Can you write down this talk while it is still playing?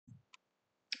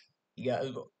You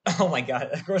guys, oh my god!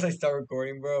 Of course I start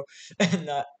recording, bro, and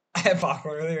I had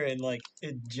popcorn earlier, and like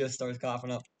it just starts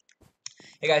coughing up.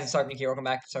 Hey guys, it's Sarfnic here. Welcome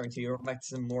back to Sarfnic 2. Welcome back to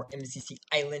some more MCC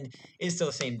Island. It is still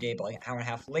the same day, but like an hour and a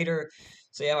half later.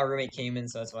 So yeah, my roommate came in,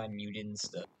 so that's why I muted and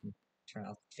stuff. Turn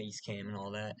off face cam and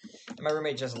all that. And my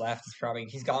roommate just left.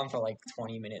 He's gone for like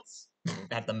 20 minutes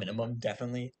at the minimum,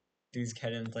 definitely. Dude's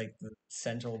heading to like the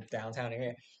central downtown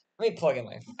area. Let me plug in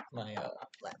my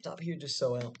laptop here just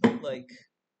so I don't like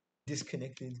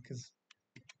disconnected because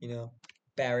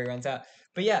battery runs out.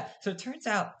 But yeah, so it turns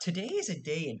out today is a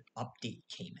day an update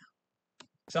came out.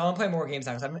 So I'm gonna play more games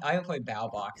now because I haven't played Battle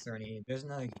Box or any. There's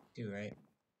another game too, right?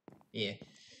 Yeah.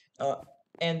 Uh,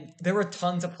 and there were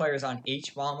tons of players on.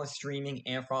 H-Bomb was streaming.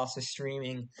 Amfrost was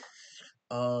streaming.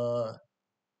 What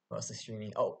else was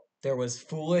streaming? Oh, there was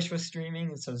Foolish was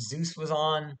streaming. So Zeus was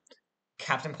on.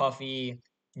 Captain Puffy,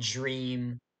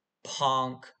 Dream,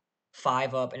 Punk,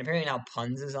 5 Up, and apparently now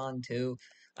Puns is on too.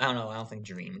 I don't know. I don't think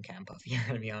Dream and Captain Puffy are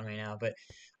gonna be on right now, but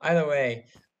either way,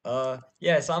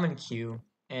 yeah. So I'm in queue,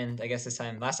 and I guess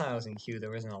last time I was in queue, there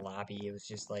wasn't a lobby. It was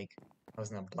just like I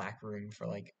was in a black room for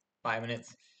like 5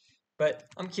 minutes. But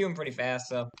I'm queuing pretty fast,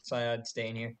 so I'd stay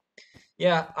in here.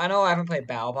 Yeah, I know I haven't played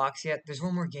Battle Box yet. There's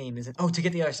one more game, isn't? Oh, To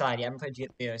Get the Other Side. Yeah, I haven't played To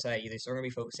Get the Other Side either, so we're gonna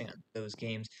be focusing on those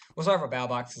games. We'll start for Battle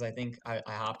Box because I think I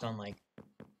hopped on like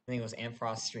I think it was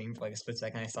Amfrost's stream for like a split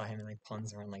second. I saw him in like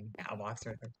puns around like Battle Box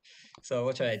or whatever. So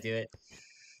we'll try to do it.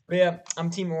 But yeah, I'm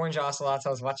Team Orange Ocelots. I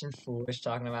was watching Foolish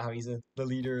talking about how he's the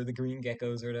leader of the Green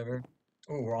Geckos or whatever.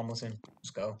 Ooh, we're almost in. Let's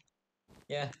go.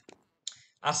 Yeah,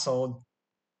 I sold.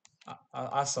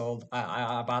 I sold.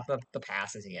 I bought the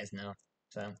pass, as you guys know.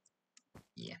 So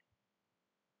yeah,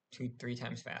 3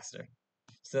 times faster.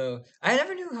 So I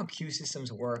never knew how queue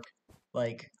systems work,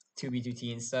 like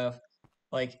 2B2T and stuff.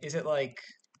 Like, is it like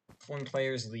when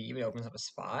players leave, it opens up a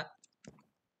spot? I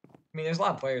mean, there's a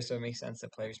lot of players, so it makes sense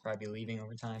that players probably be leaving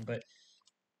over time. But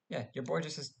yeah, your boy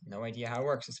just has no idea how it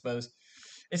works, I suppose.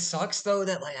 It sucks though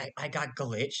that like I got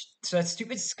glitched. So that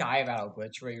stupid Sky Battle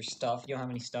glitch where you don't have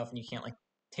any stuff and you can't like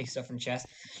take stuff from chest.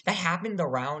 That happened the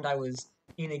round I was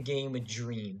in a game with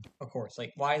Dream. Of course,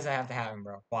 like why does that have to happen,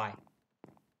 bro? Why?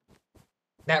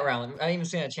 That round, I didn't even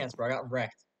stand a chance, bro. I got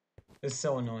wrecked. It was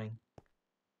so annoying.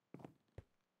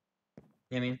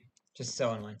 You know what I mean? Just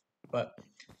so annoying. But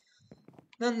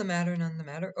none the matter, none the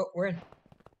matter. Oh, we're in.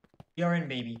 We are in,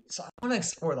 baby. So I want to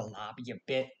explore the lobby a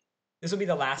bit. This will be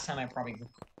the last time I probably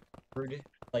recorded.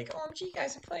 Like, OMG, you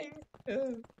guys are playing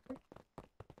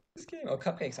this game. Oh,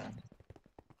 Cupcake's on.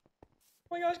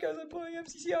 Oh my gosh, guys, I'm playing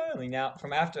MCC Island. Now,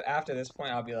 from after this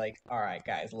point, I'll be like, all right,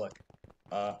 guys, look.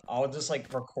 I'll just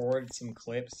like record some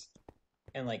clips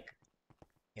and like,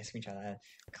 yeah, screenshot that,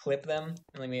 clip them,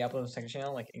 and like maybe upload them to the second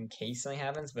channel, like in case something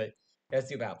happens. But let's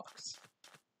do Battle Box.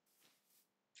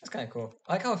 That's kind of cool.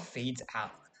 I like how it fades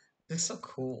out. It looks so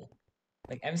cool.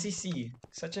 Like MCC,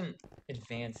 such an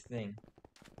advanced thing.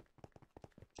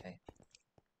 Okay.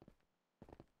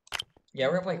 Yeah,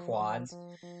 we're gonna play quads.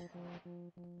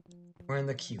 We're in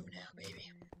the queue now, baby.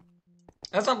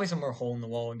 Let's not play some more hole in the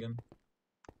wall again.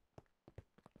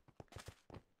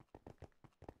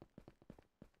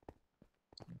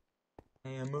 I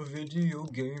am a video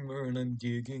gamer and I'm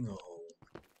digging a hole.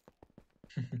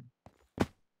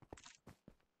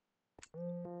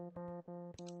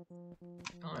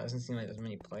 Oh, it doesn't seem like there's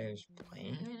many players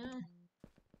playing right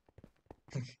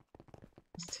now.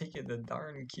 It's taking the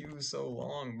darn queue so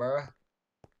long, bruh.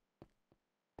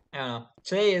 I don't know.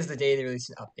 Today is the day they released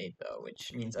an update, though,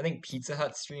 which means I think Pizza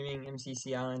Hut's streaming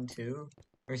MCC Island too.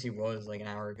 Or he was like an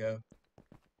hour ago.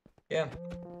 Yeah.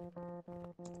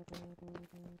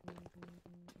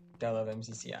 I love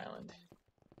MCC Island.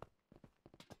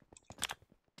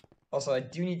 Also, I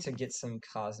do need to get some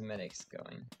cosmetics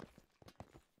going.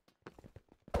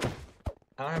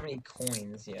 I don't have any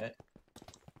coins yet.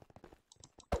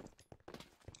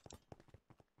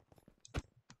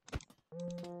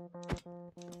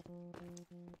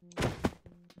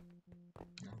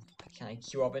 Can I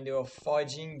queue up into a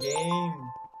fudging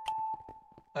game?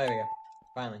 Oh, there we go.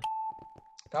 Finally.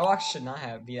 Battle Box should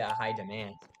not be that high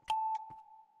demand.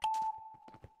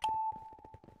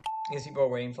 I guess people are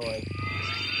waiting for like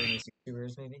famous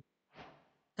YouTubers, maybe.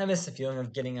 I miss the feeling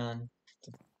of getting on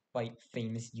to fight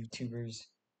famous YouTubers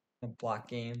in a block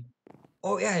game.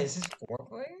 Oh yeah, is this 4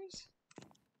 players?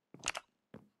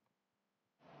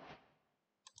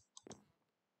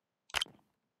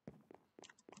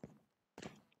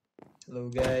 Hello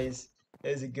guys,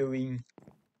 how's it going?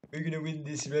 We're gonna win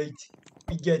this, right?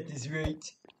 We got this, right?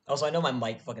 Also, I know my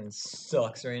mic fucking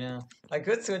sucks right now. I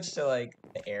could switch to like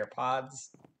the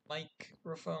AirPods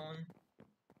microphone.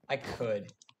 I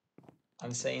could.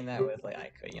 I'm saying that with like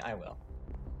I could. Yeah, I will.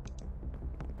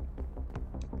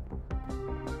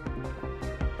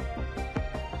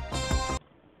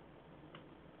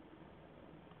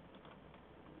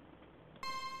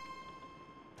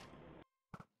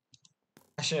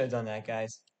 I should have done that,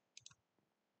 guys.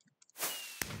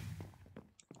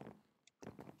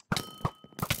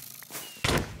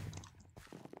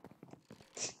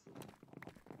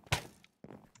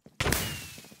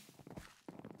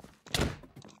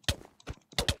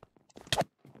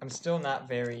 I'm still not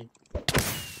very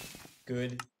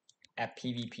good at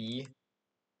PvP.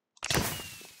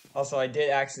 Also, I did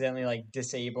accidentally like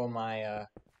disable my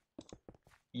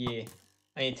yeah.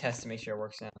 I need to test to make sure it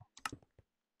works now.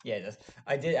 Yeah, it does.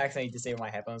 I did accidentally disable my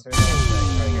headphones for a second, so I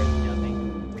probably heard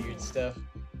nothing weird stuff.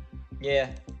 Yeah,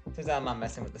 turns out I'm not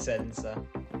messing with the settings, so.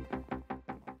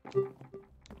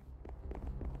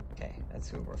 Okay, that's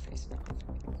who we're facing off.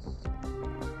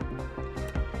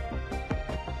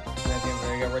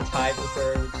 There we go, we're tied for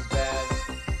third, which is bad.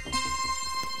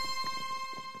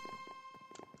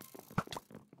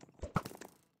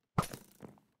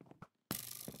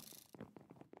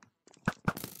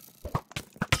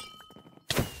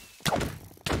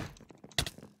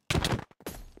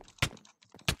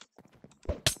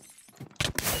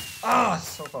 Ah,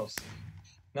 so close.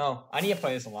 No, I need to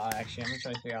play this a lot, actually. I'm gonna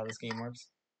try to figure out how this game works.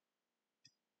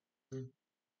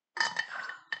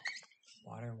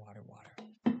 Water, water, water.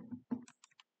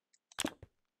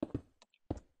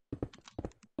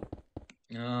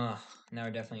 Now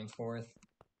we're definitely in fourth.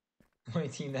 My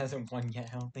team hasn't won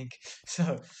yet, I don't think.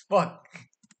 So, fuck.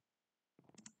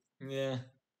 Yeah.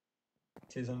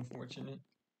 'Tis unfortunate.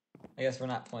 I guess we're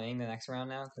not playing the next round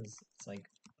now, because it's like...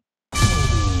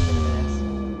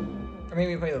 Or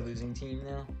maybe we play the losing team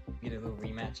now. Get a little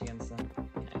rematch against them.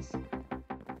 Nice.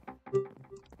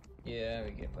 Yeah,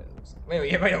 we get to play the losing. Wait, we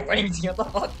get to play the winning team? What the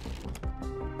fuck?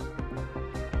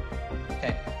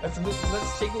 Okay, let's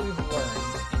take what we've learned and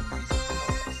use it to help us.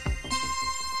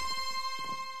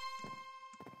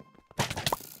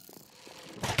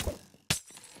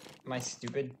 Am I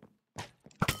stupid?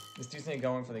 This dude's gonna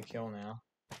go in for the kill now.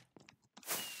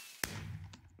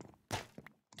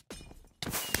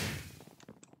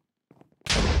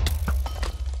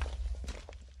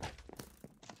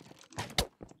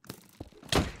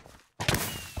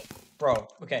 Bro,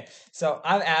 okay, so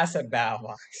I'm ass at Battle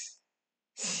Box.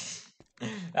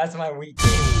 That's my weak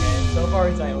game, man. So far,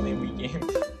 it's my only weak game.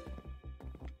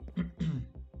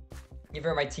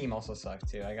 Even my team also sucks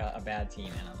too. I got a bad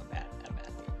team and I'm a bad team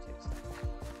too. So.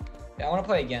 Yeah, I want to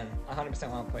play again. 100%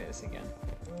 want to play this again.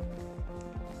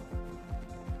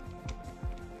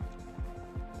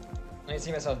 I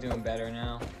see myself doing better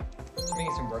now. I'm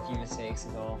making some rookie mistakes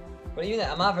is all. But even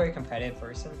that, I'm not a very competitive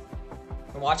person.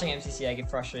 When watching MCC, I get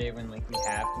frustrated when like we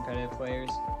have competitive players.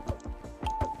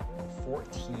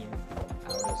 14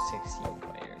 out of 16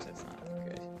 players. That's not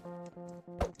good.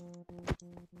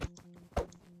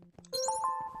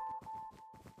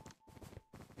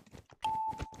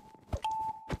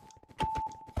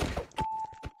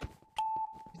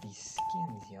 These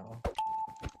skins, y'all.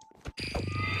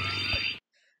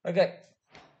 Okay.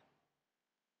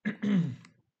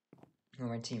 Who are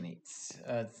my teammates?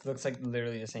 It looks like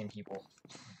literally the same people.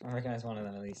 I recognize one of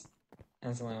them at least.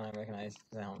 That's the only one I recognize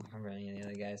because I don't remember any of the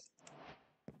other guys.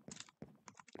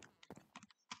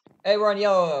 Hey, we're on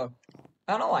yellow.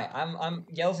 I don't know why. I'm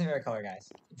yellow's my favorite color,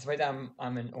 guys. Despite that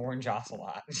I'm an orange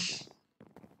ocelot.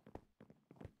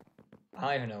 I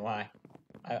don't even know why.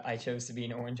 I chose to be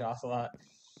an orange ocelot.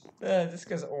 Just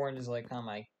because orange is like kind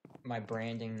of my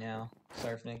branding now.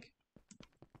 Sarfnic.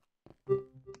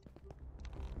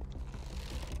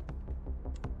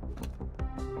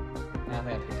 I don't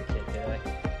think I picked a kid, did I?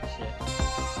 Shit.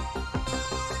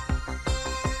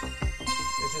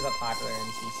 This is a popular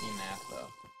MCC map, though.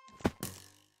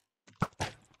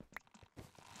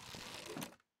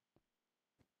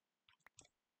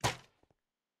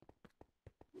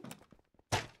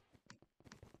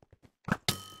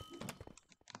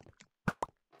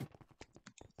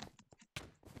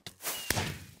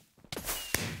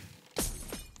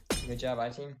 Good job,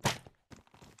 I-Team.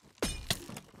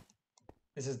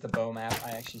 This is the bow map.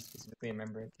 I actually specifically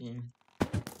remember it being.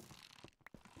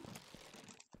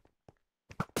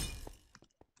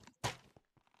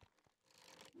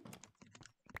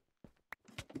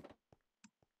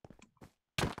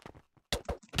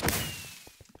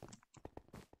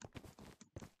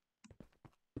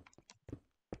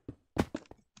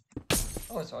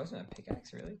 Oh, it's always been a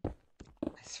pickaxe, really? I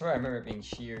swear I remember it being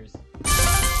shears.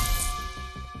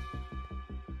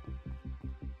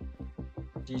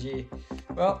 GG.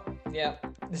 Well, yeah.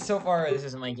 So far, this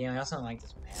isn't my game. I also don't like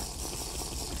this map.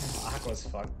 Aqua's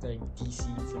fucked. They're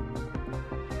DC'd and...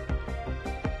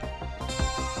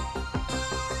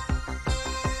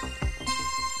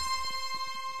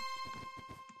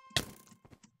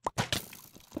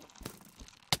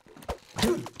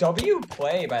 Dude, W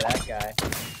play by that guy.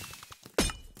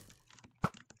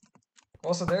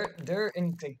 Also, they're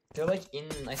like in.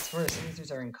 I swear, some of these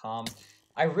dudes are in comms.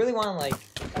 I really want to like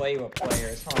play with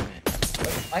players. Hold on a minute.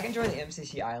 But I can join the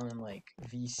MCC Island like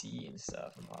VC and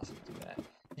stuff and possibly do that.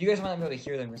 You guys might not be able to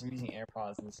hear them because I'm using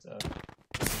AirPods and stuff.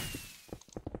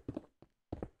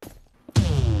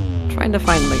 Trying to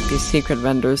find like these secret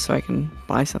vendors so I can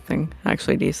buy something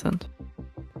actually decent.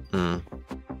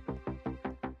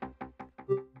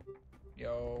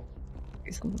 Yo.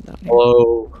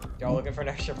 Hello. Y'all looking for an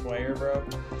extra player, bro?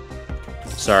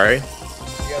 Sorry? You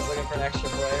guys looking for an extra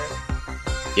player?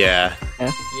 Yeah.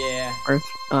 Yeah. Earth,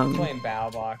 I'm playing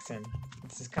BattleBox and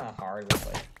this is kind of hard with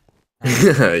like.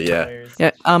 Yeah. Players.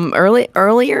 Yeah.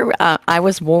 Earlier, I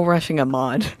was wall rushing a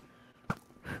mod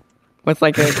with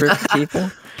like a group of people,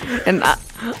 and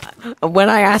when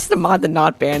I asked the mod to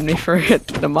not ban me for it,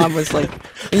 the mod was like,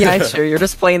 "Yeah, sure, you're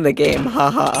just playing the game,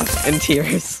 haha," in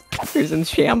tears. He was in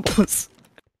shambles.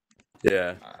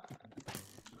 Yeah.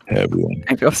 Everyone.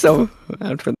 I feel so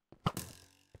bad for.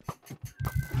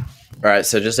 Alright,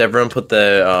 so just everyone put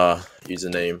their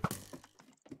username.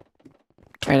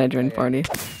 Alright, I joined party.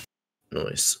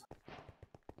 Nice.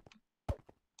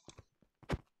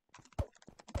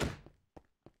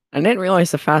 I didn't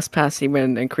realize the fast pass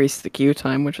even increased the queue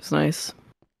time, which was nice.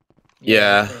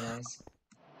 Yeah. Pretty nice.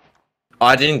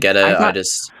 I didn't get it,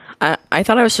 I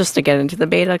thought it was just to get into the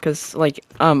beta, because, like,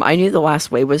 I knew the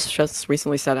last wave was just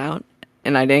recently set out,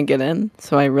 and I didn't get in,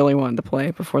 so I really wanted to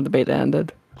play before the beta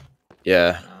ended.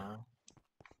 Yeah.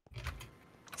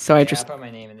 So I I just put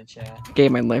my name in the chat.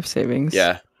 gave my life savings.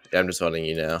 Yeah. I'm just voting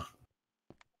you now.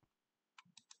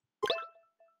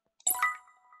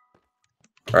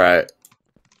 Alright.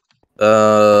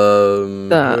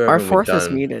 Our fourth is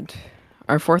muted.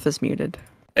 Our fourth is muted.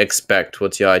 Expect,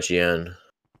 what's your IGN?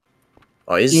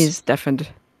 Oh, He's deafened.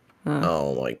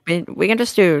 Oh, like... We can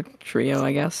just do trio,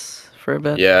 I guess, for a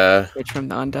bit. Yeah. Wait from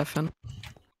the undeafen.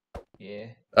 Yeah.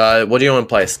 What do you want to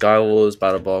play? Skywars,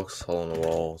 BattleBox, Hole in the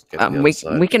Wall?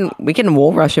 We can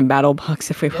wall rush in BattleBox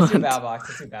if we Let's want. do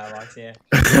BattleBox, yeah.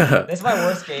 This is my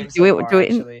worst game so far,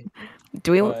 actually.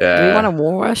 Do we want to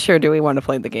wall rush or do we want to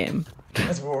play the game?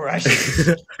 Let's wall rush.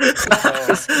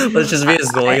 Let's just be as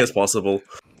annoying as possible.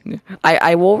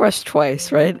 I wall rushed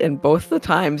twice, right? And both the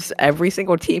times, every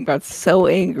single team got so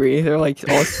angry. They're like,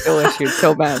 all skill issues,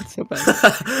 so bad, so bad.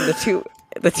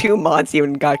 The two mods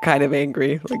even got kind of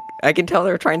angry. Like, I can tell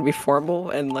they were trying to be formal,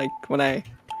 and like stuff,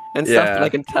 but I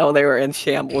can tell they were in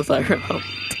shambles. I don't know.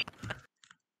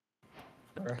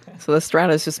 So the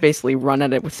strat is just basically run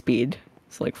at it with speed.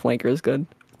 So like flanker is good.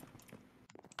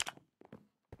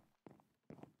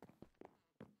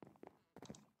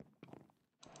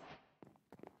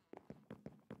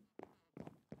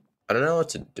 I don't know what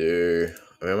to do.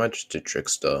 I mean, I might just do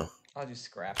Trickster. I'll do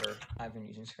Scrapper. I've been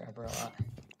using Scrapper a lot.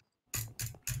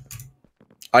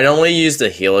 I normally use the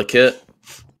healer kit,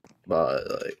 but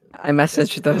like... I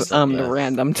messaged the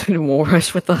random to wall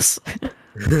rush with us.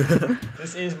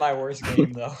 This is my worst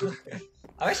game, though.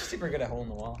 I'm actually super good at Hole in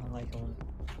the Wall. I like Hole.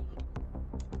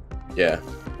 Yeah.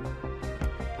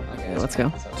 Okay, let's go.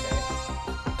 It's okay.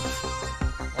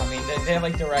 I mean, they have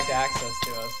like direct access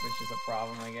to us, which is a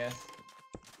problem, I guess.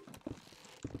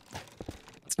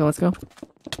 Let's go. Let's go!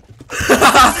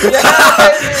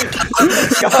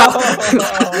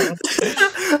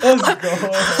 Let's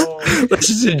go! Let's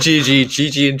just do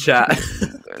GG in chat.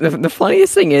 The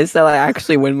funniest thing is that I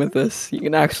actually win with this. You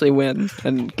can actually win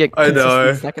and get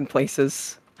consistent second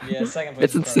places. Yeah, second place.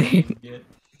 It's insane.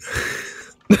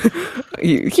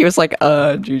 he was like,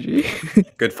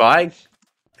 GG. Good fight.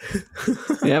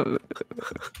 Yeah.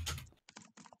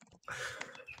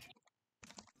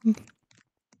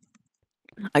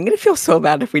 I'm gonna feel so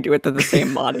bad if we do it to the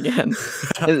same mod again.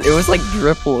 It was like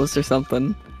Dripples or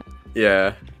something.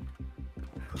 Yeah.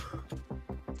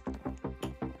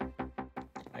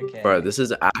 Okay. Bro, this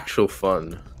is actual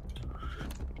fun.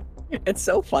 It's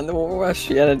so fun to wall rush,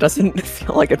 yet it doesn't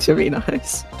feel like it should be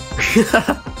nice.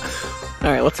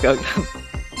 Alright, let's go.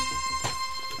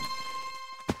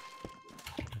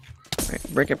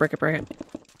 Alright, break it.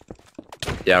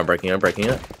 Yeah, I'm breaking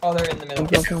it. Oh, they're in the middle.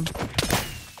 Come.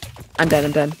 I'm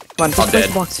dead. Come on, just place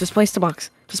the box. Just place the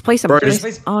box. Just place them. Bro,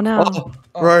 Oh no.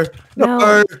 Bro,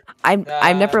 no.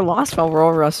 I've never lost while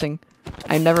wall rushing.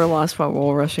 I never lost while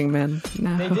wall rushing, man.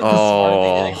 No. They did the smart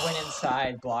thing. They like went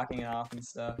inside, blocking it off and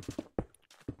stuff.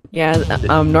 Yeah.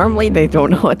 Normally they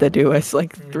don't know what to do. It's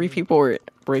like three people were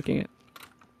breaking it.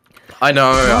 I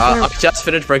know. Well, I just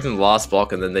finished breaking the last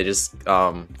block, and then they just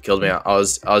killed me. I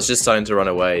was just starting to run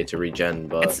away to regen,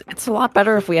 but It's a lot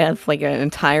better if we have like an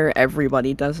entire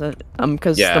everybody does it.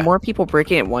 Because Yeah. the more people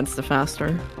breaking it once, the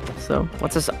faster. So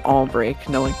let's just all break,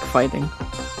 no like fighting.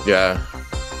 yeah.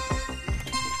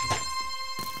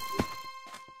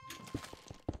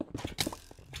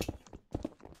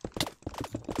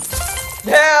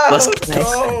 Yeah, Let's let's Nice.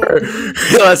 go.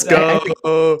 Let's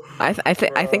go. I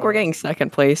think we're getting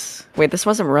second place. Wait, this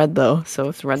wasn't red though, so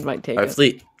if red might take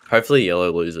it. Hopefully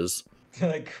yellow loses.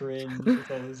 Like cringe.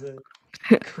 That's all I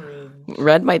say. Cringe.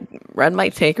 Red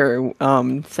might take her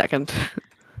second.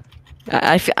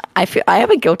 I have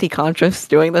a guilty conscience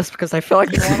doing this because I feel like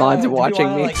Do you the wanna- mods do are you watching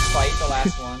wanna, me. like fight the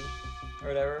last one or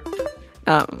whatever?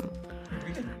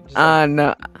 We can just,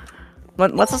 No.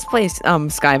 Let's just play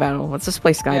Sky Battle. Let's just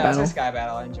play Sky yeah, Battle. it's a Sky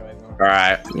Battle. I enjoy it more. All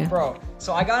right. Yeah. Bro,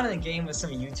 so I got in a game with some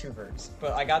YouTubers,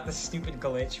 but I got this stupid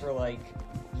glitch where like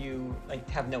you like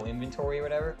have no inventory or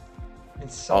whatever.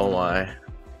 It's so Oh annoying. my.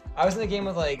 I was in a game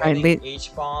with like I Alright, think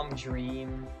H-Bomb,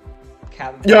 Dream,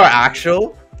 Captain. You're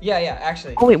actual? Yeah,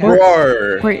 actually. Oh, wait, Captain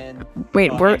Bro. Planet Wait, and-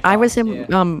 Wait, Oh, I was in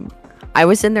yeah. I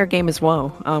was in their game as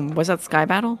well. Was that Sky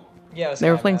Battle? Yeah, it was They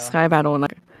were Sky playing Battle. Sky Battle and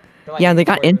like But my yeah, they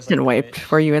got inventory was, like, instant wiped.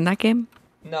 glitched. Were you in that game?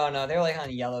 No, they were like on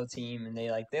a yellow team and they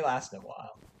lasted a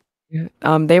while.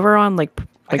 They were on like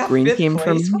I got green 5th team for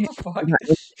place? me. What the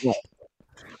fuck?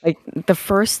 Like the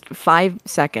first 5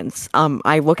 seconds,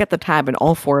 I look at the tab and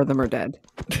all 4 of them are dead.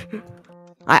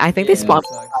 I think Yeah, they spawned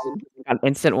that sucks. got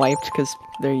instant wiped because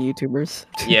they're YouTubers.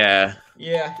 Yeah.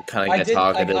 Yeah. Kind I of get did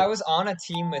targeted. I was on a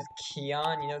team with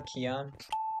Keon, you know Keon?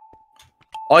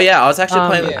 Oh yeah, I was actually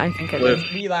playing. yeah. I think I with-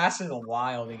 did. We lasted a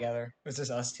while together. It was just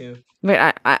us two. Wait,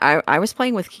 I was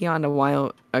playing with Keon a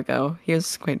while ago. He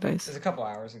was quite It nice. was a couple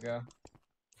hours ago.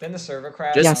 Then the server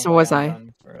crashed. Just- Yeah, and so I'm was like, I'm I.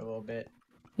 done for a little bit.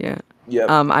 Yeah. Yep.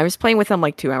 I was playing with him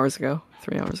like 2 hours ago,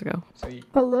 3 hours ago. So you,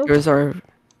 Hello? It was our.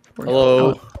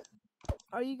 Hello.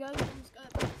 Are you guys on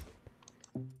Skype?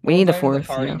 We need a we're going to the 4th.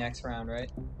 party Yeah. next round, right?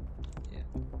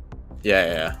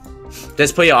 Yeah.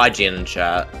 Just put your IGN in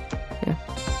chat. Yeah.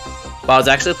 But I was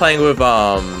actually playing with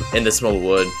in the small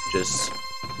wood, just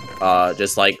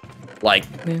like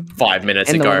Yeah. 5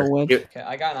 minutes In the ago. little wood. Okay,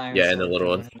 I got an iron Yeah, in the sword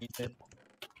little if one. anyone needs it.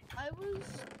 I was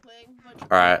playing, but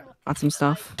Alright. Got some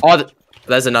stuff. Oh,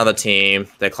 there's another team.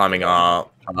 They're climbing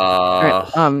up.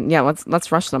 Alright, yeah,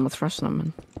 let's rush them. Let's rush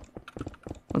them.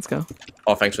 Let's go.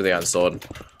 Oh, thanks for the iron sword.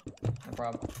 No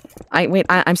problem.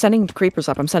 I'm sending creepers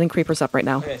up. I'm sending creepers up right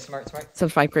now. Okay, smart.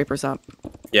 Send 5 creepers up.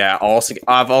 Yeah.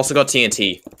 I've also got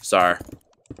TNT. Sorry.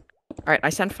 Alright, I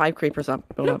sent 5 creepers up.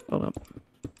 Build up.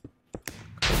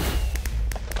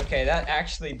 Okay, that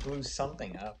actually blew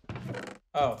something up.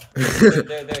 Oh,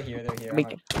 they're here. I'm We-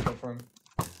 gonna go for 'em.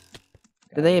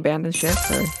 Did they abandon ship?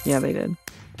 Or yeah, they did.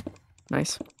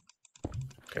 Nice.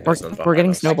 Okay, We're- there's none we're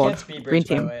getting behind us. I snowballed. can't speed Green bridge,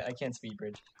 by the team. way. I can't speed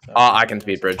bridge. So Oh, I can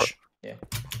speed bridge.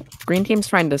 Green team's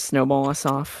trying to snowball us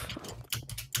off.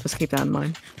 Just keep that in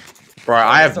mind. Bro, I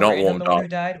Was have the not random warmed the one up. who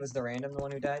died? Was the random the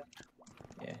one who died?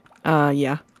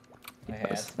 Yeah. Okay,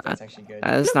 that's actually good.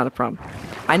 That's not a problem.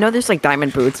 I know there's like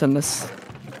diamond boots in this.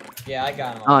 Yeah, I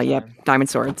got him. Oh, yeah, diamond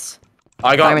swords.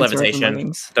 I got Diamond swords and levitation.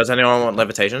 leggings. Does anyone want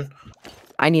levitation?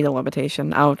 I need a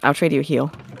levitation. I'll trade you a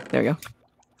heal. There you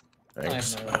go.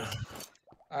 Thanks.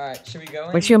 Alright, should we go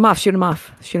in? Wait, shoot him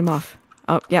off.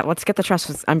 Oh, yeah, let's get the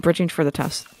chest. I'm bridging for the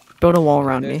test. Build a wall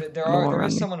around me. There Build a wall is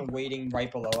around me. someone waiting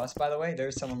right below us, by the way.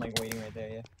 There's someone like waiting right there,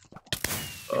 yeah.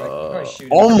 Shoot him.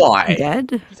 Oh my!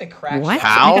 Dead? He's like cracked. What?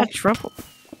 How?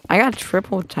 I got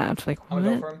triple tapped. Like, I'm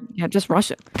gonna go what? for him. Yeah, just rush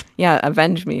it. Yeah,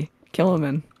 avenge me. Kill him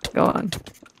and go on.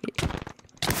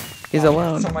 He's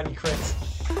alone. Somebody crits.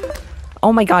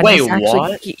 Oh my god, Wait, he's actually,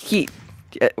 what?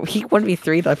 He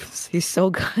 1v3 us. He's so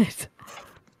good.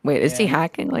 Wait, is he Yeah.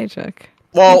 hacking? Let me check.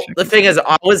 Well, the thing is,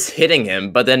 I was hitting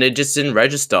him, but then it just didn't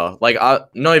register. Like,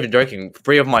 not even joking.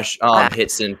 3 of my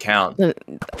hits didn't count.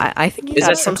 I think he Is got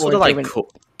there some triple sort of like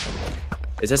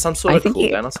rejuven- Is there some sort I of think he-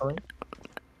 cooldown or something?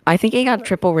 I think he got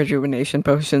triple rejuvenation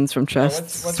potions from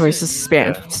chests. what's so he's your just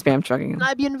username? spam chugging Can them.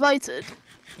 I be invited?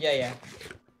 Yeah.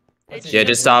 What's his Yeah,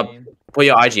 just username? put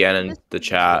your IGN in the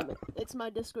chat. It's my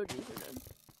Discord username.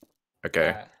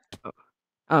 Okay.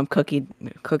 Alright.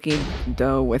 Cookie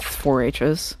dough with 4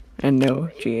 H's and no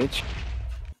GH.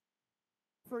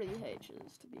 3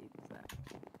 H's to be exact.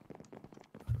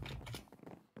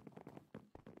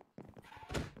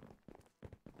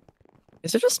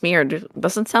 Is it just me or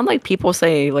doesn't sound like people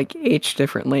say like H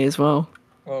differently as well?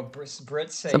 Well,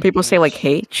 Brits say. Some people say like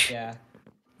H. Yeah.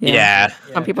 Yeah.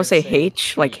 Some people Brits say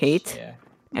H, like hate.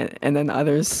 Yeah. And then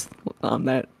others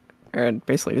that or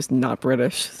basically just not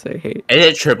British, so hate. Is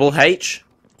it Triple H?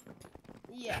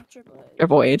 Yeah, triple A.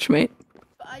 Triple H, mate.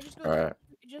 But I just Alright.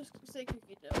 just say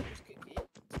cookie dough, just cookie.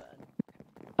 It's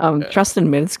fine. Yeah. Trust in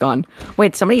mid's gone.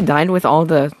 Wait, somebody died with all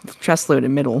the chest loot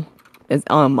in middle. Is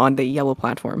on the yellow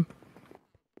platform.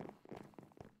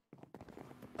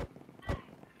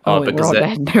 Oh, wait, we're because all it-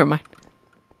 dead. Never mind.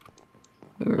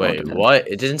 We're all Wait, dead. what?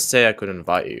 It didn't say I could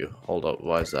invite you. Hold up,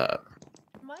 why is that?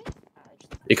 Am I?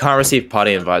 You can't receive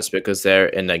party invites because they're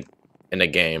in a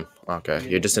game. Okay,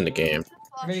 you're just in the game.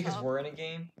 Maybe because we're in a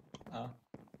game. Oh.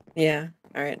 Yeah.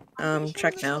 All right.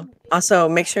 Check now. Also,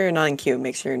 make sure you're not in queue.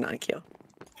 Make sure you're not in queue.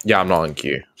 Yeah, I'm not in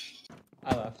queue.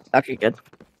 I left. Okay, good.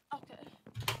 Okay.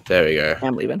 There we go.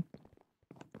 I'm leaving.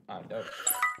 Oh, dope.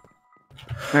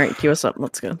 All right, queue us up.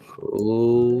 Let's go.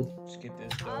 Cool. Just get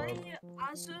this dog.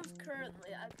 As of currently,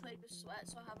 I played with Sweat,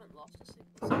 so I haven't lost a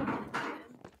single second in the game.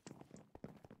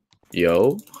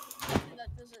 Yo.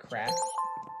 That doesn't Crack.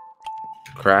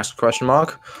 Crash question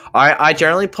mark. I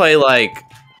generally play like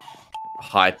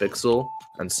Hypixel,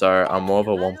 and so I'm more of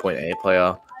a 1.8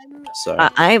 player. So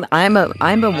I'm a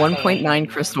 1.9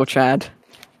 crystal Chad.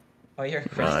 Oh, you're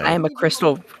Right. Chris. I am a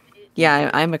crystal.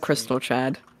 Yeah, I'm a crystal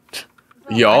Chad.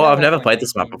 Yo, I I've know never played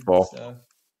this map 1.19, before. so-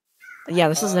 Yeah,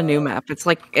 this is a new map. This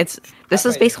I is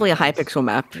played basically a it once. Hypixel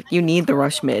map. You need the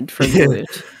rush mid for the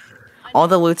loot. All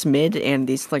the loot's mid and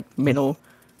these like middle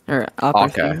or upper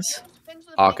Okay. things.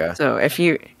 Okay. So if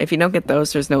you don't get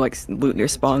those, there's no like loot in your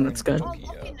spawn. That's good. Oh, Cookie,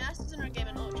 okay, Nest is in our game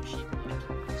and Ultra Sheep.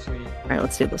 Sweet. All right,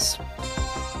 let's do this.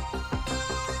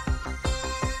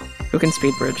 Who can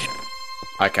speed bridge?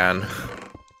 I can.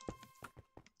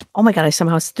 Oh my god, I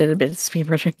somehow did a bit of speed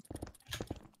bridging.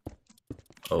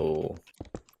 Oh.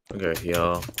 Okay,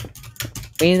 here.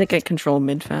 We need to get control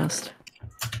mid fast.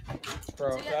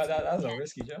 Bro, that was a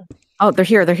risky jump. Oh, they're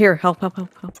here. They're here. Help! Help! Help!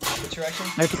 Help! Which direction?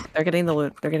 They're getting the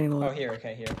loot. They're getting the Oh, loot. here.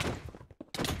 Okay, here.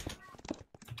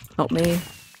 Help me!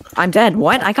 I'm dead.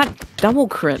 What? I got double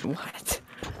crit. What?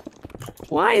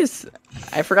 Why is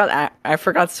I forgot? I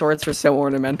forgot swords were so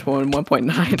ornamental in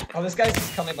 1.9. Oh, this guy's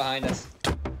just coming behind us.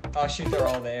 Oh shoot, they're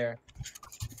all there.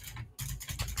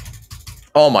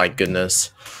 Oh my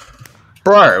goodness.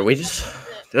 Bro, we just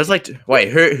there's like wait,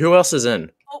 who else is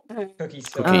in? Cookie's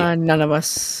still. Cookie. None of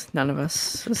us. None of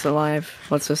us is alive.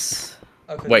 What's this?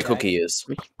 Oh, Wait, died. Cookie is.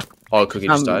 Oh, Cookie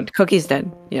just died. Cookie's dead.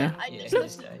 Yeah. I Yeah, just he's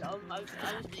listened dead. to them. I was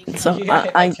being So You got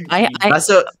hit by two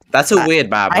keys. That's a weird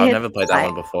map. I I've had- never played that I-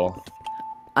 one before.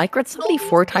 I crit somebody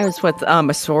 4 times with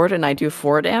a sword and I do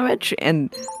 4 damage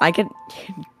and I get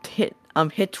hit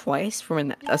twice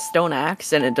from a stone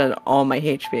axe and it does all my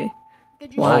HP.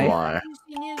 Did you Why? see Oh my.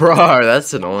 MCC news? Bro,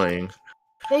 that's annoying.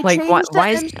 They Like, changed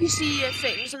why the is- MCC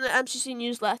things in the MCC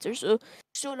newsletter, so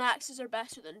stone axes are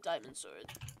better than diamond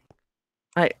swords.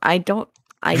 I don't.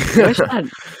 I wish that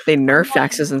they nerfed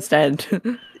axes instead.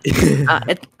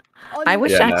 Oh, I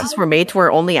wish Yeah, no. axes were made to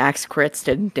where only axe crits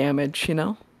did damage. You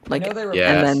know, like I know they were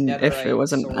Yeah. and then if netherite it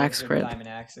was an swords axe with crit. diamond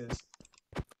axes.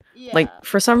 yeah. Like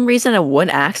for some reason a wood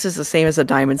axe is the same as a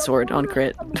diamond sword on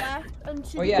crit.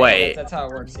 Oh yeah, Wait. that's how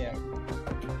it works. Yeah.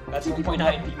 That's 1.9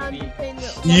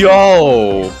 PvP.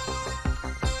 Yo!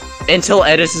 Until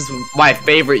Edis is my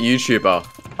favorite YouTuber.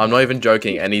 I'm not even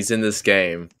joking, and he's in this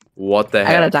game. What the I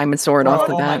got a heck? diamond sword Oh, off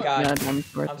the oh my bat. God. I got a diamond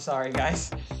sword. I'm sorry,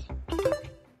 guys.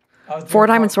 I was 4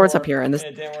 doing diamond swords up parkour, here, and this.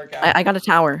 it didn't work out. I got a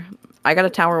tower. I got a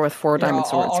tower with 4 Here, diamond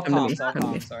swords. I'll Come to calm, me. I'll Come to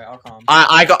calm. me. Sorry, I'll calm.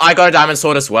 I got a diamond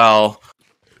sword as well.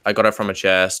 I got it from a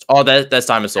chest. Oh, there's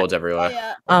diamond swords Oh, everywhere.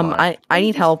 yeah. Oh my. I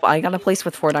need help. I got a place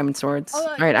with 4 diamond swords. Oh,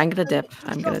 All right, I'm gonna dip. just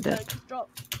I'm gonna drop dip. down, just drop.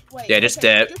 Wait, Yeah, just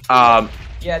okay, dip. just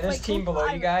Yeah, there's Wait, team go below you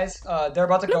fire. guys. They're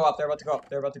about to go up. They're about to go up.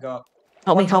 They're about to go up.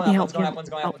 Help me! One's Help going me! up, Help me! One's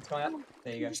going up. One's going up. One's going up.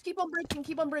 There you go. Just keep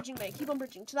on bridging, mate. Keep on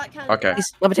bridging to that can. Okay.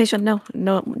 Please, levitation! No,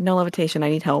 no, no levitation! I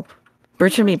need help.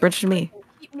 Bridge to me! Bridge to me!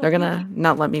 They're gonna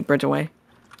not let me bridge away.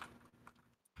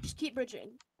 Just keep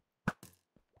bridging.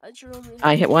 That's your only.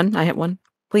 I hit one. I hit one.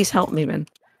 Please help me, man.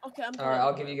 Okay, I'm. All right,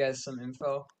 I'll give you guys some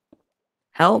info.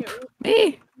 Help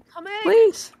me, Come in.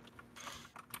 please.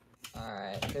 All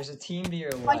right, there's a team to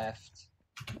your left.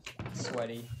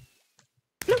 Sweaty.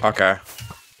 Okay.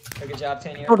 Good job,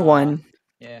 Tanya. Killed one.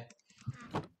 Yeah.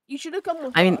 You should have come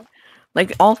with. I mean,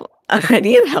 like all. I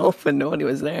needed help, and nobody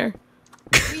was there.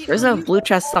 There's a blue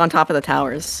chest on top of the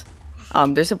towers.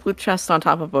 There's a blue chest on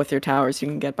top of both your towers. You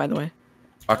can get, by the way.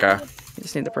 Okay. You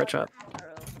just need to perch up.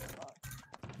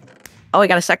 Oh, I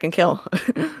got a second kill.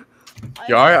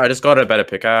 Yo, I just got a better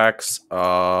pickaxe.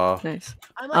 Nice.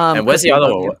 And where's the Cookie other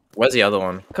above one? you. Where's the other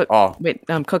one? Cook- Oh, Wait,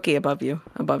 Cookie above you.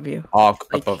 Above you. oh,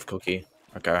 Like- above Cookie.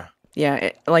 Okay.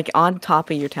 Yeah, like on top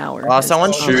of your tower. Oh, is-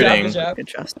 someone's Oh, good job, shooting. good job. Good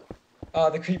chest.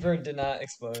 The creeper did not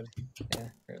explode. Yeah.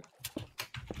 Great.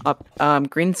 Up.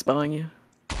 Green's spelling you.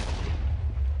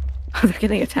 They're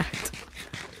getting attacked.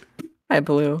 By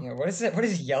blue. Yeah, what is it? What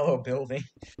is yellow building?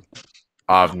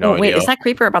 I have no Oh, wait, idea. is that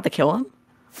creeper about to kill him?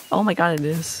 Oh my god, it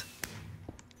is.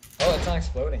 Oh, it's not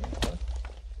exploding. What?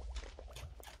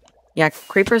 Yeah,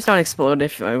 creepers don't explode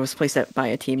if it was placed by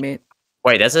a teammate.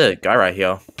 Wait, there's a guy right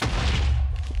here.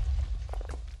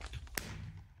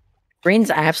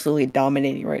 Green's absolutely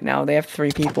dominating right now. They have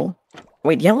 3 people.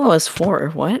 Wait, yellow is 4.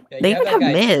 What? Yeah, They you even that have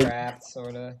guy mid. trapped,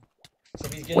 sorta. So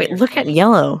if he's getting Wait, your look at flank-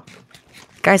 yellow.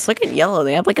 Guys, look at yellow.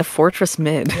 They have like a fortress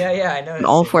mid. Yeah, yeah, I know. And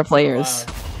all 4 it's so players.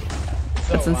 loud.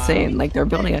 That's So insane. loud. Like they're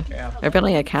building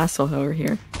a castle over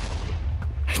here.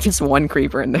 Just 1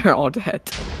 creeper and they're all dead.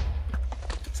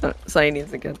 So he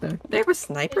needs to get there. They have a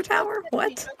sniper tower?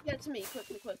 What? Get to me,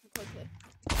 quickly.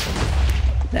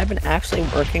 They have an actually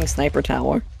working sniper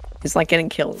tower. He's like getting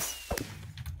kills.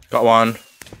 Got one.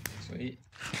 Sweet.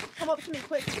 Come up to me,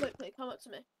 quickly, come up to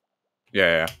me.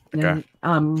 Yeah. Okay.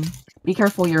 And, be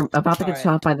careful. You're about to get Alright,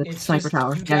 shot by the It's sniper just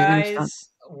tower. you Yeah, you're getting shot. guys,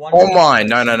 one Oh person- my!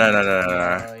 No.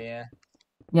 Oh yeah.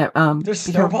 Yeah. They're be careful.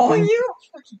 snowballing you.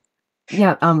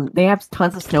 Yeah. They have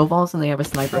tons of snowballs and they have a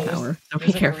sniper Oh, there's- tower. So be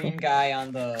There's a careful. green guy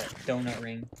on the donut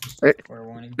ring. Er- For a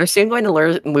warning. They're soon going to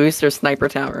lose their sniper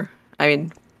tower. I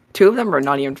mean, 2 of them are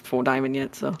not even full diamond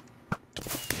yet. So.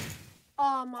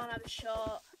 Oh man, I was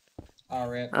shot. Oh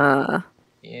rip.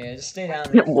 Yeah, just stay down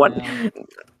there. for What? now.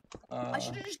 I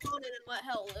should have just gone in and let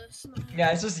hell loose. Man.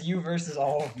 Yeah, it's just you versus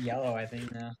all of yellow, I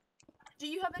think now. Do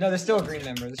you have? No, there's still a anything green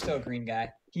member. There's still a green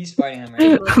guy. He's fighting them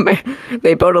right now.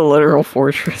 They built a literal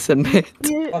fortress in it.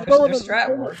 else? Oh, their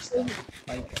strat works though.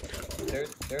 Like, they're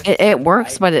It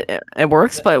works, but it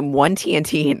works, but 1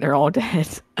 TNT and they're all dead.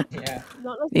 yeah.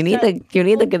 Not You need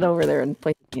to get over there and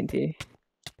play TNT.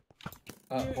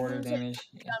 Border damage.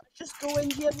 Yeah. Just go in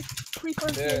here, creeper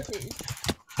and There. TNT.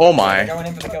 Oh my! They're going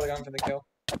in for the kill. They're going for the kill.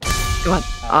 Come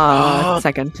on.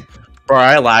 Second. Bro,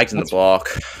 I lagged in the block.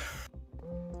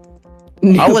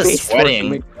 New was base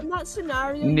sweating. In that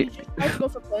scenario, N- you just have to go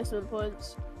for placement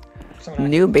points. Someone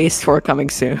New base 4 coming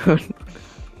soon.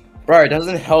 Bro, it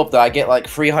doesn't help that I get like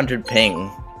 300 ping.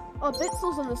 Oh,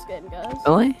 Bitzel's in this game, guys.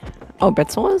 Really? Oh,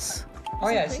 Bitzel was? Oh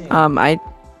yeah, I see. him.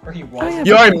 Or he was.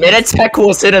 yeah. Yo, Minitech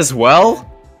was in as well?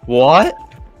 What?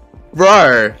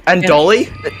 Bro, and Yeah. Dolly?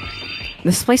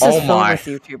 This place is Oh filled my. with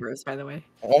YouTubers, by the way.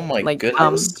 Oh my Like,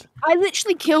 goodness. I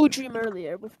literally killed Dream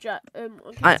earlier with Jack.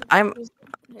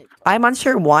 I'm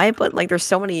unsure why, but like there's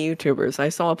so many YouTubers. I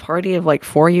saw a party of like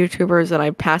 4 YouTubers and I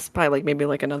passed by like maybe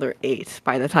like another 8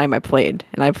 by the time I played.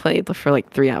 And I played for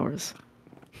like 3 hours.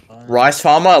 Rice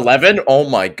Farmer 11? Oh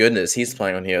my goodness, he's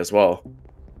playing on here as well.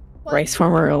 Rice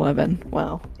Farmer 11.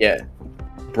 Wow. Yeah.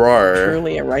 Bro.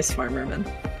 Truly a rice farmer, man.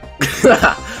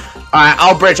 Alright,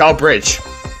 I'll bridge.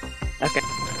 Okay.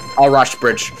 I'll rush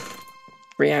bridge.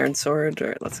 3 iron sword.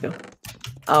 Alright, let's go.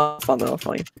 I'll follow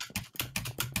you.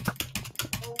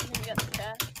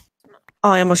 Oh,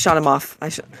 I almost shot him off. I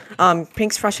should.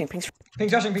 Pink's rushing. Pink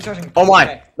rushing. Oh my.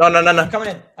 Okay. No. I'm coming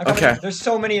in. Okay. In. There's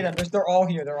so many of them. They're all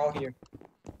here.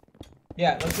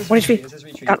 Yeah, let's just What retreat. HP? Let's just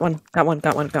retreat. Got one.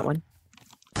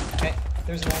 Okay,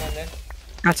 there's one on there.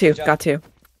 Got 2. Good job. Got 2.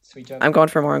 Sweet job. I'm going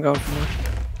for more.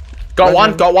 Got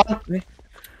one.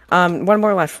 One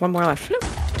more left.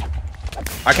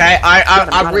 Okay,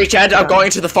 I'm reach end. I'm going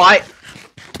to the fight.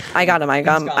 I got him. I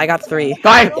got 3.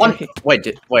 Guy, one. Wait,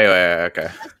 okay.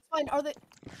 That's fine. Are they?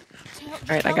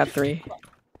 Alright, I got 3.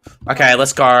 Okay,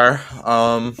 let's go.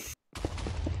 Alright.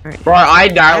 Bro, I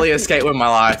narrowly escaped with my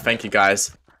life. Thank you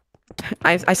guys.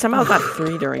 I somehow got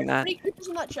 3 during that. Three creepers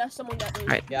in that chest. Someone get me.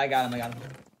 Alright. Yeah, I got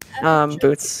him.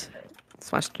 Boots.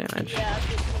 Slash damage. Yeah, I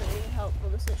think it's gonna be helpful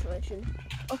in the situation.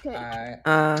 Okay.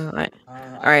 Alright.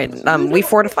 We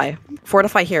fortify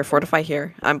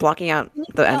here. I'm blocking out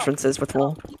the entrances with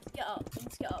wool. Get up.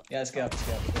 Yeah, let's get up.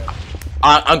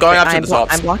 I'm going up to the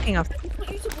tops. I'm blocking off.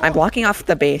 I'm blocking off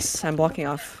the base. I'm blocking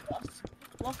off.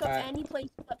 Block up Alright. any place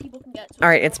that people can get to.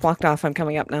 Alright, it's blocked off. I'm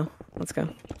coming up now. Let's go.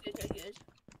 Good.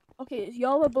 Okay,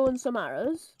 y'all are bowing some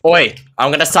arrows. Oi,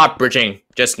 I'm gonna start bridging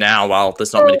just now while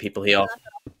there's not many people here.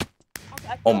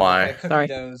 Okay, Oh my. Okay, cookie Sorry.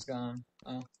 dough's gone.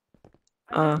 Oh.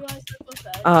 I didn't realize that was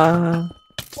there.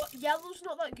 What, yellow's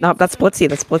not that good. No, that's so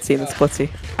Blitzy.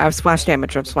 I have splash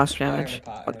damage. I heard the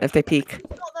pot, I heard If they peek.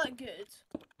 It's not that good.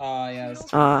 Yeah.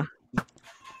 That's...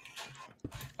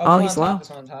 Oh, there's he's one on low. top, there's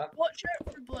one on top. Watch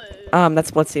out for blue.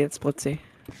 That's Blitzy.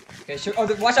 Okay, sure. Oh,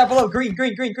 watch out below. Green.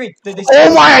 They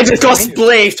Oh my, I just got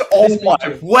splashed. Oh They my.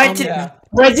 split you. What did... Yeah.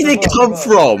 Where did They're it below, come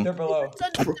from? They're below.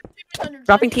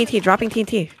 Dropping TNT, dropping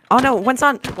TNT. Oh no, what's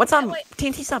on? Wait.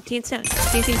 TNT stop, TNT.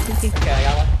 Okay, I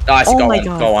got one. Nice, Oh go my on,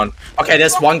 God. go on. Okay,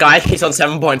 there's one guy. He's on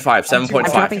 7.5. I'm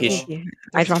 7.5. dropping He's TNT.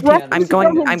 I dropped Yeah, it.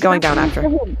 I'm going down after.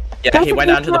 yeah. He went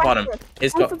down to the bottom.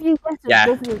 He's Both got of you get it. Yeah.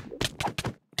 Both of you.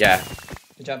 yeah.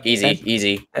 Good job.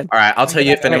 Easy. Dead. All right, I'll tell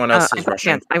you if Wait, anyone else I've is got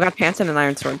rushing. pants. I've got pants and an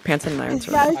iron sword. Pants and an iron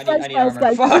sword. Guys, I need guys. armor.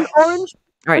 There's an orange.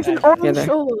 Alright, There's an yeah, orange there.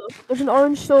 solo. There's an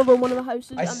orange solo in one of the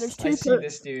houses, I, and there's I two. see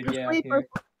this dude. There's Yeah, three here.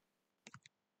 purple.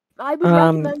 I would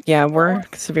recommend. Yeah, we're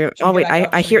severe. Should we Oh get wait, back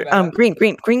up? I Should we hear get back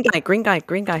up?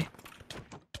 green guy.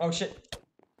 Oh shit.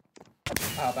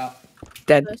 How about?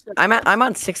 Dead. Nice, nice. I'm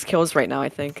on 6 kills right now, I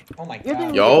think. Oh my You're doing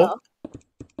god. Yo. really well.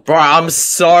 Bro, I'm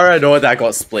so annoyed that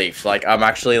got spleefed. Like, I'm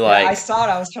actually Yeah, like, I saw it.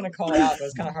 I was trying to call it out, but it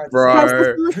was kind of hard. Bro. To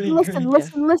Guys, Green,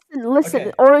 listen.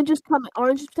 Okay. Orange is coming.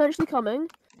 Orange is potentially coming.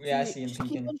 see. Yeah, I see him Just keep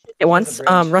peeking. on shooting. It wants bridge.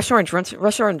 rush orange. Don't-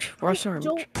 okay, Rush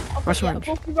yeah, orange.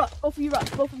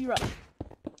 both of you rush.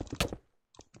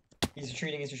 He's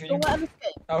retreating. Don't let him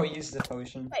escape. Oh, he used the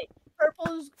potion. Wait.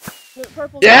 Purple's.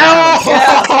 yeah!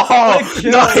 Yes!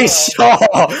 Nice shot,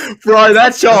 bro.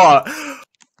 That shot.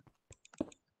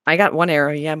 I got 1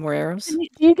 arrow. You have more arrows? Do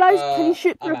you guys? Can you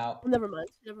shoot? I'm purple? out. Never mind.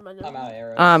 I'm out of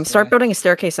arrows. Start yeah. building a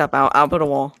staircase up. I'll build a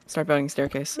wall. Start building a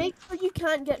staircase. Make sure you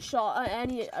can't get shot at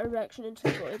any direction into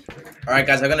the void. All right,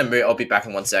 guys, I'm gonna move. I'll be back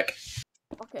in 1 sec.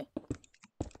 Okay.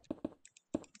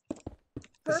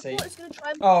 Let's Purple see. is gonna try.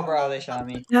 And Oh, bro, they shot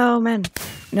me. No, man.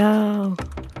 No.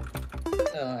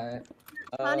 Alright.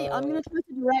 Manny, I'm gonna try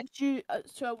to direct you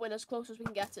to a win as close as we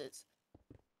can get it.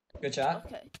 Good shot.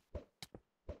 Okay.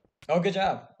 Oh, good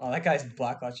job. Oh, that guy's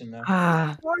black clutching though.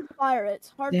 Ah. Hard fire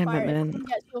it. Hard Damn it, fire it. man. When you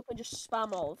get to open, just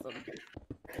spam all of them.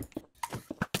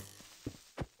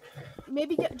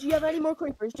 Maybe get. Do you have any more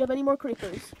creepers?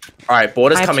 All right,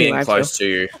 border's I have coming two, I in have close to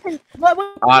you. Okay. What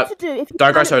you need to do if you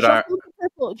don't go can, so dark.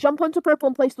 jump onto purple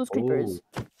and place those creepers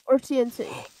or TNT.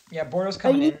 Yeah, border's Oh, you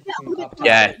coming need in to get from a up little top. bit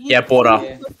Yeah, closer. border.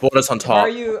 Yeah. Border's on Where are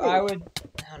top. you? I would.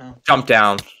 I don't know. Jump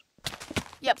down.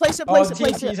 Yeah, place it. Oh, Place it.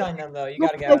 TNT's on them though. You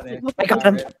gotta get out of there. I got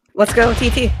them. Let's go,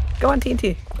 TNT. Go on,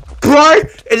 TNT. Bro,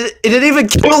 it didn't even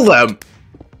kill them.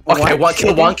 Okay, What?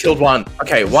 killed one.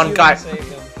 Okay, one guy.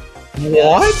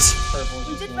 What?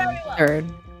 You did very well. Third.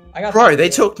 I got Bro, third. they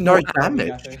took no You got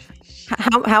damage. third.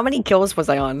 How many kills was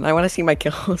I on? I want to see my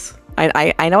kills.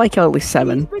 I know I killed at least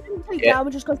 7. We didn't take Yeah.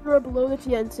 damage just because we were below the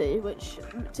TNT, which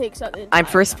takes out the. I'm entire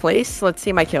first damage. place. Let's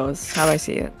see my kills. How do I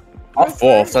see it? I'm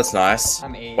fourth. That's nice.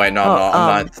 I'm 8. Wait, no, Oh, I'm not. I'm um,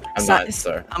 ninth. I'm si- ninth,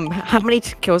 so. How many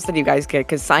kills did you guys get?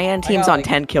 Because Cyan I team's got, on like,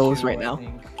 10 kills 2, right I now.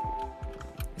 think.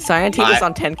 Cyan team is I-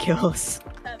 on 10 kills.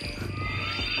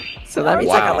 So that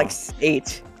means I got Wow. like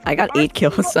 8. I got 8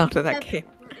 kills out of that game.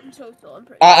 In total, I'm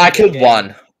pretty I killed Okay.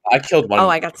 one. I killed one. Oh,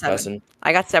 I got 7. person.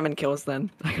 I got 7 kills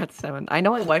then. I got 7. I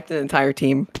know I wiped the entire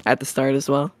team at the start as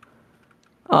well.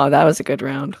 Oh, that was a good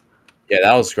round. Yeah,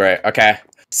 that was great. Okay,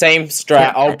 same strat.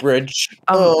 Yeah. I'll bridge.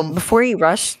 Before you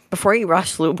rush,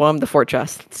 loot one of the 4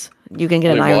 chests. You can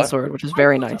get an Loot iron what? sword, which is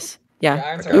very nice. Yeah, Yeah,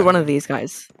 iron loot sword. one of these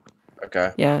guys.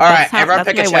 Okay. Yeah. All right, that's how- everyone that's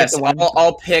pick a how I wiped chest. the one.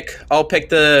 I'll pick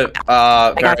the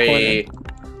got very.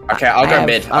 Okay, I'll I go have,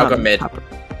 mid. I'll go mid. copper.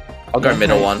 I'll go Yeah,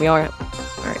 middle alright, one. We all right.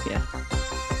 Alright, yeah.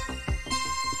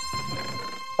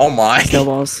 Oh my.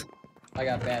 Snowballs. I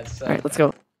got bad stuff. Alright, let's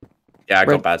go. Yeah, I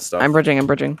Bridge. got bad stuff. I'm bridging.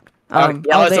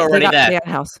 Yellow's they already got, there. they got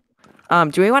house.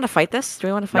 Do we want to fight this? Do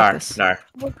we want to fight No, this? no.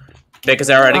 Because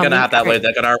they're already gonna have that okay. loot.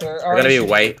 They're gonna They're be already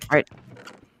wait.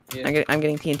 Yeah. I'm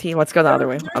getting TNT. Let's go the other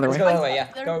way. Other Let's way. go the other way,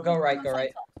 yeah. Go right, go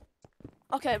right.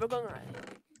 Okay, we're going right.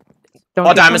 Don't Oh,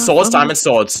 get diamond shot. swords, diamond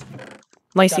swords.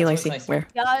 Lacey, That's Lacey. nice. Where?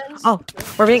 Guys. Oh,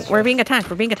 we're being attacked.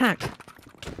 We're being attacked.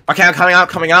 Okay, I'm coming up,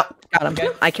 coming up. Got him.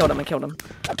 Okay. I killed him.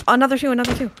 Another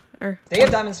two. They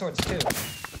have diamond swords too.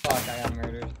 Fuck, I got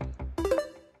murdered.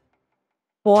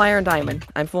 Full iron diamond.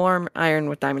 I'm full iron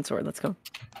with diamond sword. Let's go.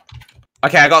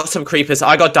 Okay, I got some creepers.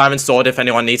 I got diamond sword if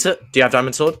anyone needs it. Do you have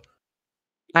diamond sword?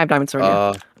 I have diamond sword.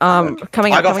 Yeah.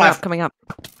 Coming I up. got 5. Coming up.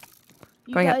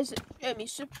 You Going up. guys, Jamie,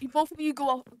 so both of you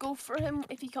go for him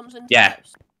if he comes in. Yeah.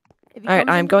 If he All right.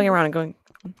 comes I'm in- going around. I'm going.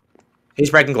 He's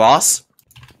breaking glass.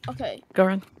 Okay, Go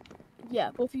around. yeah,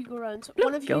 both of you go around.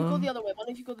 One of you Go go on. the other way. One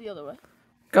of you go the other way.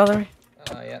 Go other way.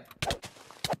 Yeah.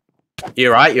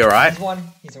 You're right. You're right. He's one.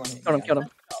 Killed him.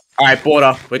 All right,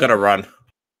 border. We gotta run.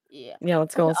 Yeah. Yeah.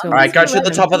 Let's go. All right, go to the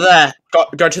top of the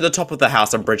go to the top of the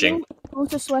house. I'm bridging. Go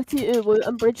to Sweaty Uwu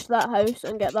and bridge to that house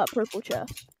and get that purple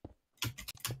chest.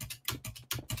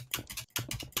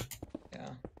 Yeah.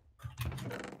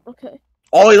 Okay.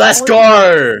 Ollie, let's go.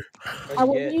 What'd I you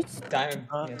want get? you to-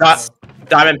 Diamond. That's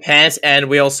diamond pants, and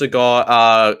we also got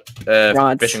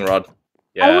Rods. fishing rod.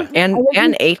 Yeah.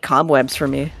 And 8 cobwebs for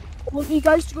me. I want you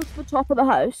guys to go to the top of the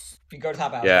house. You go to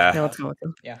top house. Yeah. Yeah, let's go.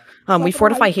 Yeah. We of the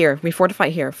fortify house. here. We fortify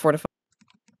here. Fortify.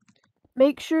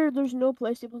 Make sure there's no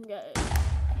place people can get it.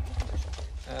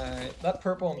 Let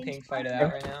purple and pink fight it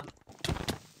out right now.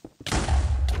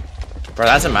 Bro,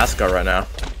 that's a mascot right now.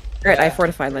 Alright, I Yeah.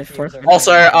 fortified. I fortified.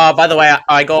 Also, by the way,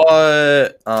 I got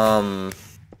a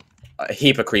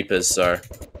heap of creepers, so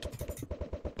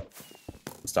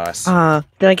it's nice.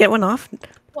 Did I get one off?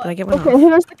 What? I get one Okay, off?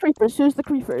 who's the creepers? Who's the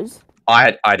creepers?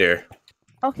 I do.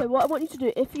 Okay, what I want you to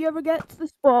do, if you ever get to the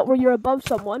spot where you're above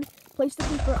someone, place the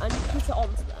creeper and hit it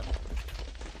onto them.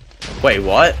 Wait,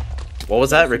 what? What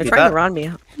was that? They're Repeat trying that. to round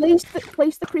me.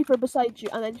 Place the creeper beside you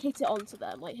and then hit it onto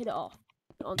them, like hit it off.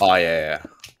 Onto Oh them. yeah.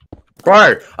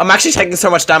 Bro, I'm actually taking so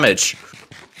much damage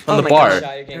from Oh the my bar.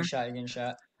 gosh. You're getting shot. You're getting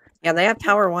shot. Yeah, they have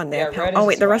power 1. They Yeah, have power. red Oh is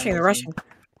wait, they're a rushing. They're surviving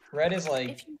rushing. Red is like,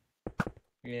 If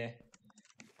you-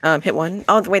 yeah. Hit 1.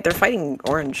 Oh wait, they're fighting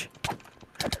orange.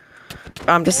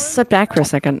 Just sit back for a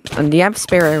second. And do you have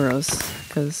spare arrows?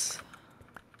 Because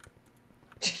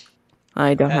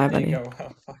I don't That have didn't any. go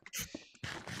well. Fuck.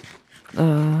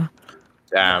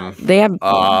 Damn. They have.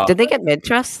 Uh, Did they get mid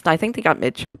chest? I think they got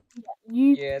mid.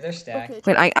 You Yeah, they're stacked. okay,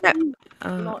 Wait, I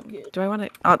not good. do I want to?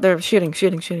 Oh, they're shooting.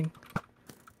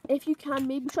 If you can,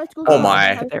 maybe try to go. Oh to the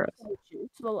my. house Arrows. beside you,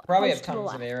 to the Probably house have to the tons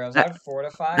left. of arrows. Uh, I'd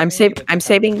fortify. I'm maybe, but I'm the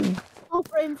saving. Go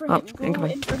for him for Oh, him. Go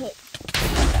incoming. in for him.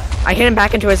 I hit him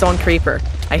back into his own creeper.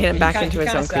 I hit him You back kinda- into you his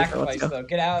kinda own creeper. Let's sacrificed, go. though.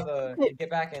 Get out of the. Get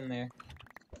back in there.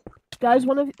 Guys,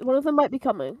 one of them might be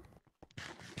coming.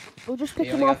 We'll just pick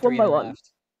You them only off got one 3 by of them one.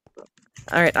 left.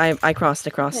 All right, I crossed.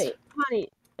 Hey, honey.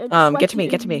 Get to me.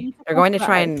 They're going to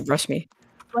try and rush me.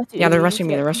 Yeah, they're rushing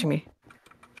me. They're rushing me.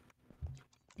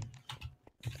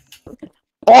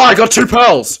 Oh, I got 2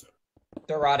 pearls.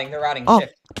 They're rotting. They're rotting. Oh.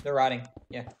 Shift. They're rotting.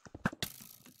 Yeah.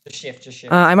 Just shift. Just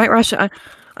shift. I might rush. I'm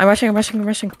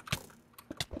rushing.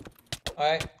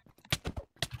 Alright.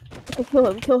 Okay,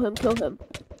 kill him.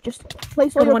 Just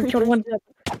place all Killed your one, killed creepers. one.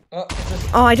 Oh, it's just-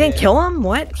 Oh, I didn't yeah. kill him.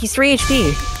 What? He's 3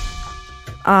 HP.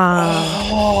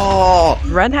 Oh.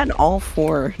 Red had all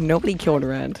 4. Nobody killed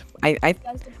Red. I Guys,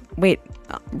 wait.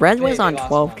 Red was They on lost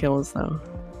 12 one. kills though.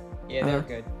 Yeah, they're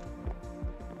good.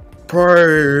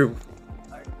 Bro.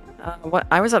 What?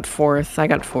 I was at 4th. I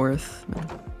got 4th.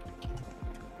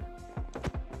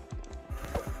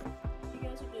 you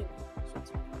guys are doing.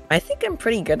 I think I'm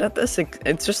pretty good at this.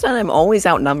 It's just that I'm always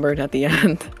outnumbered at the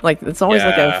end. Like it's always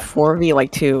like Yeah. a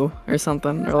 4v2 or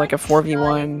something, or like a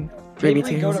 4v1, Maybe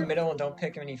we go 3v2. to middle and don't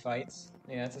pick any fights.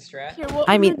 Yeah, that's a strat. Here, what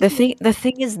I we're mean, gonna do- the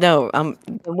thing is though,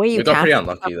 the way you We got pretty cap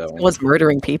unlucky though. was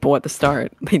murdering people at the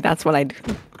start. Like, that's what I do.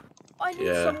 I need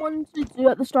Yeah. someone to do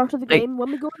at the start of the Like- game.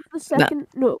 When we go into the second,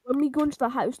 when we go into the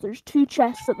house, there's 2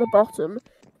 chests at the bottom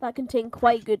that contain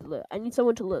quite good loot. I need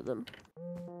someone to loot them.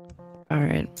 All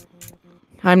right.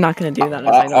 I'm not gonna do that. As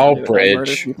I don't I'll do it. I murder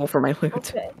bridge. people for my loot.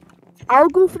 Okay. I'll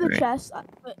go for the Right. chest,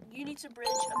 but you need to bridge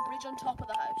on top of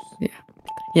the house.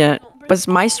 Yeah, Don't bridge- but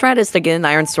my strat is to get an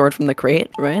iron sword from the crate,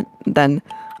 right? Then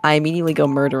I immediately go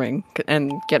murdering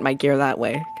and get my gear that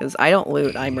way. Because I don't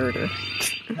loot, I murder.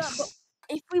 Yeah, but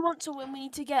if we want to win, we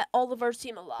need to get all of our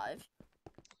team alive.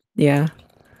 Yeah.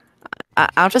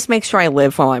 I'll just make sure I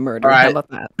live while I murder. How Alright. about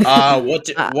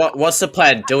that? What's the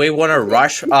plan? Do we want to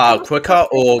rush quicker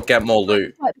or get more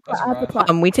loot? Right, That's I have the rough.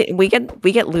 plan. we get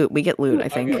loot. I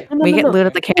think. Okay. No, We no, get no. loot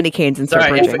at the candy canes and start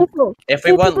Sorry, Hey, bridging. people, If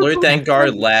we Hey, want people, loot, then go-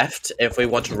 go left. If we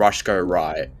want to rush, go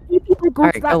right. you people go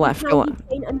Alright, to go that left, go candy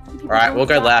cane and you people Alright, we'll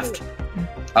to go that left. room.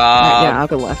 Yeah, I'll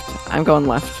go left. I'm going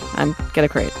left. Get a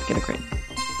crate.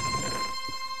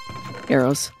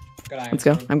 Arrows. Good iron Let's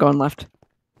go. sword. I'm going left.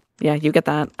 Yeah, you get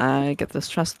that. I get this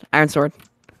chest. Iron sword.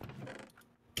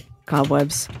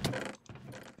 Cobwebs.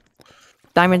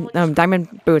 Diamond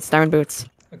boots.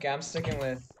 Okay, I'm sticking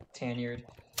with Tanyard.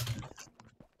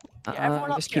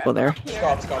 everyone up There's here, people there. up here.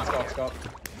 Go up.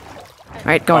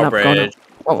 Alright, going up. Bridge.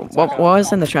 What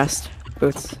was in the chest?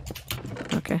 Boots.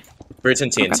 Okay. Boots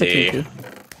and I'll grab the TNT.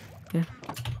 TNT.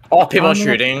 Oh, people Oh, are no,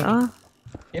 shooting. Yeah,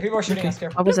 people are shooting Okay. us.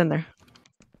 Careful. What was in there?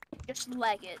 Just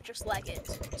leg it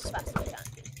as fast as you can.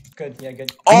 Good, yeah,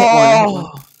 good. I hit one.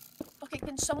 Okay,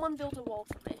 can someone build a wall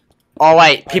for me? Oh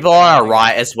wait, people on our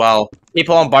right as well.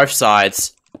 People on both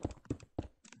sides.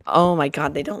 Oh my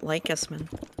god, they don't like us, man.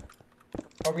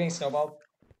 Oh, we're getting snowballed.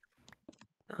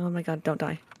 Oh my god, don't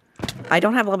die. I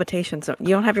don't have levitation, so you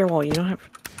don't have your wall. You don't have.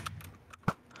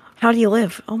 How do you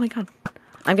live? Oh my god.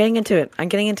 I'm getting into it. I'm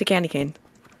getting into candy cane.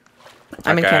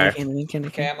 I'm in candy Okay. cane. I'm in candy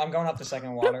Okay, cane. I'm going up the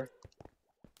second water.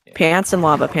 Pants and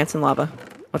lava.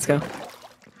 Let's go.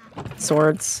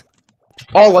 Swords.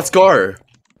 Oh, let's go. We're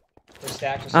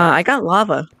stacked. I got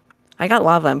lava. I got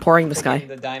lava. I'm pouring this guy.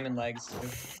 The diamond legs. Too.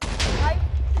 I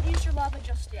haven't used your lava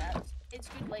just yet. It's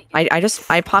good like.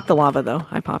 I popped the lava though.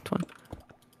 I popped one.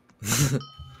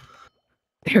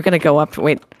 You're gonna go up.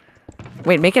 Wait,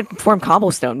 make it form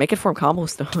cobblestone. Make it form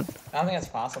cobblestone. I don't think that's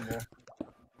possible.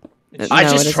 I No,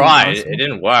 just it tried. impossible. It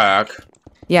didn't work.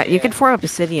 Yeah, you can form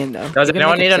obsidian though. Does You can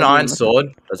anyone make need an obsidian iron with it. sword?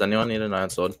 Does anyone need an iron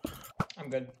sword? I'm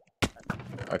good.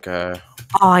 Okay.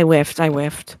 Oh, I whiffed.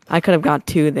 I could have got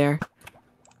 2 there.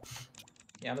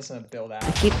 Yeah, I'm just gonna build out.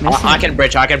 I keep missing. I can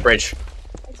bridge. I can bridge.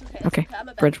 It's Okay, I'm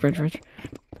a bridge.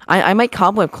 I might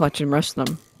cobweb clutch and rush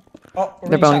them. Oh, we're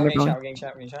They're getting building, shot, they're we're getting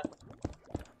shot, we're getting shot.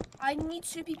 I need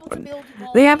 2 people to build the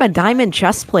wall. They have a diamond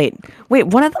chest plate. Wait,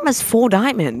 one of them is full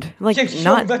diamond. Like Yeah,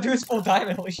 not that dude's full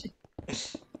diamond, holy shit. Yeah,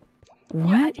 I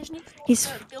what? just need He's-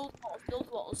 to build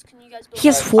walls. Can you guys build He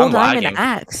has walls? full I'm diamond lagging.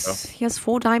 axe. He has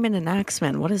full diamond and axe,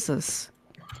 man. What is this?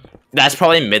 That's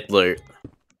probably mid loot.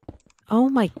 Oh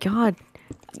my god.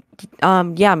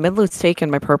 Yeah, Midloot's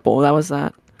taken my purple. That was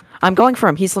that. I'm going for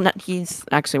him. He's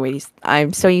actually wait.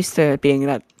 I'm so used to being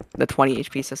at the 20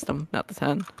 HP system, not the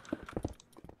 10.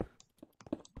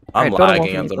 I'm Alright, build a wall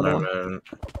lagging for at me, the build a wall. moment.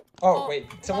 Oh, wait,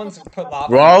 someone's put lava.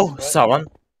 Bro, on this, but- someone.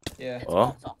 Yeah. It's Oh.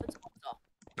 blocked off. It's blocked off.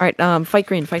 All right, fight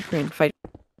green.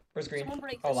 Where's green? Someone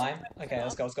break Oh, this. lime? Okay,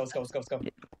 let's go.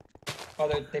 Oh,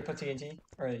 they put TNT?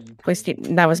 Or you? Place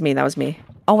that was me.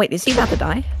 Oh wait, is he about to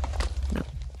die?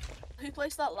 Who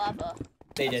placed that lava?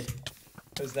 They did.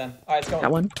 It was them. Alright, let's go.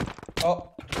 That one. Oh,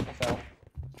 I fell.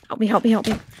 Help me.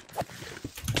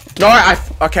 No,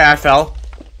 okay, I fell.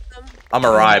 I'm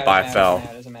alright, but I fell.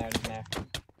 Doesn't matter.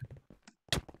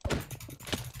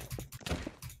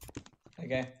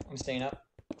 Okay, I'm staying up.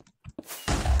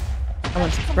 Come on,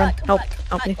 Come run. back, come Help. back,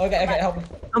 Help me. Okay, help me.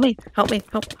 Help me.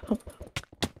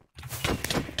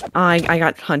 I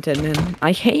got hunted, man.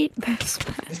 I hate this.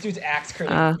 This dude's axe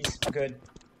critic. He's good.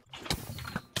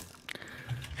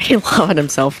 He loved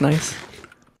himself. Nice.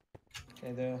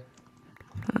 Okay,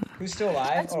 who's still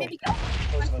alive? Try to Oh, maybe get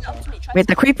most of us are. Wait,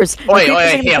 the creepers. The Wait, creepers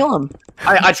are gonna here. kill him.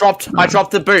 I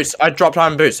dropped the boots. I dropped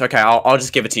diamond boots. Okay, I'll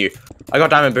just give it to you. I got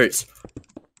diamond boots.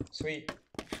 Sweet.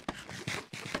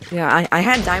 Yeah, I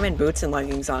had diamond boots and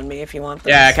leggings on me. If you want.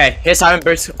 Those. Yeah, okay. Here's diamond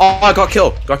boots. Oh, I got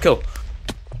killed.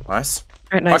 Nice.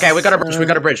 Alright, nice. Okay, we got a bridge. We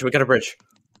got a bridge. We're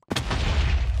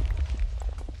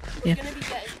Yeah. gonna be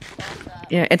getting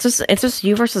Yeah, it's just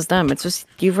you versus them. It's just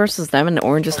you versus them, and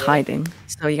Orange is Oh, really? hiding.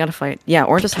 So you gotta fight. Yeah,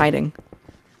 Orange is hiding.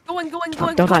 Going, Don't go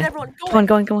on, die. everyone, Go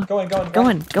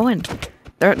on. Go on.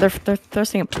 They're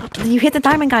thirsting him. You hit the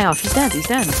diamond guy off. He's dead.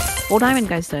 Full diamond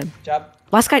guy's dead. Job.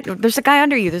 Last guy. There's a guy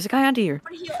under you. Where is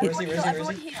he?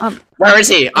 Where is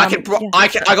he? I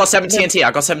yeah. got 7 TNT.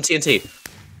 I got 7 TNT.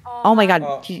 Oh my god,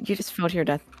 Oh. you just fell to your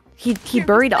death. He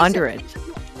buried under it.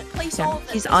 Yeah,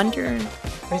 he's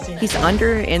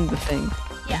under in the thing.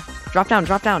 Yeah. Drop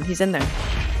down. He's in there.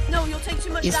 No, you'll take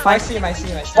too much He's damage. I see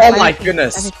him. Oh my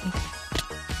goodness.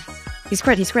 He's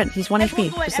crit. He's 1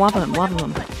 HP. Just lava him.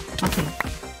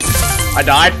 I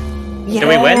died. Yeah. Did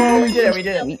we win? Oh, we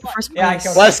did it. First Yeah, I place.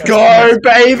 killed Let's go,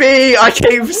 baby! I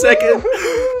came second.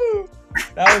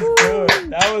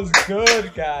 That was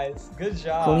good, guys. Good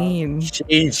job. Clean.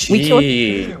 GG. We killed-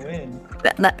 We didn't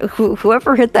win.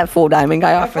 Whoever hit that full diamond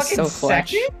guy Am I off was so fucking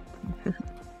clutch. second?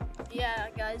 Yeah,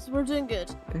 guys, we're doing good.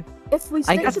 If we I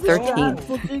stick got to this 13. strat,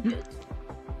 we'll do good.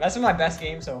 That's been my best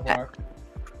game so far.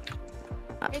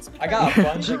 It's I got a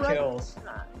because bunch you're of right. kills.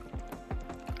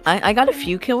 I got a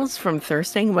few kills from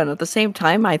thirsting, but at the same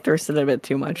time, I thirsted a bit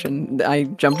too much, and I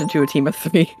jumped into a team of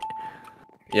 3.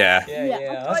 Yeah.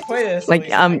 Yeah. Let's play this. at Like,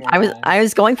 least one more time. I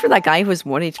was going for that guy who was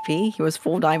 1 HP. He was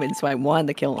full diamond, so I wanted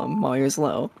to kill him while he was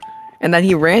low. And then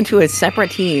he ran to a separate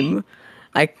team.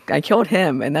 I killed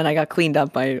him, and then I got cleaned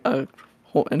up by a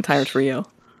whole entire trio.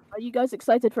 Are you guys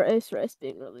excited for Ace Race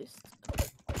being released?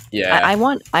 Yeah. I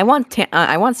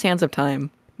want Sands of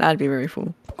Time. That'd be very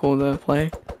cool to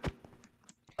play.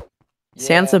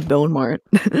 Sands of Build Mart.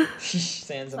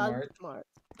 Sands of Mart. Smart.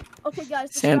 Okay, guys.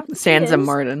 the Sands strategy of is-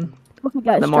 Martin. Okay,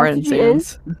 guys. The Martin strategy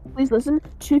Sands. is, please listen.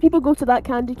 2 people go to that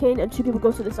candy cane, and 2 people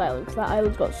go to this island. Because that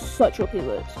island's got such OP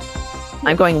loot.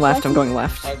 I'm going left. I'm going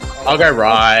left. I'll go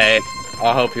right.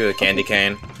 I'll help you with candy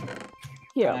cane.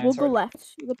 Here, Fine, we'll go sorry.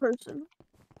 left. The person.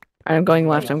 I'm going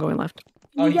left. I'm going left.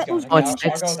 Oh, You he's get going. those Okay,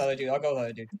 it's- I'll go with the other dude. I'll go with the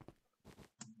other dude.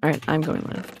 All right, I'm going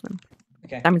left. Then.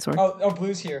 Okay. Diamond sword. Oh,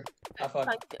 blue's here. Oh, fuck.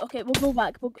 Okay, we'll go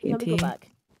back. Let me go TNT. back.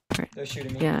 They're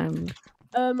shooting me. Yeah.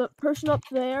 Person up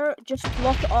there, just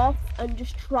block it off and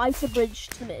just try to bridge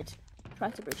to mid.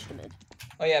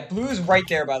 Oh, yeah. Blue's right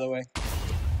there, by the way.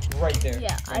 Right there.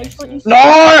 Yeah, Right I next just to want you us. to- No,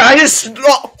 I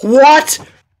just what?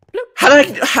 How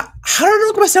did I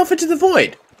knock myself into the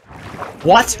void?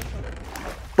 What?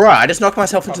 Bro, I just knocked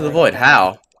myself into the void.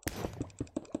 How?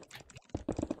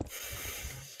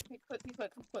 Be quick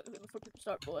before people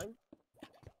start blowing.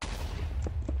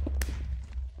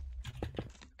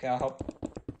 Okay, I'll help.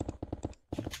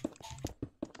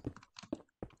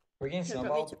 We're getting Here, drop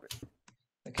snowballed. me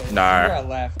Okay. No. People are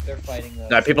left. They're fighting though.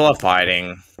 No, people are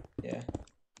fighting. Yeah.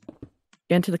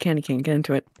 Get into the candy cane. Get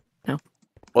into it.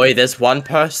 Wait, there's one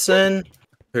person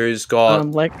who's got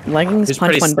Leggings he's punch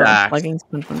pretty one bow. stacked. Leggings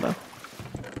punch one bow.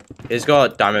 he's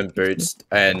got diamond boots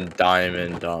and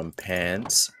diamond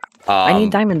pants. I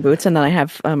need diamond boots, and then I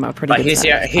have a pretty. But good he's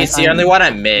set. he's the only one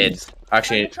at mid.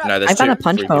 Actually, no, there's I've got two. a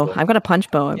punch three bow. people. I've got a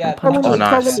punch bow. I've Yeah, got a punch Oh, bow.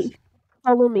 nice.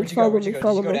 Follow me, Where'd you go? follow Where'd me, you go?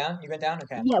 follow Did you me. go down? You went down?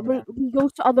 Okay. Yeah, we go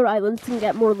to other islands and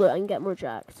get more loot and get more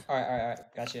jacks. Alright.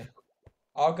 Gotcha.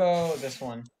 I'll go this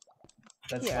one.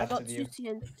 That's Here, I left got of 2 you.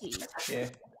 TNT. Yeah.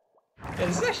 Yeah,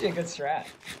 this is actually a good strat.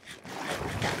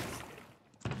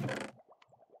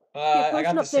 I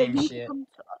got the same shit.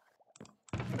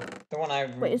 The one I.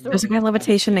 Wait, is there- There's a guy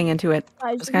levitationing into it.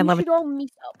 Guys, This guy we levi- should all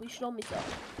meet up. We should all meet up.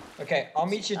 Okay, I'll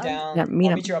meet you down. Yeah, meet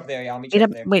I'll up. meet you up there. Yeah, I'll meet Meet you up.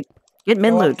 up there. Wait. Get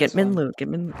mid Go up loot. Get this mid one. loot. Get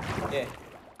mid. Yeah.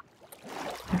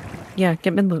 Yeah,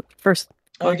 get mid loot first.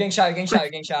 Oh, you're getting shot. You're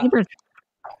getting shot. Neighbor.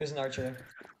 There's an archer.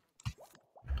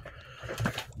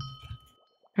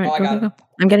 All Oh, right, I go, got go, him. go.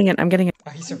 I'm getting it. I'm getting it.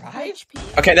 Oh, he survived?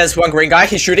 HP. Okay, there's one green guy.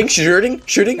 He's shooting.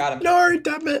 Got him. No,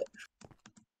 damn it.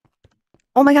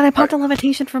 Oh my god! I popped a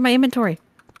levitation from my inventory.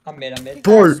 I'm mid.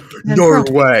 Bro, Yeah, no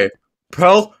bro. way.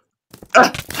 Pearl?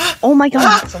 Oh my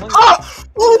god! Someone.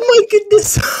 Oh my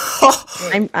goodness.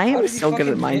 Wait, I how am did you so good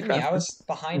at fucking hit me? I Minecraft. was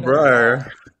behind. Bro.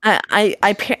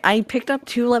 I picked up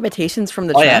 2 levitations from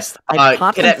the Oh yeah. chest. I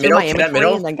popped them Cadet through my middle, inventory cadet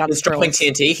middle. and then got He's the dropping pearls.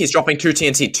 TNT. He's dropping 2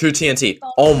 TNT.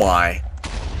 Oh my.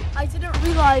 I didn't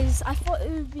realize. I thought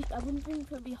it would be. I didn't think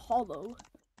it would be hollow.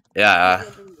 Yeah,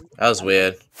 that was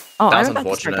weird. Oh, That I'm was about to start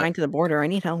unfortunate. dying to the border. I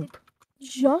need help.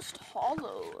 Just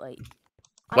hollow, like.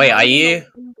 I'm Wait, not are even you-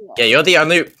 a wing block. Yeah, you're the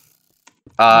only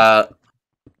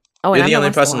Oh, you're and the I'm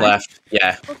only person alive. left.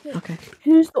 Yeah. Okay. Okay.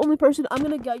 Who's the only person? I'm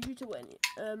gonna guide you to win.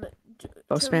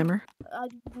 Bow Tim, spammer.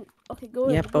 Okay, go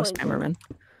in. Yep, go bow in, go spammer, in. man.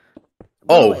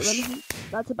 Oh,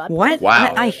 That's a bad. What? play.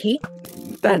 Wow. I hate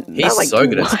that. He's that, like, so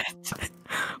good at what?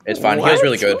 It's fine. He was What?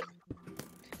 really good.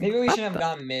 Maybe we shouldn't have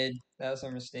gone mid. That was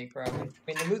our mistake, probably. I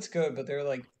mean, the loot's good, but they're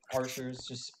like archers,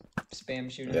 just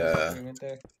spam shooting. Yeah. We went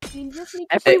there. You just need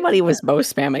to- Everybody was bow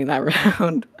spamming that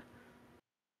round.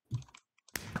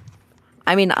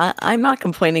 I mean, I'm not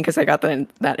complaining because I got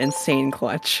that insane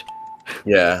clutch.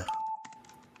 Yeah.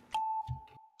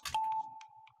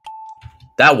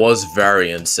 That was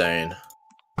very insane.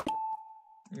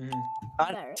 Mhm.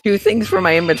 There. 2 things from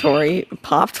my inventory.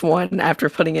 Popped 1 after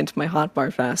putting into my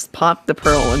hotbar fast. Popped the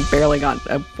pearl and barely got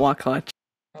a block clutch.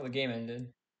 Oh, the game ended.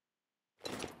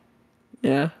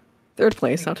 Yeah. 3rd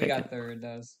place, I'll We take got it. third.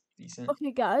 That was decent.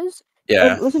 Okay, guys.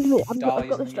 Yeah. Listen to me. I've Dolly's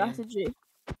got the in the game. strategy.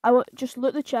 I want just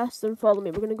loot the chest and follow me.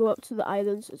 We're gonna go up to the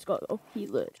islands. It's got OP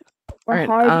loot. We're Alright,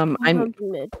 hard I'm- hunting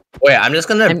mid. Wait, I'm just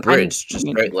gonna I'm- bridge just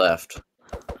straight left.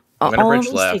 I'm gonna All of bridge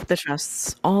us left. take the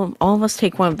chests. All of us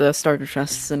take one of the starter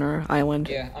chests in our island.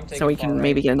 Yeah, I'm taking So we far can right.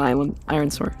 maybe get an iron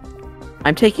sword.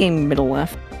 I'm taking middle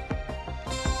left.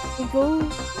 We go.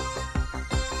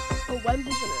 Oh, Wembley's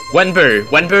in it.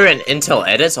 Wenbu and Intel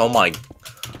edits. Oh my.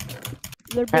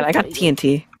 They're Alright, I got both pretty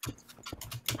TNT.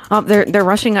 Oh, they're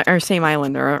rushing our same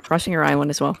island. They're rushing our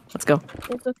island as well. Let's go.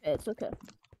 good. It's okay. It's okay.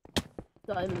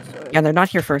 Diamond sword. Yeah, they're not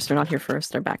here first. They're not here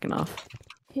first. They're backing off.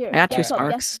 Here. I got 2 yes,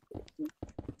 sparks.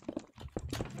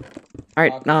 All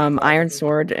right, iron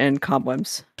sword and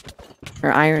cobwebs,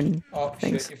 or iron. Oh,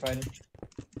 things. shit, you're fighting.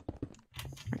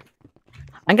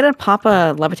 I'm gonna pop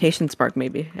a levitation spark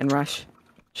maybe and rush.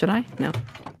 Should I? No.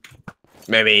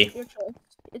 Maybe. Your choice.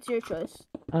 It's your choice.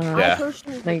 Yeah. I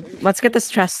personally Like, think let's get this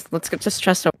chest. Let's get this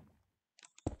chest open.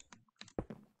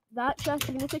 that chest.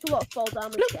 You're gonna take a lot of fall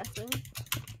damage guessing.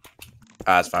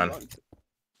 That's fine. If you want.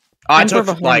 I I'm took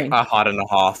for the like homing. a heart and a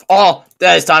half. Oh,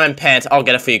 there's diamond pants. I'll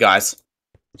get it for you guys.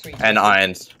 Sweet. And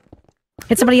irons.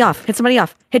 Hit somebody off. Hit somebody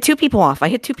off. Hit 2 people off. I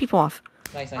hit 2 people off.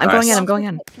 Nice. I'm going in. Nice. I'm going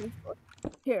in.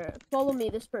 Here, follow me.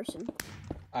 This person.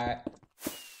 Alright.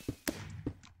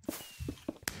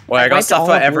 Wait, I got Wiped stuff all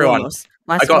for of blue everyone. almost.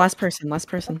 Last, I got- last person. Last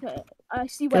person. Okay. I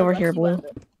see. Get over Wembley, I here, see Blue.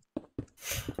 Wembley.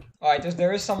 Alright,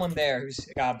 there is someone there who's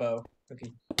got a bow.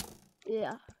 Okay.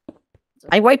 Yeah.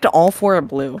 I wiped all 4 of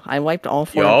blue. I wiped all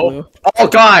 4 Yo. of blue. Oh,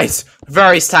 guys!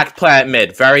 Very stacked player at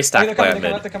mid. Very They're stacked player coming,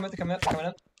 at they're coming mid. up, they're coming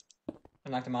up. I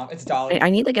knocked him off. It's Dolly.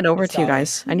 I need to get over It's to you Dolly.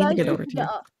 guys. I need to Guys, get we over can to you.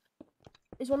 up.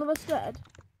 Is one of us dead?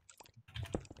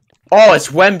 Oh, it's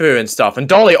Wenbu and stuff. And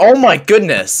Dolly, oh my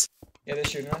goodness! Yeah, they're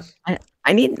shooting us.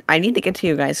 I need to get to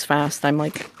you guys fast. I'm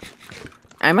like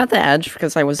I'm at the edge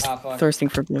because I was Ah, fuck. thirsting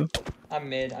for blue. I'm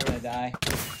mid. I'm gonna die.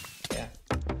 Yeah.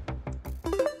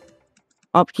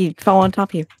 Oh, he fell on top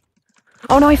of you.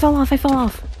 Oh no, I fell off. I fell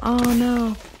off. Oh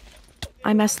no,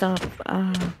 I messed up.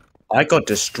 I got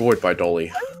destroyed by Dolly.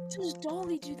 How does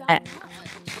Dolly do that?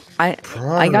 I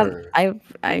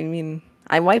mean,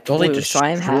 I wiped Dolly blue, so I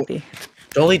am destroyed- happy.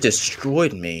 Dolly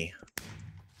destroyed me.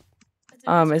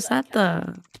 Is that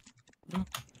the?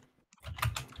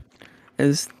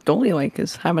 Is Dolly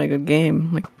is having a good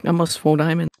game? Like almost full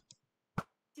diamond.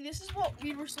 See, this is what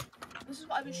we were. This is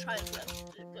what I was trying to get to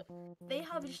do, but they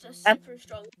have just a That- super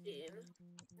strong team.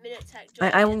 Minute Tech,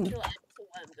 I Dolly, won't- until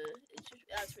Wemba. It's just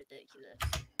that's ridiculous.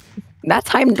 That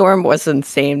time dorm was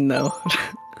insane though.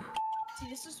 See,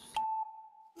 this is.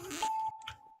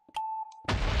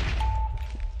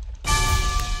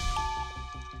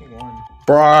 Who won?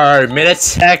 Bro,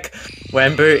 Minitech,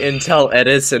 Wembu, Intel,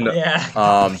 Edison, Yeah.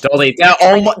 Dolly. They're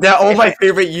all my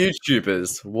favorite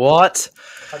YouTubers. What?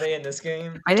 Are they in this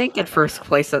game? I didn't get first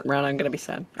place that round. I'm gonna be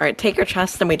sad. All right, take your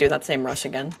chest and we do that same rush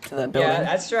again to the building. Yeah,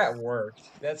 that strat worked.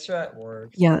 That strat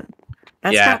worked. Yeah,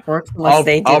 that's Yeah. not works unless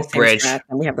they do I'll the same bridge. strat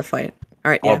and we have to fight.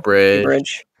 All right, I'll yeah, bridge.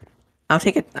 bridge. I'll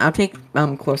take it. I'll take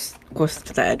close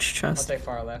to the edge I'll chest. take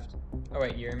far left. Oh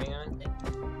wait, you're me on?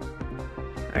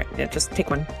 All right, yeah, just take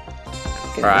one.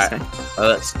 Okay, Alright. this guy.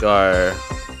 Let's go.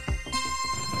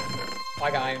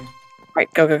 I got him. All right,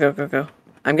 go.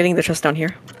 I'm getting the chest down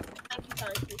here.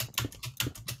 Thank you.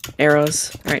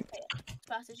 Arrows. All right.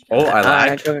 Fast as you Oh, can. I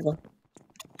lagged. Go.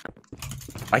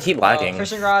 I keep lagging.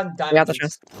 Fishing rod, We diamond. got the piece.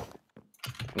 chest.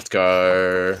 Let's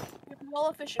go. You can roll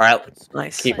a fishing Alright, rods.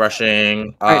 Nice. Keep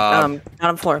rushing. All right,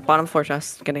 bottom floor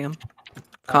chest. Getting them.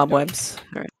 Cobwebs.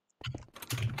 All right.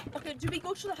 Okay, do we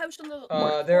go to the house on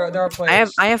the? There are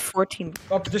players. I have 14.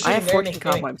 Oh, they're I shooting have there, 14 Nick,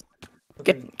 Nick. cobwebs.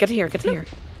 Get here.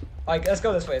 Like, let's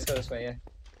go this way. Yeah.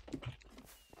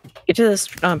 Get to this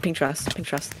pink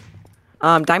chest.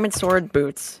 Diamond sword,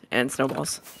 boots, and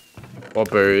snowballs. Or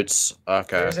boots.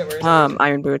 Okay. Where is it?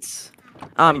 Iron boots. need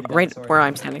the diamond Right sword. where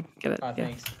I'm standing. Get it. Oh, Yeah.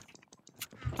 thanks.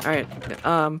 All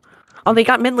right. Oh, they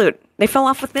got mid loot. They fell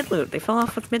off with mid loot.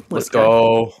 Let's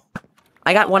go.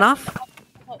 I got one off.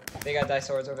 They got dice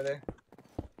swords over there.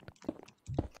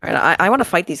 All right. I want to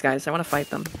fight these guys. I want to fight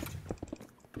them.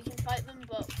 We can fight them,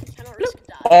 but we cannot risk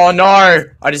dying. Oh no!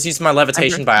 I just used my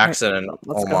levitation by Alright, accident.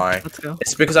 Let's Oh go. my. Let's go.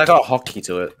 It's because I got a hotkey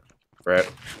to it. Right.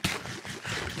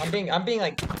 I'm being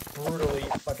like brutally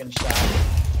fucking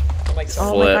shot. I'm like so.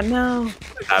 Oh my Flip. god, no.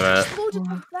 Damn it. Exploded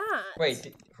with that.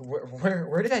 Wait,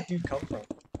 where did that dude come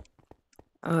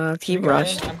from? He We going in?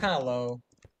 rushed. I'm kind of low.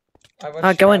 I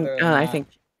would Go in. rather I not. think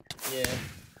Yeah.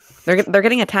 they're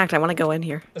getting attacked. I want to go in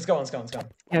here. Let's go.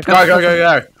 Yeah,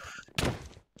 Go.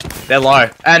 They're low.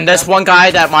 And there's one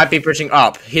guy that might be bridging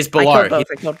up. He's below.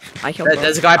 I killed both.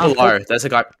 There's a guy Oh, below. There's a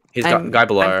guy. He's got a I'm- guy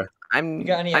below. I'm You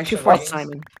got any I'm too extra far, leggings?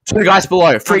 Simon. Two guys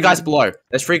below. Three guys below.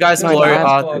 There's three guys No, below. no,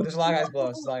 I'm There's a lot of guys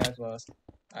below us.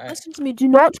 Alright. Listen to me. Do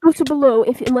not go to below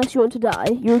unless you want to die.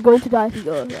 You're going to die if you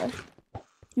go there.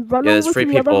 You run Yeah, there's over three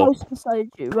to the other people. house beside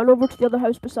you. Run over to the other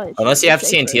house beside you. Unless you have It's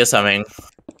safer. TNT or something.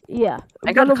 Yeah.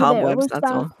 I got Run over there. cobwebs, Where's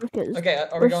that's all. Africa's? Okay, are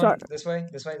We're we going sorry. this way?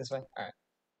 Alright.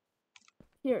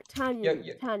 Here, Tanya.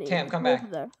 Yo, Tanya. Tam, come over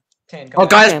back. There. Tan, come Oh,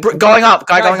 back. guys Guys, going up.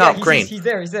 Guy Guys, going yeah, up. Green. He's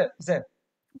there. He's there.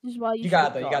 This is why you You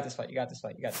got should it. have You got this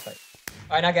fight.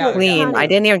 Alright, now get out of there. Clean. Tanya. I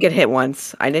didn't even get hit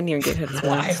once.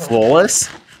 Why? Flawless.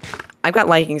 I've got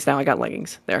leggings now. There.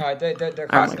 Alright, they're Alright.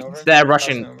 crossing over. They're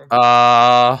Crossing rushing. over.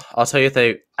 I'll tell you if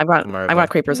they. I've got Come I've over. got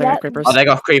creepers. I Yeah. got creepers. Oh, they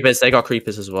got creepers. They got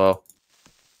creepers as well.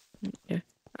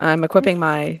 I'm equipping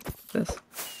this.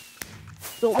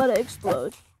 Don't let it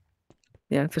explode.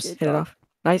 Yeah, just Good hit it job. off.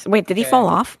 Nice. Wait, did he Okay. fall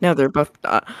off? No, they're both.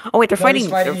 Oh wait, they're No, fighting.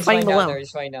 he's They're he's fighting down below. there.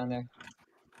 He's fighting down there.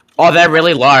 Oh, they're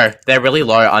really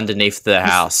low underneath the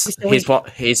house. he's still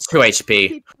He's 2 HP.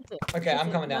 Keep it. Okay,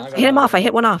 I'm coming down. Hit him off. I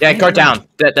hit one off. Yeah, I hit go one off.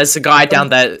 down. There's a guy down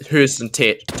there who's in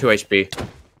 2 HP.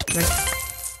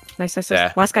 Nice.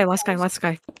 Yeah. Last guy above.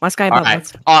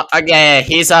 Alright. Yeah.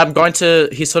 He's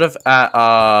he's sort of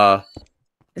at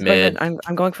He's going mid. mid.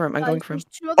 I'm going for him. I'm going for him. There's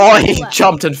two other Oh, people he left.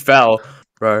 jumped and fell,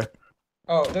 bro.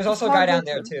 Oh, there's also a guy down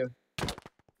there too.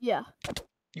 Yeah.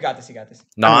 You got this. I got him.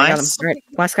 Nice. Alright,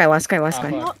 last guy. Oh, Do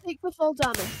fuck. not take the full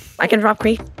damage. I can drop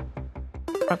creep.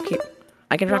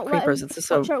 I can drop Not let him- creepers. It's just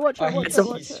a. Watch out, watch Oh, out, watch he's, out,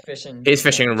 watch he's out. fishing. He's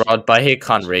fishing rod, but he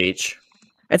can't reach.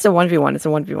 It's a 1v1. It's a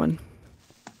 1v1.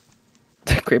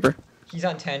 Creeper. He's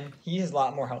on 10. He has a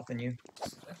lot more health than you.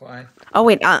 FYI. Oh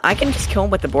wait, I can just kill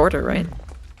him with the border, right?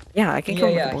 Yeah, I can kill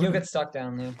him with the He'll border. get stuck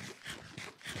down there.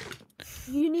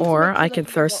 You need to Or make sure I that can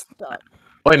he's thirst- locked up.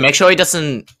 Wait, make sure he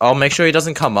doesn't. Oh, make sure he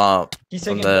doesn't come up. He's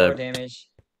From taking the- more damage.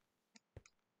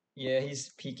 Yeah,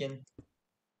 he's peeking.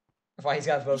 Why he's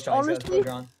got his bow drawn? He's got his bow Honestly,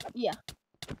 drawn. yeah.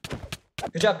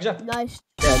 Good job. Good job. Nice.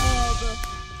 Good.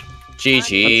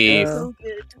 GG. So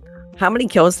good. How many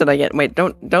kills did I get? Wait,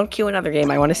 don't queue another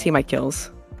game. I want to see my kills.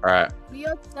 Alright. We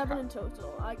had 7 in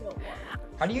total. I got 1.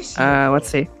 How do you see? your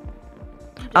Let's kills?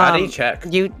 see. How do you check?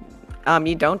 You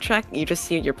don't check. You just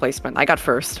see your placement. I got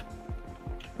first.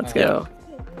 Let's Oh. go.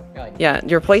 Yeah. Yeah,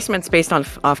 your placement's based on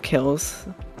off kills.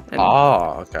 And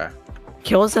Oh, okay.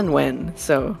 kills and win.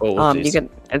 So Oh, you jeez. can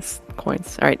it's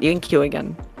coins. All right, you can queue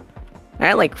again. I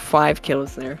had like 5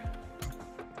 kills there.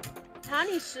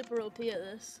 Tanny's super OP at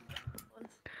this.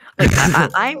 Like,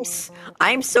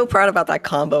 I'm so proud about that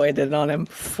combo I did on him.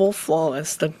 Full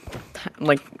flawless.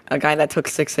 Like a guy that took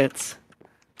 6 hits.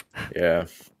 Yeah.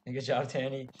 Good job,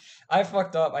 Tanny. I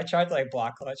fucked up. I tried to like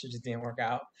block clutch, it just didn't work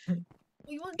out.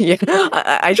 We want Yeah,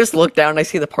 I just look down and I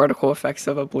see the particle effects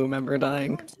of a blue member we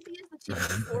dying. want to be as the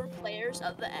team of 4 players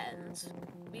at the end.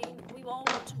 We all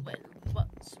want to win, but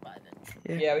survive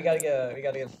it. Yeah, we gotta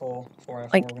get full 4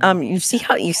 and 4 Like win. you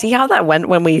see how that went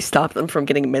when we stopped them from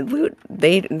getting mid loot?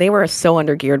 They were so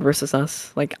undergeared versus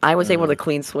us. Like I was able to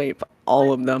clean sweep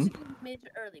all of them. Mid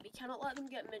early. We cannot let them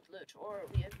get mid loot, or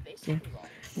we have basically lost.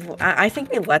 Well, I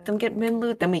think we let them get mid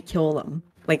loot, then we kill them.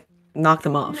 Like knock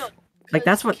them off. No, Like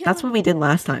that's what we did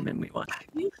last time and we won.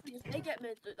 Usually, if they get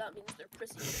mid loot, that means they're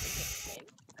pretty good at the game.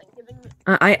 And giving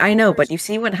I know, but you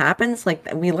see what happens? Like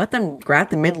we let them grab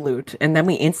the mid loot and then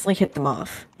we instantly hit them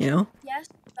off, you know? yes,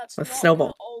 that's With not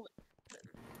snowball. always.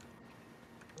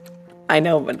 I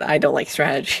know, but I don't like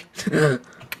strategy.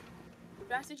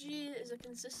 Strategy is a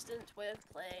consistent way of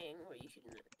playing where you can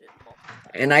do it multiple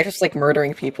times. And I just like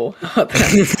murdering people.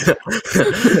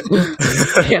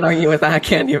 Can't argue with that,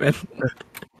 can you, man?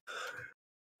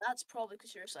 That's probably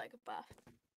because you're a psychopath.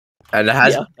 And it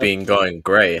has Yeah. been going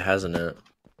great, hasn't it?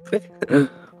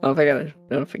 Oh, if I got a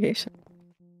notification.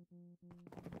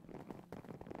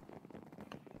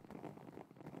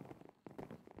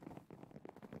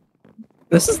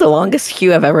 This is the longest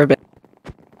queue I've ever been.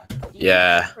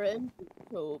 Yeah. Cringe is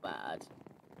so bad.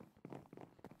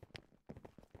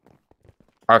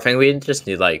 I think we just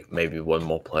need like maybe one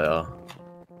more player.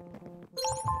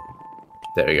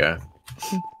 There we go.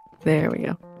 There we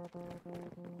go.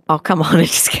 Oh, come on, it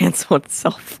just canceled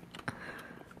itself.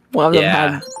 One of them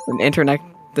Yeah. had an internet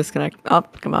disconnect. Oh,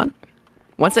 come on.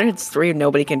 Once it hits 3,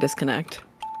 nobody can disconnect.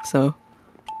 So,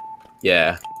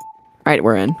 Yeah. alright,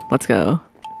 we're in. Let's go.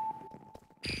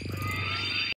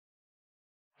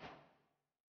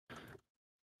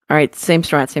 Alright, same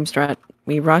strat.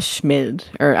 We rush mid.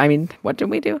 Or, I mean, what did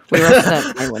we do? We rushed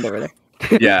that island over there.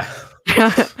 Yeah.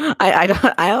 I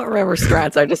don't remember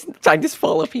strats. I just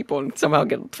follow people and somehow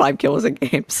get 5 kills in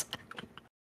games.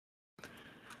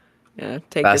 Yeah,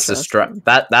 take That's a this strat.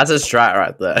 That's a strat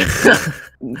right there.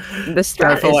 The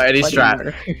strat follow is any bloody strat.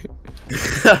 murder.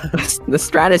 The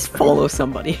strat is follow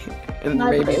somebody, and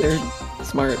maybe they're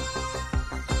smart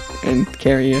and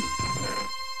carry you.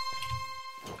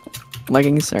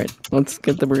 Leggings, alright. Let's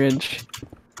get the bridge.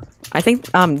 I think,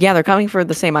 yeah, they're coming for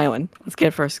the same island. Let's get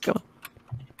it first. Go.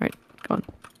 Alright, go on.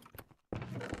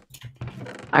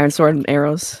 Iron sword and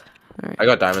arrows. Alright. I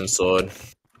got diamond sword.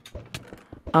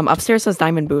 Upstairs says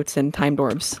diamond boots and timed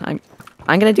orbs. I'm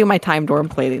gonna do my timed orb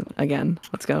play again.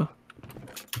 Let's go.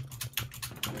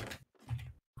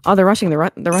 Oh, they're rushing. They're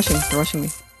rushing me.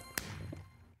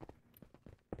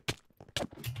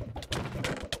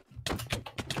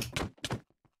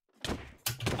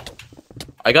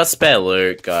 I got spare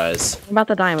loot, guys. I'm about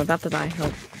to die.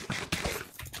 Help.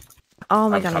 Oh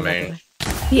my I'm god, I'm about to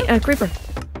coming. die. Creeper.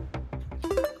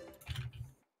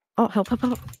 Oh, help.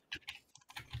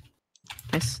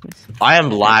 Nice. I am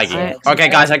lagging. Alright. Okay,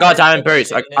 guys, I got diamond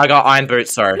boots. I got iron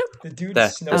boots. Sorry. The dude There.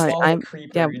 snowballed I'm- a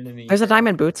creeper yeah, into me. There's a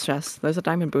diamond boots chest. By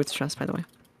the way.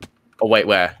 Oh wait,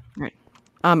 where?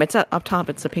 It's up top.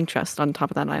 It's a pink chest on top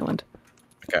of that island.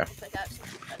 Okay. Like,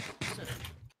 absolutely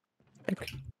bad.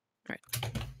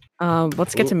 Alright.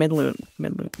 Let's get to mid loot.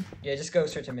 Yeah, just go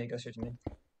straight to mid.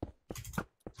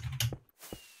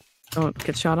 Don't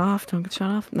get shot off.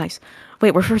 Nice.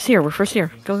 Wait, we're first here.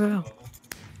 Go.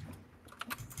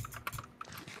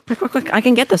 Quick. I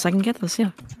can get this,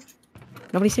 yeah.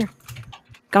 Nobody's here.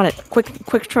 Got it.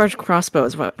 Quick charge crossbow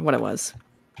is what it was.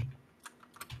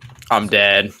 I'm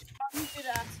dead. Are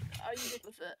you good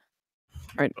with it?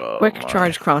 Alright, Oh quick my.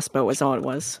 charge crossbow is all it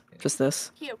was. Just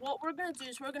this. Here, what we're gonna do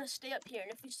is we're gonna stay up here,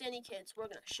 and if we see any kids, we're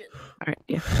gonna shoot them. Alright,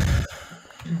 yeah.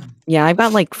 Yeah, I've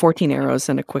got like 14 arrows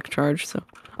and a quick charge, so.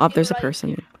 Oh, there's a Right. person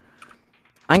here.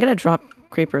 I'm gonna drop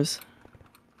creepers.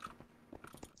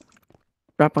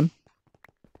 Drop one.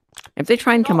 If they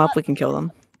try and come up, we can kill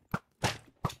them.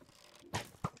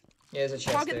 Yeah, there's a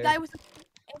chest Target the there. guy with.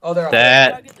 Oh, they're up.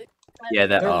 That- Target the- Yeah,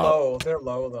 that They're up. low. They're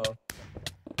low though.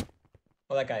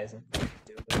 Oh, that guy isn't.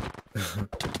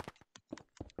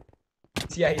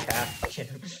 Yeah, he's half. Get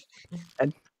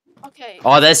him. Okay.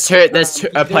 Oh, there's two. There's two.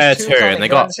 A player There's two, coming. and they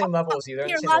They're on got. the same level as you. They're on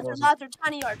Here, the same level ladder, as you. ladder,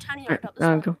 tiny yard up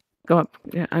this way. Go up.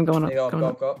 Yeah, I'm going up. They go up, going go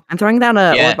up. up, go up, going go up. up, go up. I'm throwing down a Yeah,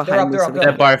 orb they're up, behind me. they're So up, they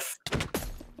They're they're don't-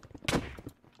 both.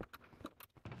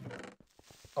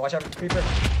 Oh, watch out for the creeper.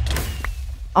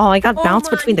 Oh, I got Oh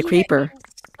bounced man, between the he hit me creeper. and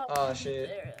Oh, stuck shit.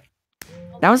 there.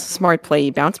 That was a smart play.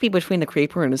 He bounced me between the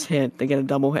creeper and his hit. They get a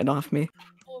double hit off me.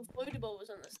 Oh, Voidable was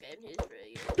in this game. He was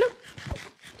pretty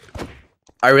good.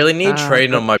 I really need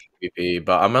trading but- on my PvP,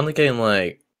 but I'm only getting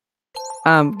like.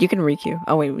 You can requeue.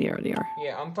 Oh wait, we already are.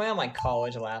 Yeah, I'm playing on my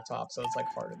college laptop, so it's like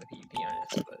harder the PvP on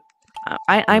it.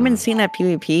 But I'm insane at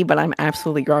PvP, but I'm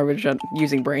absolutely garbage at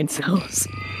using brain cells.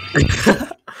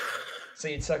 so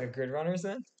you'd suck at grid runners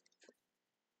then?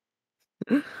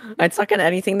 I'd suck at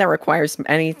anything that requires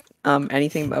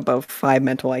anything above 5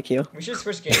 mental IQ. We should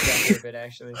switch games after a bit,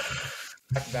 actually.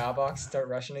 Back to Battle Box, start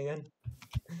rushing again.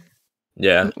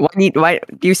 Yeah. Why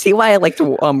do you see why I like to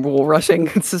wall rushing?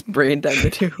 It's just brain dead to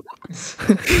do.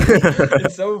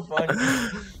 It's so funny.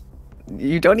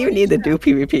 You don't even need to do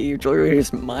PvP. You literally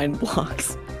just mind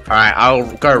blocks. All right,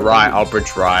 I'll go right. I'll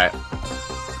bridge right.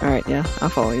 All right, yeah, I'll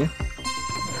follow you.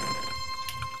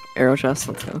 Arrow chest,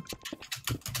 let's go.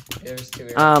 There's two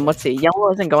areas. Let's see.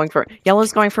 Yellow isn't going for.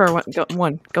 Yellow's going for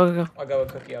one. Go. I'll go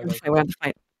with Cookie. I'll go. We have to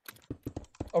fight.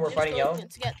 Oh, we're fighting yellow?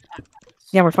 To get that.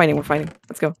 Yeah, we're fighting.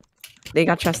 Let's go. They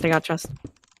got chest.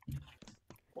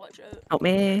 Watch out. Help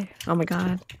me. Oh my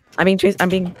god. I'm being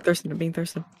thirsted.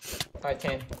 Alright,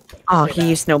 Tan. Oh, Stay he back.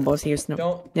 used snowballs. Yeah.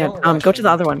 Don't Go rush to the me.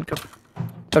 other one.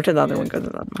 Go to the other Yeah. one. Go to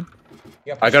the other one.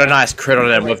 You I got a nice crit on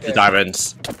them Right with the there. diamond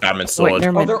Wait, sword. never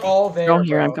Oh, mind. they're all there. Go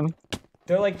here. bro. I'm coming.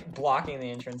 They're like blocking the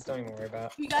entrance. Don't even worry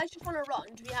about. You guys just want to run?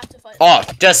 Do we have to fight? Oh,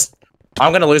 just.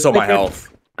 I'm gonna lose all my Wait, wait. health.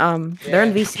 They're in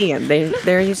Yeah. VC and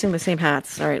they're using the same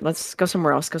hats. All right, let's go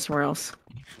somewhere else.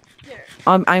 Here,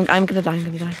 I'm gonna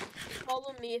die.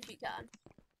 follow me if you can.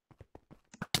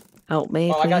 Help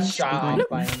me, Oh, I got please. shot I'm off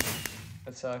by him.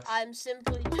 That sucks. I'm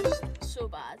simply just so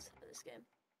bad at this game.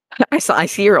 I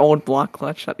see your old block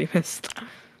clutch that you missed.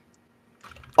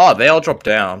 Oh, they all dropped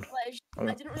down. Like,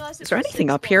 I didn't realize. Is there anything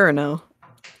up here or no?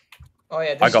 Oh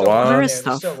yeah, there's I got still one. up There there. is There's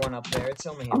stuff. still one up there. It's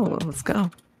only him. Oh, though. let's go.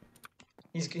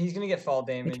 He's gonna get fall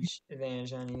damage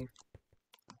advantage on you.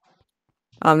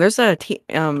 There's a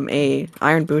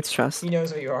iron boots chest. He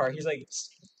knows who you are. He's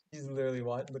literally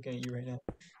looking at you right now.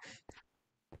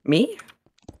 Me?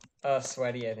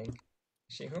 Sweaty, I think.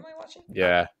 Shit, who am I watching?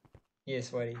 Yeah. Yeah,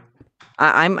 Sweaty.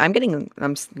 I'm getting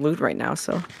loot right now,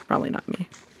 so probably not me.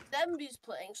 Zemby's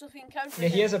playing, so if we encounter Yeah,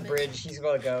 he him, has a we- bridge. He's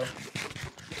about to go.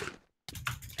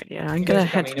 Yeah, I'm He gonna knows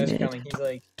head you're to coming. He knows you're mid. coming. He's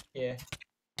like, yeah.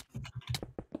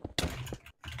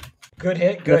 Good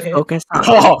hit. Good Good hit. focus.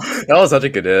 Oh, that was such a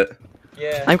good hit.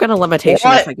 Yeah. I've got a limitation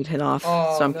What? if I get hit off,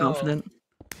 Oh, so I'm no. confident.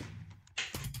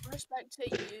 Respect to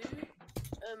you.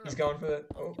 He's going for the.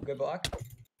 Oh, good block.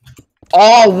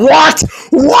 Oh, what?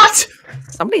 What?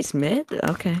 Somebody's mid?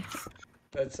 Okay.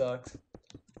 That sucks.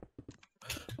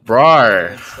 Bro,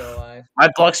 It's still alive. my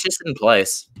block's just in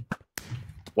place.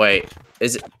 Wait,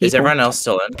 is People. everyone else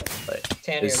still in? Wait,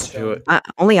 Tanner's is still. who?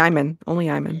 Only I'm in. Only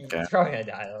I'm in. He's Okay. probably gonna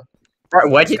die though. Bro,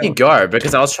 where did you go?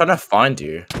 Because I was trying to find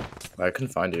you. But I couldn't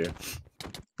find you.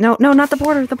 No, not the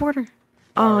border. The border.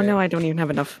 Oh Alright. no, I don't even have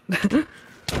enough.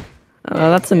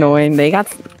 Oh, that's annoying. They got.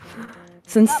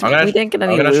 Since I'm gonna- we didn't get I'm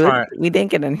any gonna loot, try- we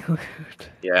didn't get any loot.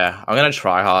 Yeah, I'm gonna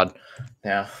try hard.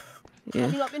 Yeah. Have Yeah.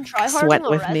 you not been tryharding Sweat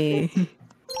with already?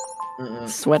 me.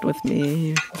 Sweat with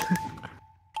me. As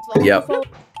long as Yep. you follow the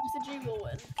strategy, we'll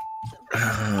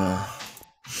win.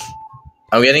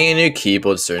 I'm getting a new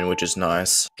keyboard soon, which is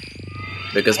nice.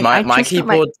 Because my I just got my-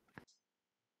 keyboard.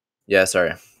 Yeah,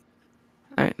 sorry.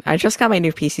 Alright, I just got my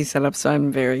new PC set up, so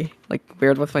I'm very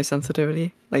weird with my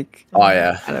sensitivity. Oh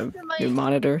yeah. I have a new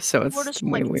monitor, so What it's is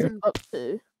way like weird. up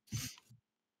to?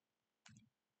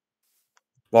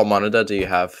 What monitor do you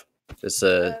have? Is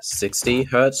it 60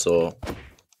 hertz or?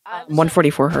 I have a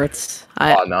 144 hertz.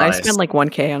 I nice. spent like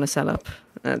 1K on a setup.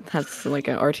 It has like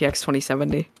an RTX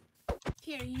 2070.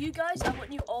 Here, you guys, I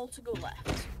want you all to go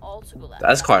left. All to go left.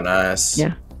 That's quite nice.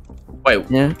 Yeah. Wait,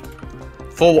 Yeah,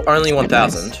 for only Quite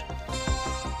nice. 1,000.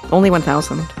 only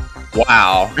 1,000.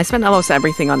 Wow. I spent almost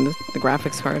everything on the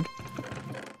graphics card.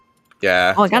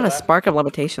 Yeah. Oh, I got a that. spark of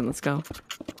levitation. Let's go.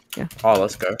 Oh,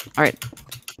 let's go. All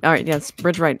right, yes,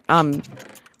 bridge right.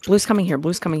 Blue's coming here.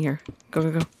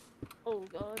 Go. Oh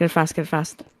god. Get it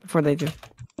fast before they do.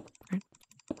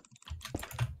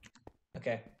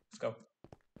 Okay, let's go.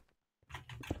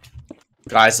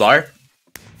 Guys, low.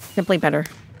 Simply better.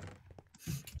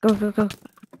 Go, go, go.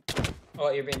 Oh,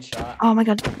 you're being shot. Oh my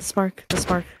god, the spark, the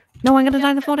spark. No, I'm gonna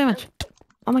die to full damage.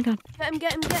 Oh my god.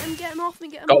 Get him off me,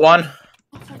 get him Got off one. me.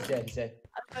 Oh, thank He's you. dead, he's dead.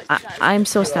 I'm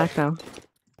so Good stacked now.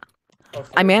 Oh,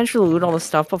 I managed to loot all the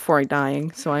stuff before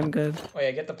dying, so I'm good. Oh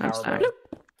yeah, get the I'm power stacked.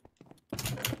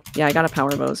 bow. Yeah, I got a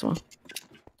power bow as well.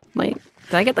 Wait,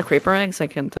 did I get the creeper eggs? I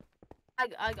can't.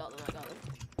 I got them.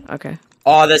 Okay.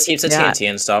 Oh, there's heaps of Yeah. TNT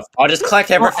and stuff. I'll just collect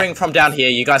everything from down here.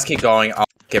 You guys keep going. I'll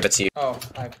give it to you. Oh,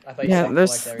 I thought you Yeah, said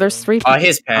there's collect there's everything. 3 people.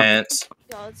 Here's pants.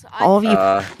 God, All of you,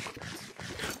 Uh,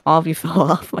 all of you fell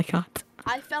off. My god.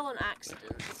 I fell on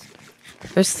accident.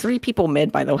 There's 3 people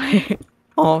mid, by the way.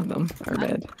 All of them are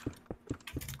mid.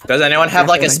 does anyone have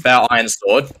like a Definitely. spare iron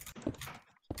sword?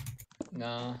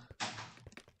 No,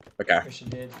 Okay. wish you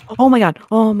did. Oh my god.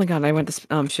 Oh my god. I went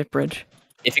to ship bridge.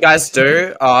 If you guys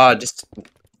do, just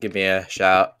give me a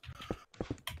shout.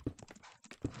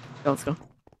 Go, let's go.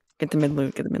 Get the mid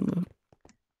loot. Get the mid loot.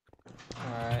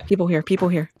 Alright. People here. People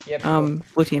here. Yeah, people.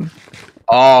 Blue team.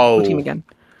 Oh. Blue team again.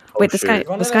 Oh, Wait, this shoot. guy.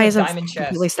 Go This into guy the isn't diamond chest.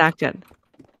 completely stacked yet.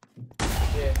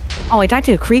 Yeah. Oh, I died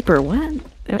to a creeper. What?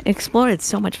 It exploded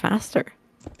so much faster.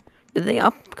 Did they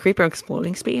up creeper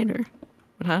exploding speed or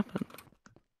what happened?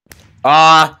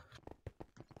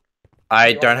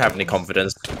 I don't have any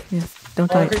confidence. Don't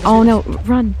Oh, die. creepers, Oh no,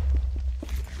 run!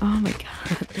 Oh my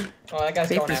god. Oh, that guy's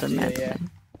going Creepers after are you, mad. yeah.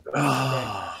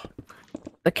 Oh.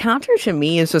 The counter to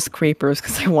me is just creepers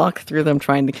because I walk through them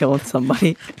trying to kill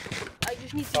somebody. I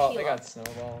just need to Oh, heal they up. got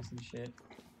snowballs and shit.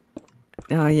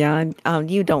 Yeah,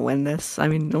 you don't win this. I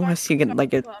mean, unless you get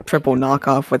like a triple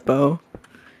knockoff with bow,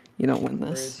 you don't win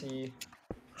Where this. is he?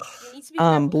 You need to be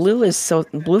careful.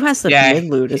 Blue has the Yeah. mid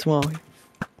loot as well. Don't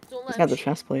He's let got him the shoot.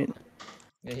 chest plate.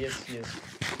 Yeah, he is.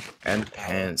 And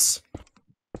pants.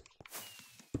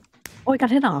 Oh, I got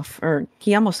hit off, or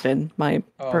he almost did. My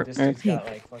Oh, this dude's pink. got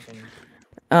like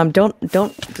fucking. Don't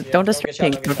Yeah, disrespect get shot,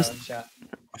 pink. don't Don't, get shot,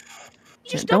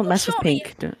 Just don't double mess with shot me.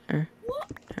 pink.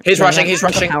 He's Yeah, rushing, yeah, he's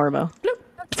that's a rushing. Power bow.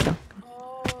 Let's go.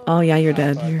 Oh, Oh yeah, you're Ah,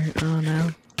 dead. fuck. You're. Oh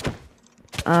no.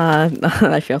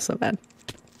 I feel so bad.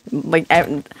 Like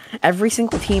every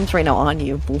single team's right now on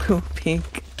you. Blue,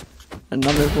 pink,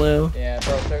 another blue. Yeah,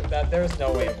 bro, there's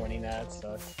no way of winning that. It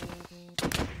sucks.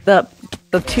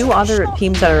 The 2 other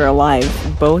teams that are alive,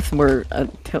 both were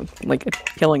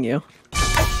killing you.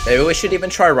 Maybe we should even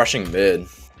try rushing mid.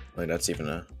 Like that's even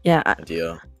a Yeah,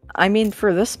 idea. I mean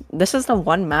for this is the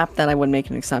one map that I would make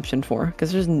an exception for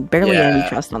because there's barely any Yeah.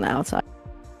 chest on the outside.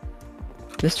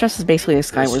 This chest is basically a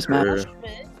Skywars map. true. rush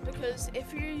mid, because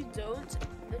if you don't,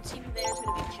 the team there is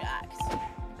going to be jacked,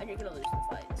 and you're going to lose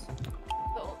the fights.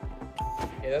 So,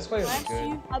 Yeah, that's why it was unless good.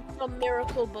 you have some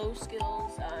miracle bow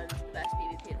skills and the best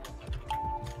PvP.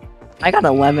 I got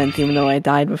 11th even though I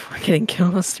died before getting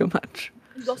killed. That's too much.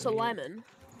 You got a lemon.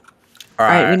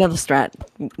 Alright, we Alright. know the strat.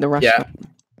 The rush. Yeah. strat.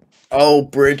 Oh,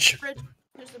 bridge. Bridge.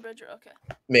 Here's the bridge. Okay.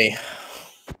 Me.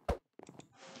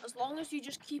 As long as you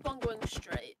just keep on going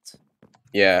straight.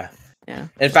 Yeah. Yeah.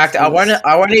 In fact, I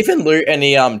won't even loot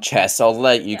any chests. I'll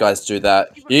let you guys do that.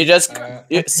 You just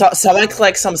someone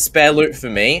collect some spare loot for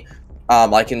me.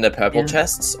 Like in the purple Yeah.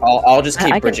 chests. I'll just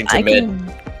keep bridging to mid.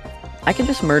 I can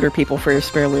just murder people for your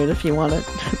spare loot if you want it.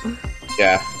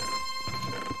 Yeah.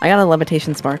 I got a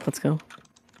levitation spark. Let's go.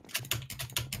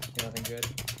 Yeah, nothing good.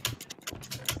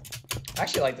 I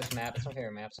actually like this map. It's my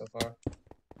favorite map so far.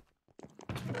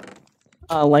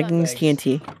 Leggings Thanks.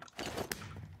 TNT.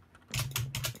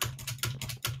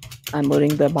 I'm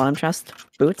loading the bottom chest.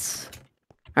 Boots.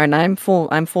 Alright, I'm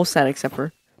full set except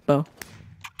for bow.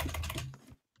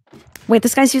 Wait,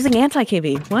 this guy's using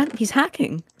anti-KB. What? He's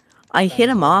hacking. I hit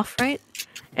him off, right?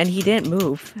 And he didn't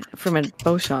move from a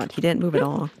bow shot. He didn't move at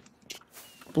all.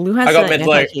 Blue has I got an mid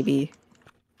loot. anti-KB.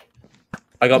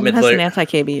 I got Blue mid has an loot.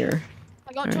 anti-KB or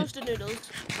I got Alright. toasted noodles.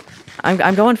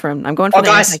 I'm going for him. I'm going for Oh the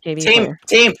guys, anti-KB team,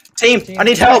 player. team, I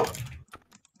need help.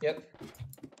 Yep.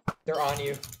 They're on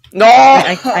you. No,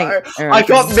 I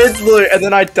got mid loot and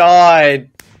then I died.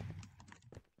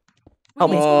 We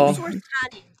need to Oh. go to where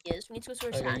Tanya is. We need to go to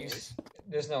where Okay, Tanya you is.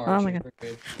 There's no Oh archer. my God. We're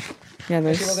good. Yeah, Actually,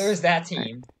 well, there's there is that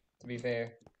team. To be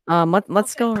fair.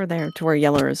 let's go over there to where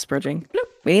yellow is bridging.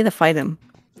 We need to fight him.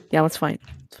 Yeah, let's fight.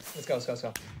 Let's go. Let's go. Let's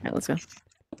go. Alright, let's go.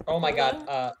 Oh my God.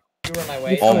 You were in my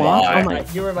way. Oh fell my. off? Oh my.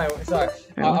 You were in my way. Sorry.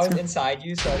 I let's was go. inside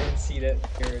you, so I didn't see that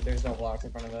there's no blocks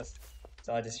in front of us.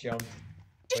 So I just jumped.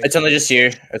 It's only just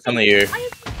you. It's only you.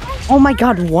 Oh my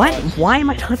god, what? Why am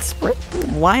I not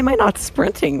sprinting? Why am I not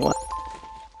sprinting? What?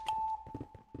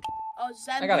 Oh,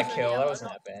 Zen I got a was in kill. That yellow.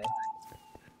 wasn't that bad.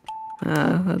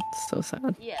 That's so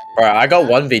sad. Yeah. Alright, I got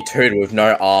 1v2'd with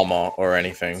no armor or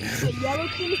anything. The yellow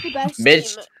team is the best Mid-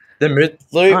 team. The mid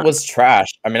loot was trash.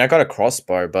 I mean, I got a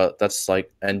crossbow, but that's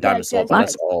like and diamond sword, but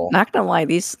that's all. Not gonna lie,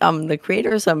 these the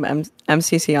creators of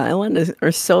MCC Island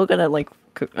are so good at like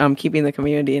keeping the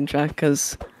community in check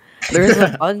because there's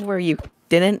a bug where you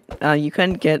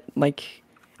couldn't get like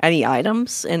any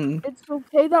items in It's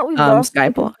okay that we lost.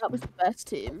 Skyblock. That was the best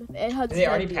team. It had Did they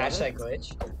already 70 patch on it. that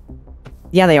glitch?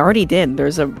 Yeah, they already did.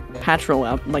 There's a patch roll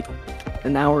out like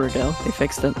an hour ago. They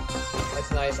fixed it.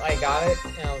 That's nice. I got it,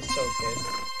 and I was so pissed.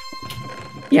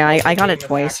 Yeah, I got it Game of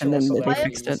twice and then actual they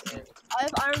celebrities fixed it. and- I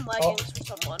have iron leggings for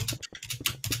someone.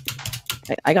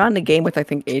 I got in the game with I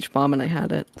think H-bomb and I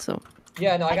had it. So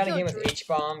Yeah, no, I got a killed game with Dream.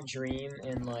 H-bomb, Dream,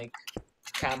 and like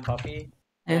Cam Puffy,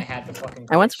 and I Yeah. had the fucking.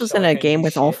 I once glitch, was so in I a couldn't game do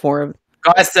with all shit. 4 of.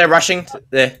 Guys, they're rushing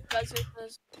there. Guys, All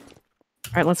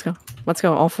right, let's go. Let's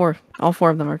go. All four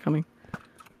of them are coming.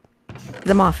 Hit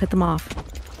them off. Hit them off.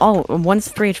 Oh, one's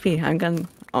 3 HP. I'm going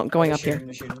They're up here. shooting,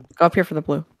 they're shooting. Go up here for the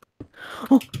blue.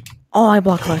 Oh, I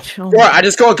block clutch. Oh, Bro, I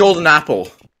just got a golden apple.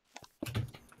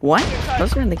 what?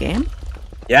 Those are in the game?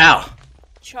 Yeah.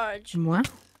 charge. What?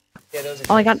 Yeah, those are.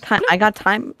 Oh, I good. got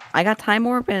time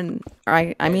orb and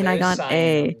I mean I There's got sign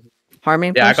a of-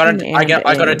 harming Yeah, I got potion a, I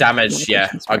got a and damage. Yeah,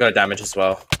 medication I got a spray. damage as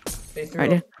well. They threw Right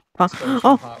a here. Pop. explosion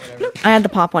Oh, pot, whatever. I had to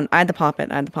pop one. I had to pop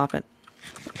it.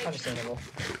 Understandable.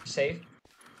 Safe.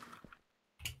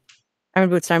 Iron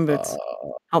boots.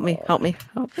 Help me.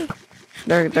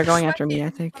 They're going after me, I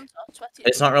think.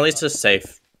 It's not really so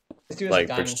safe. This dude has Like, a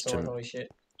diamond Bridgeton. sword. Holy shit.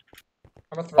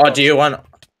 I'm gonna throw. Oh, do you want?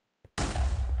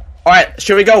 All right,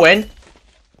 should we go in?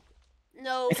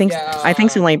 No. I think Yeah,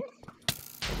 so. Like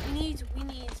We need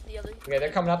the other. Okay,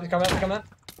 they're coming up. They're coming up.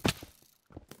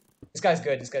 This guy's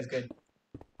good.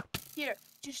 Here,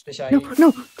 just. The shy.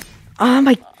 no. Oh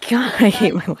my god, I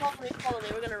hate my life. Follow me.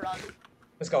 We're gonna run.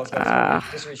 Let's go.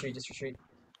 Just retreat.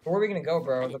 Where are we gonna go,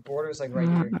 bro? The border's like right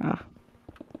here.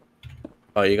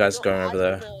 Oh, you guys No, going I over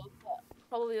there? don't know, but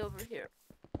probably over here.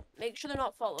 Make sure they're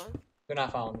not following. They're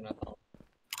not following.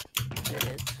 There it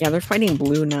is. Yeah, they're fighting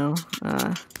blue now.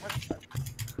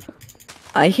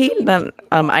 I hate that.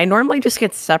 I normally just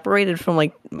get separated from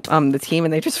like the team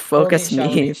and they just focus We're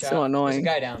being me. shot, It's so There's a annoying.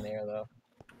 guy down there though.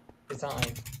 It's not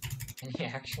like any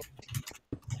actual.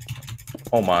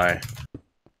 Oh my.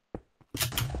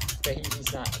 Okay,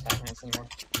 he's not attacking us anymore.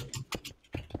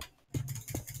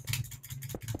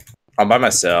 I'm by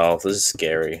myself. This is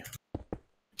scary.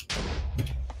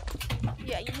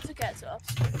 Yeah, you need to get to us.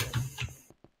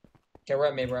 Okay, we're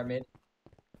at mid.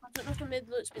 I don't know if the mid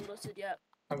loot's been looted yet.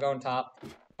 I'm going top.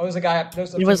 Oh, there's a guy up.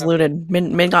 There's a It was team up- looted.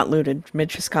 Mid got looted. Mid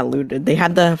just got looted. They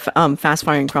had the fast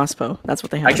firing crossbow. That's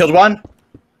what they had. I killed one.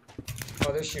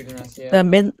 Oh, they're shooting us. Yeah. The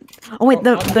mid. Oh wait, Oh,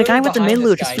 the I'm guy literally with the behind mid this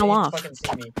loot guy. just He fell didn't off. fucking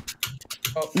see me.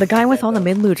 Oh, The guy with dead, all the though.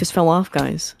 mid loot just fell off,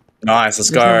 guys. Nice. Let's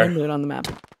There's no mid go. loot on the map.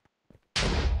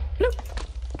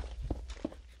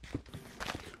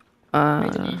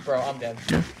 Wait to eat, bro, I'm dead.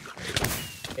 Yeah.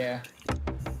 Yeah.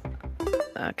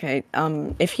 Okay.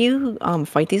 If you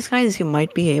fight these guys, you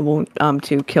might be able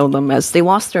to kill them as they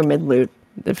lost their mid loot.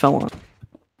 They fell off.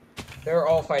 They're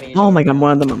all fighting each Oh other my god, now.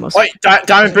 one of them almost. Wait,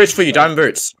 diamond boots for you. Diamond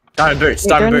boots. Diamond boots. Wait,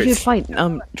 they're Diamond in a huge boots.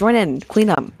 fight. Join in, clean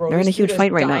up. Bro, They're in a this dude huge has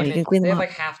fight right now. You diamond. can clean They them have up.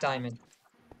 like half diamond.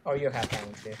 Oh, you have half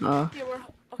diamond too. Here,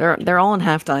 we're. They're all in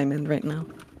half diamond right now.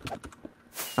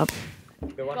 Up.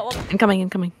 Good one. Got one.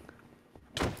 Incoming.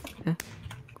 Yeah.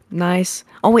 Nice.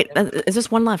 Oh wait, is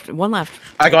this one left? One left.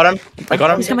 I got him. I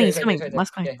got He's him. coming, Okay, okay,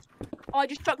 Last guy. okay. Oh, I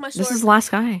just struck my sword. This is last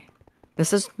guy.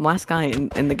 This is last guy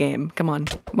in the game. Come on,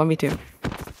 1v2.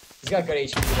 He's got good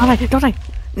HP. Don't die.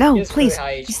 No, He has please. really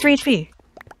high He's HP. 3 HP.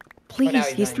 Please, now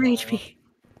he's he's 3 dying now. HP.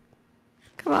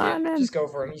 Come Yeah, on, man. just go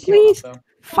for him. He's healing Please. up, though.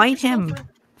 Fight Just go him. for him.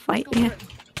 Fight Go for him.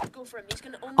 him. Go for him. He's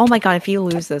gonna only. Oh my god, if you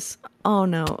lose this. Oh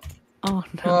no. Oh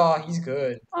no. Oh, he's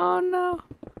good. Oh no.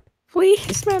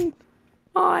 Please, man.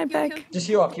 Oh, I beg. Just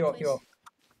heal up.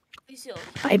 Please heal.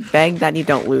 I beg that you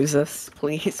don't lose this,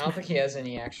 please. I don't think he has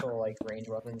any actual like range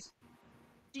weapons.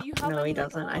 Do you have No, he any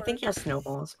doesn't. I more? think he has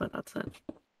snowballs, but that's it.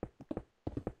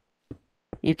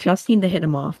 You just need to hit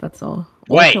him off, that's all.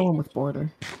 Or Wait. kill him with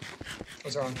border.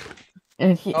 What's wrong?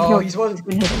 And Oh, he's one.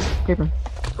 been hit. Paper.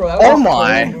 Bro, that Oh was a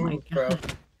my. cool move, bro.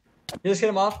 You just hit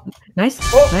him off. Nice.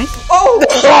 Oh. Nice.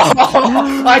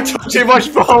 Oh! I took too much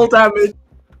fall damage,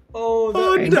 Oh,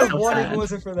 Oh, that, no. that one if Sad. it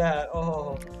wasn't for that.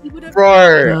 Oh, He would have.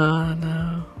 bro. Oh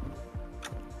no.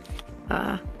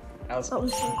 that was That cool.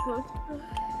 was so close.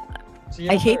 So you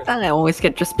I have hate third. that I always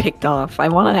get just picked off. I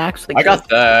want to actually. I got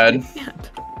third.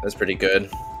 Can't. That's pretty good.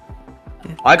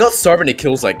 I got so many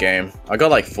kills that game. I got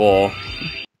like 4.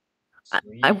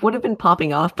 Sweet. I would have been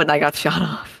popping off, but I got shot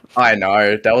off. I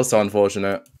know. That was so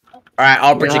unfortunate. Alright,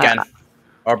 I'll bridge Yeah. again.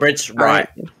 I'll bridge right.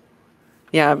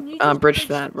 Yeah, Can you just bridge to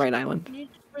that right island. Can you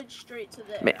just bridge straight to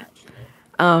there? Ma- Actually?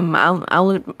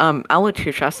 I'll loot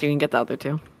 2 chests. You can get the other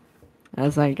 2.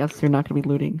 As I guess you're not gonna be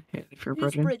looting if you're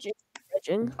Who's bridging. bridging?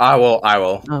 I will.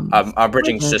 Um, I'm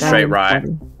bridging the just guy straight in right.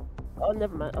 body. Oh,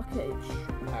 never mind. Okay.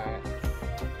 Alright.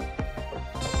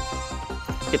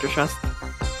 Get your chest.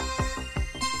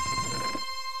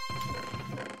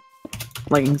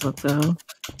 Leggings, let's go.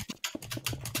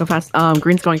 Go fast.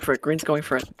 Green's going for it. Green's going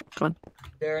for it. Come on.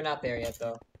 They're not there yet,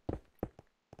 though.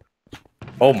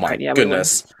 Oh my Alright, yeah, we win.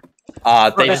 goodness.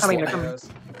 They they're just. coming, they're Arrows.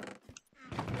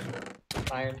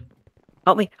 Iron.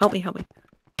 Help me, help me, help me.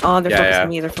 Oh, they're Yeah, focusing yeah.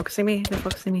 me, they're focusing me, they're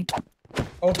focusing me.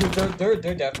 Oh, dude, they're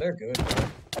good.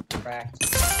 Cracked.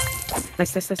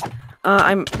 Nice.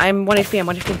 I'm 1 HP, I'm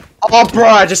 1 HP. Oh, bro,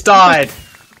 I just died.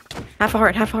 Half a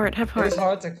heart. It was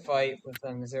hard to fight with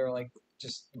them because they were like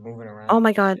just moving around. Oh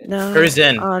my god, no. Who's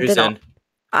in? Who's they in? don't-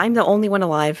 I'm the only one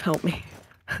alive, help me.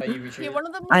 But you Yeah, retreated. one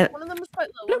of them was quite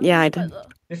low. Yeah, I did.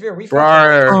 If you're we Bro.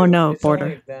 fought Oh no, it's border.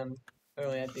 only them.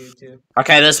 Only that dude too.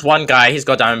 Okay, there's one guy. He's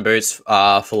got diamond boots.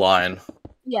 For lion.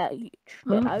 Yeah, I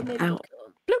made him Ow. kill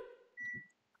him.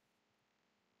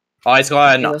 Oh, he's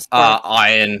got an Okay, let's start.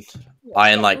 iron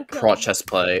Yeah, like okay. crotch chest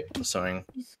plate or something.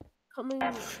 He's coming.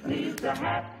 Just maybe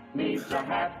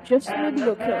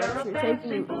go kill him. 'Cause you're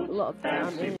taking a lot of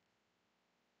damage.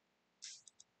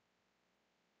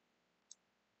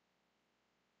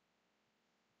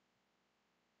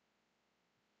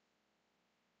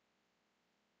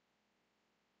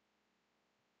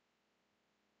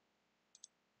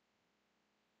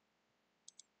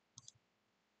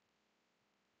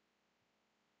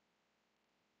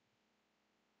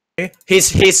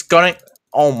 He's going.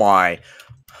 Oh my.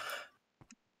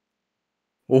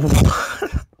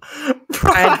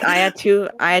 I had two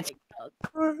on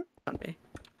me.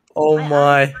 Oh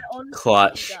my. I honestly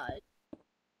Clutch. died.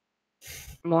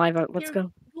 I'm alive, let's Here,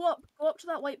 go. Go up to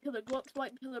that white pillar. Go up to the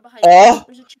white pillar behind Oh! you.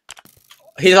 There's a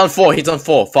He's on 4. He's on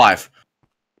 4. 5.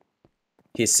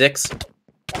 He's 6.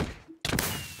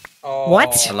 Oh,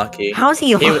 What? Unlucky. How's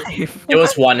he alive? It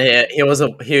was 1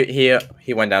 here.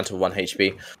 He went down to 1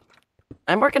 HP.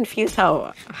 I'm more confused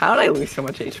how did I lose so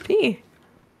much HP?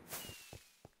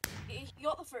 He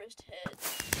got the first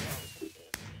hit.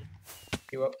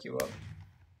 Queue up.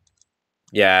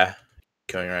 Yeah.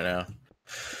 Going right now.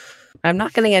 I'm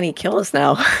not getting any kills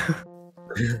now. That's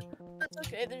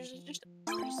okay.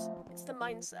 It's the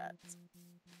mindset.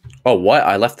 Oh, what?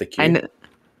 I left the queue.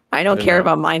 I don't Didn't care know.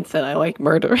 about mindset, I like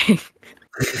murdering.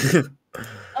 Wait,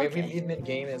 Okay. we've mid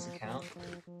game as account.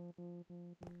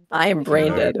 I am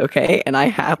brain dead, okay? And I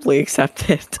happily accept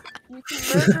it. You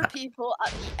can murder people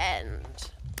at the end,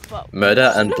 but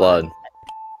Murder and blood.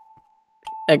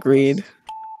 Agreed.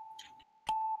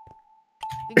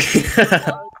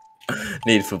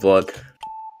 Need for blood.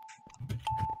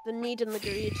 The need and the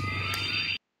greed.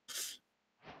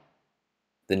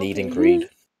 The need Okay, and greed.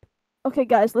 Okay,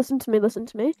 guys, listen to me.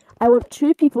 I want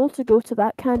 2 people to go to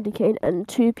that candy cane and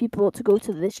 2 people to go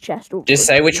to this chest over Just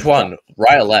there. say which one.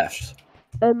 Right or left?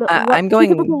 I'm 2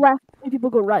 people going- go left, 2 people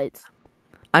go right.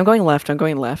 I'm going left. I'll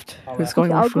Who's left.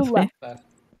 going Okay, I'll left go with me? left.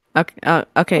 Okay,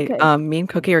 okay. Okay. Me and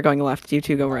Cookie are going left. You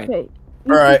two go right. Okay.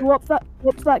 You Alright. go up to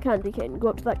that candy cane. Go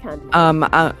up to that candy.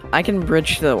 I can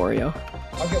bridge the Oreo.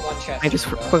 I'll get 1 chest. I just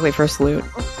though. quickly first loot.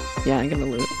 Yeah, I'm gonna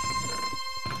loot.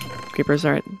 Creepers,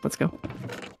 alright, let's go.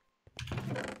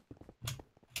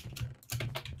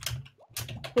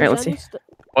 Alright, let's see.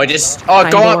 Or just go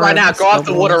up right now. Go off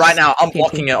the water right now. I'm Okay,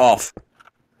 blocking it off.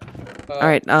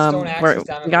 Alright, stone axes,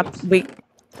 diamond boots.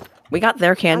 we got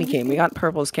their candy cane. We got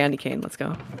Purple's candy cane. Let's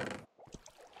go.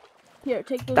 Here,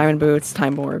 take those. Diamond boots,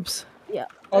 time orbs, Yeah.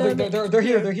 Oh, they're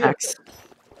here. axe.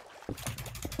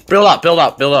 Build up. You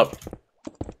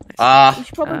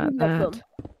should probably help that. them.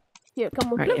 Here,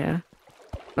 come on. Alright, yeah.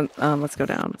 Let's go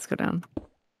down.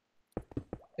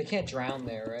 They can't drown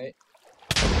there, right?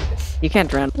 You can't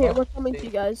drown. Here, we're coming to you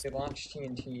guys. They launched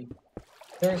TNT.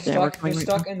 They're we're stuck. coming They're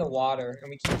right stuck in the water, and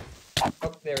we keep.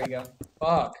 Oh, there we go.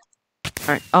 Fuck.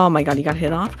 Alright. Oh my god, you got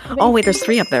hit off? Oh wait, there's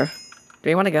 3 up there. Do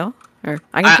you want to go? Or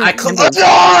I I can closed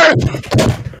the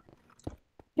door!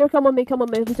 Here, come on me. We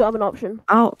don't have an option.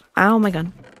 Ow, my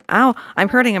gun. Ow, I'm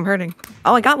hurting.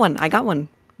 Oh, I got one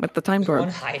with the time There's one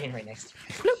orb. hiding right next to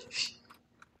me.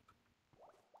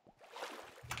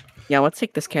 Yeah, let's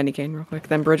take this candy cane real quick,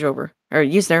 then bridge over. Or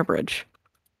use their bridge.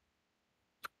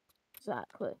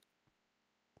 Exactly.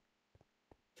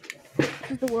 This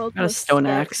is the world's Got a most stone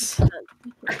scary axe. planet.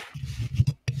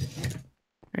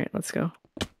 Alright, let's go.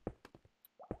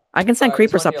 I can send There's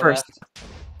creepers one up to your first. left,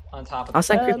 on top of I'll the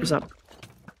send Um, creepers up.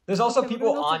 There's also Okay, we're people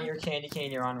gonna go on to- your candy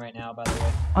cane you're on right now, by the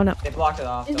way. Oh no. They blocked it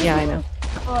off. Is Don't Yeah, worry. I know.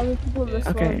 Oh, there's people in this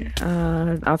Okay,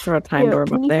 one. I'll throw a time Here, door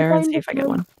we up need to there and find see if I a get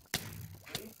time-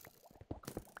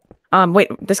 one. Wait,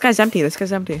 this guy's empty. This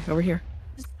guy's empty. Over here.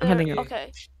 I'm heading in. Okay.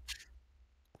 Alright,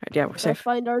 yeah, we're Let's safe.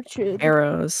 find our tube.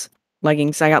 Arrows.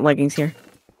 Leggings. I got leggings here.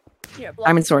 Here, block.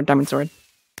 Diamond sword, diamond sword.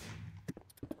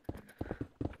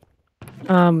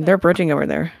 They're bridging over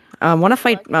there. Wanna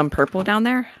fight, purple down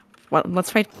there? Well,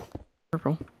 let's fight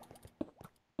purple.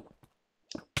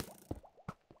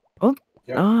 Oh.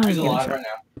 Yep, Oh, he's yeah, alive sure. right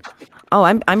now. Oh,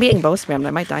 I'm being bow spammed.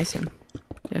 I might die soon.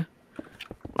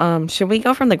 Yeah. Should we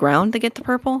go from the ground to get to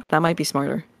purple? That might be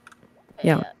smarter.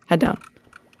 Yeah, head down.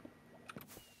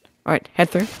 Alright, head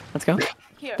through. Let's go.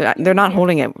 Here. They're not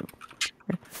holding it. Oh,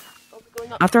 we're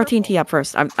going up I'll throw a purple. TNT up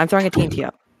first. I'm throwing a TNT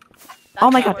up.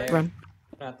 Oh my That's god, ours. run.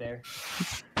 Not there.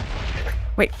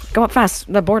 Wait, go up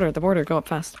fast. The border, go up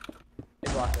fast.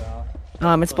 They blocked it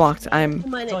off. It's blocked. I'm...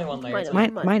 Mine It's it, only one layer, mine it's it,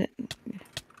 only- mine it.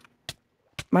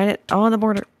 Mine it. Oh, the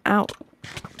border. Ow.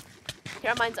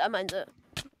 Here, mine's it.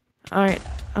 Alright.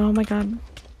 Oh my god.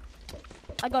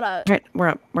 I got out. Alright, we're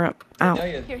up. They know Ow.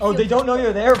 you're- Here, oh, heal. they don't know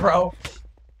you're there, bro.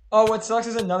 Oh, what sucks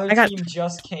is another I got- team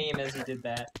just came as you did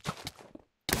that.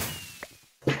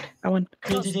 Got one.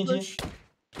 TNT.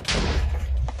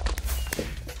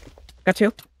 Got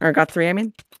two. Or got three, I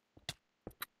mean.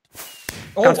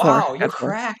 Oh Got four, wow, you're got four.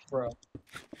 cracked, bro.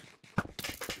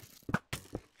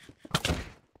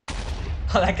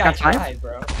 Oh, that guy Got five? tried,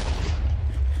 bro.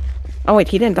 Oh wait,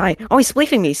 he didn't die. Oh, he's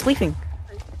spleefing me. Spleefing.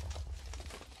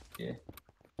 Yeah.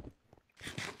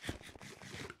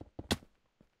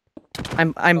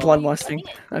 I'm Oh. bloodlusting.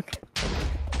 Okay.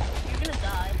 You're gonna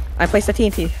die. I placed a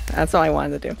TNT. That's all I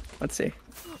wanted to do. Let's see.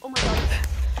 Oh my god.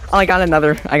 Oh, I got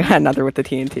another with the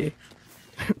TNT.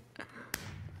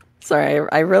 Sorry,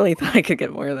 I really thought I could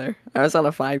get more there. I was on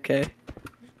a 5K.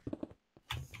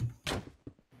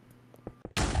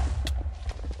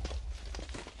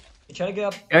 You try to get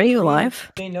up. Are you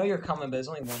alive? They know you're coming, but there's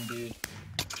only one dude.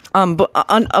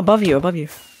 Above you, above you.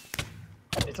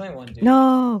 It's only one dude.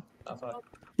 No. Oh, fuck.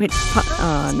 Wait.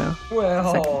 No.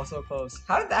 Well, so close.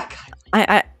 How did that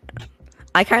guy?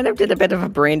 I kind of did a bit of a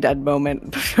brain dead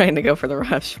moment trying to go for the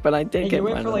rush, but I did Hey, get you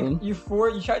went one for of like them. you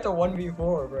tried to 1v4,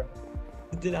 bro.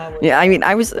 It did not work. Yeah, I mean,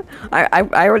 I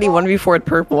already 1v4'd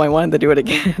purple. I wanted to do it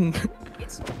again.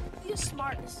 It's a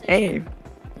smart decision. Hey,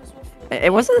 Because we'll feel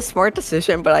it wasn't a smart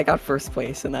decision, but I got first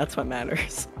place, and that's what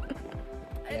matters.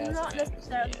 Yeah, And that's not okay.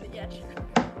 necessarily, Yeah. but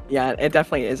yeah, sure. Yeah, it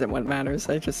definitely isn't what matters.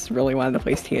 I just really wanted to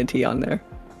place TNT on there.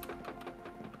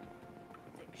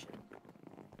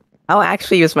 I'll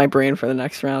actually use my brain for the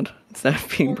next round instead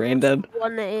of being brain dead.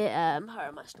 1 a.m. How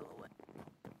am I still awake?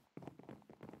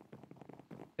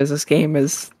 Because this game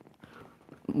is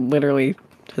literally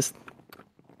just,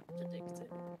 Addicted.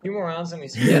 Few more rounds than we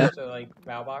Yeah. so like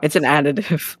bow box. it's an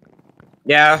additive.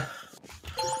 Yeah,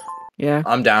 Yeah.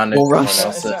 I'm down if We'll someone rush.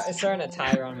 else is. It's starting to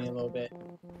tire on me a little bit.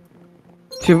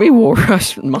 Should we wall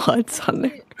rush mods on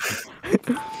there?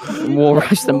 Wall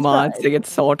rush the mods. They get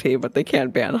salty, but they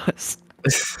can't ban us.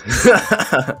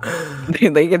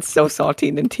 They get so salty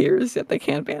and in tears that they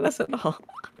can't ban us at all.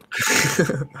 This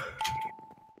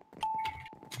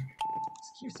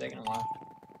keeps taking a while.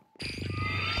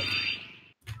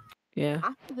 Yeah.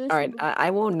 After this, Alright, I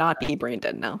will not be brain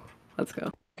dead now. Let's go.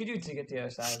 What could you do to get to the other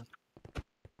side?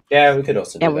 Yeah, we could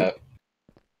also Yeah, do we- that.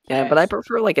 Yeah, but I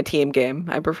prefer like a team game.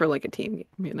 I prefer like a team game,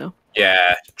 you know?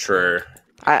 Yeah, true.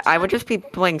 I would just be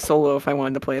playing solo if I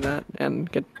wanted to play that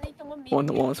and get I need someone on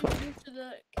the wall as well. to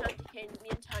the candy cane, me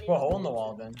and Tanya. Well, hole in the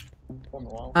wall then. Hole in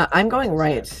the wall. I'm going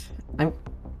right.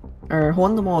 Or hole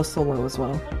in the wall is solo as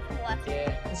well. One to the left.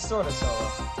 Yeah, it's sort of solo.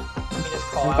 You can just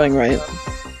call I'm out going and right. stuff.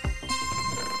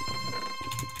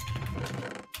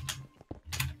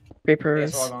 Okay,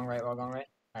 Creepers. so we're all going right, we're all going right.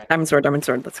 Diamond sword,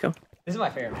 let's go. This is my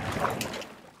favorite map.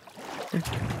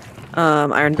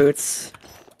 Iron boots.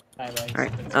 I like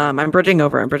Alright. I'm bridging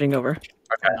over. Okay.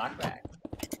 knockback.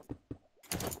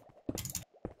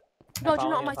 No, I'm you're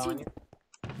not on my following team.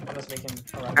 you. I'm just making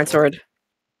a run Iron for it.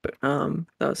 sword.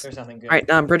 Those. There's nothing good.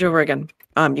 Alright, bridge over again.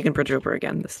 You can bridge over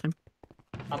again this time.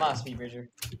 I'm not a speed bridger.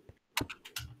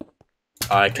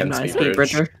 I I'm can not a speed speed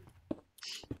bridge. bridger.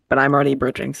 But I'm already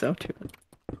bridging, so too bad.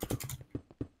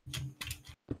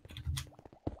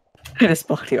 I just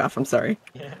blocked you off, I'm sorry.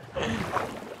 Yeah.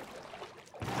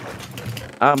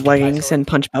 Leggings sword. and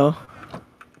punch bow.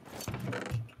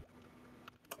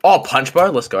 Oh, punch bar.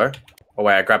 Let's go. Oh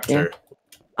wait, I grabbed Yeah.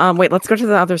 two. Wait, let's go to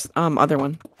the other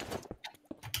one.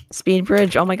 Speed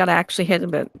bridge. Oh my god, I actually hit a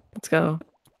bit. Let's go.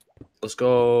 Let's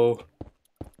go.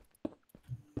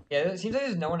 Yeah, it seems like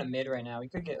there's no one in mid right now. We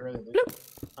could get early loot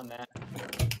on that.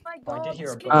 My Oh, I God, did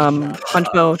hear a this bow game- shot. Punch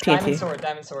bow, Diamond TNT.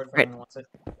 sword for Right. anyone who wants it.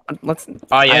 Let's.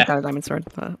 Oh yeah, I got a diamond sword.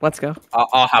 Let's go.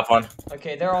 I'll have one.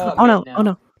 Okay, they're all at Oh mid no! now. Oh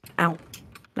no! Ow!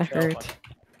 That Chill, hurt. bud.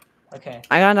 Okay.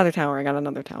 I got another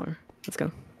tower. Let's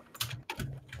go.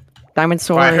 Diamond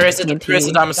sword. Right, where's the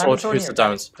TNT. diamond sword? Sword Who's here. the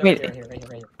diamond? Right Wait. here, right here,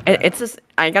 right here. It's this.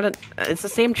 It's the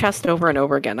same chest over and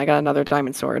over again. I got another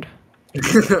diamond sword.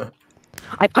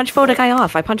 I punch bowed a guy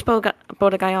off.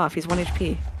 Bowed a guy off. He's 1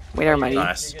 HP. Wait, never mind.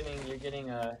 Nice. You're getting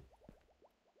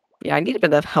Yeah, I need a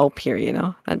bit of help here. You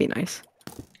know, that'd be nice.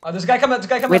 Oh, there's a guy coming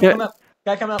up. Wait, there-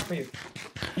 Guy coming up for you.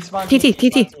 He spawned TT.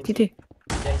 he spawned TT.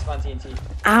 Yeah, he spawned TNT.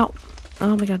 Ow!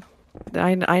 Oh my god.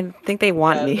 I think they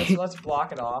want Yeah, me. let's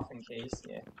block it off in case.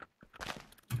 Yeah.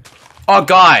 Oh,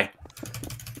 guy.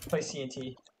 Play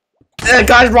TNT.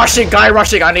 Guy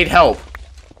rushing. I need help.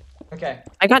 Okay.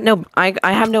 I got no. I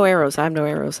have no arrows.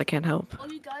 I can't help.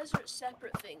 All you guys are at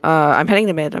separate things. I'm heading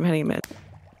to mid.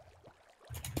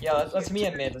 Yeah, let's meet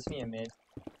at mid.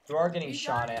 You are getting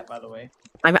shot at, by the way.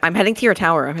 I'm heading to your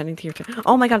tower.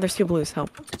 Oh my god, there's 2 blues.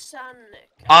 Help. What's a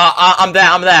Sarfnic? I'm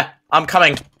there. I'm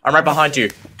coming. I'm right behind you.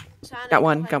 Sarfnic Got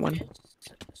one. behind you.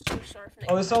 So Sarfnic.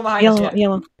 Oh, there's someone behind us. Yeah.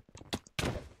 Yellow.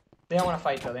 They don't want to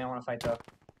fight though.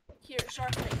 Here,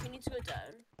 Sarfnic, you need to go down.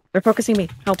 They're focusing me.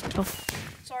 Help.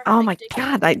 Sarfnic, Oh my dig-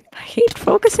 god, I hate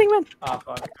focusing, man. Oh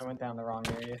fuck! I went down the wrong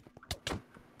area.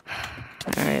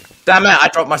 Alright. Damn it! I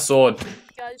dropped my sword.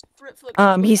 Guys,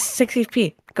 flip. He's 6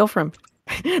 HP. Go for him.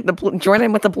 Join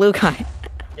him with the blue guy.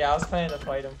 Yeah, I was planning to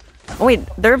fight him. Oh wait,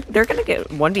 they're gonna get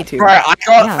 1v2. Right, I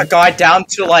got Yeah. a guy down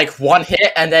to like 1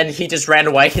 hit, and then he just ran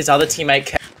away. His other teammate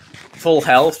kept full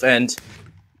health, and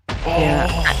Yeah.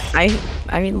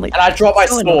 I mean like. and I dropped my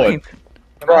so sword. annoying.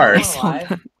 Bro. Am I So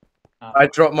alive? I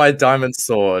dropped my diamond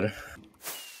sword.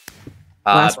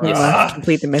 Last minute bro. left to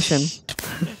complete the mission.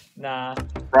 Nah.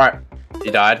 Right,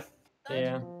 you died.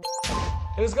 Yeah.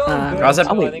 It was going good. I was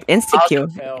until oh I wait, think insta-Q.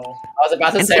 fell. I was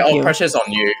about to say all Insecure. pressure's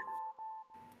on you,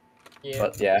 Yeah.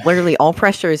 but yeah. Literally, all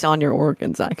pressure is on your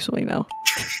organs. Actually, now.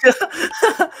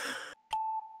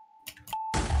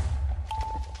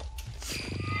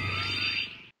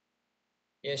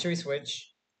 Yeah. Should we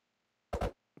switch?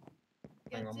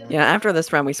 Hang on, Yeah. After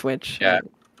this round, we switch. Yeah.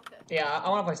 Yeah. I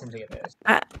want to play something at this.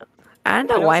 I don't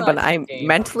know I know why, it's but not a I good game.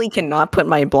 mentally cannot put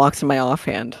my blocks in my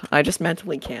offhand. I just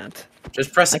mentally can't.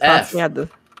 Just press I F. constantly had the.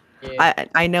 Yeah.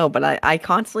 I know, but I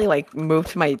constantly like move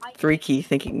to my 3 key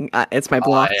thinking it's my Oh,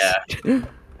 blocks. yeah.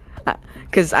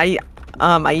 Cause I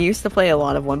used to play a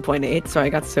lot of 1.8, so I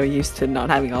got so used to not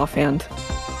having offhand.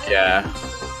 Yeah.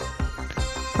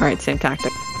 All right, same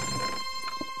tactic.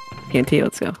 TNT,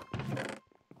 let's go.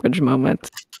 Bridge moment.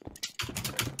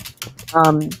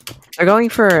 They're going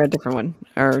for a different one.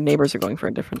 Our neighbors are going for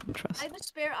a different I trust. have a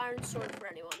spare iron sword for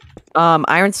anyone.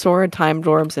 Iron sword, timed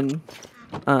orbs, and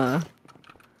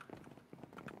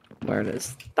where it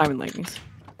is, diamond lightnings.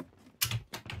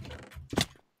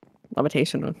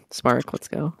 Levitation, spark. Let's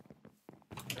go.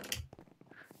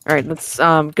 All right, let's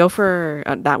go for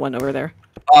that one over there.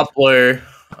 Up blue.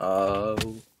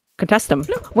 Contest him.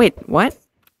 Wait, what?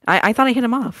 I thought I hit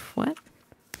him off. What?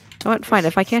 Oh, fine.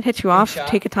 If I can't hit you Good off, shot.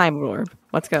 take a time orb.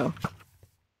 Let's go.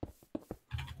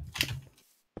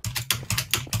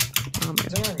 Oh my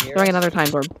Is god. anyone near Throwing us? another time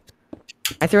orb.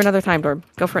 I threw another time orb.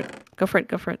 Go for it. Go for it.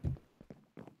 Go for it.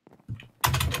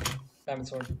 Diamond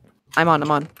sword. I'm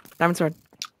on. Diamond sword.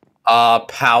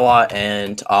 Power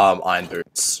and iron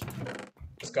boots.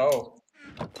 Let's go.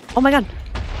 Oh my god.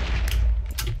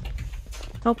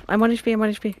 Oh, I'm 1 HP. I'm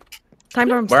 1 HP.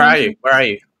 Time orb. Where are you? Where are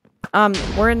you?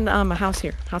 We're in a house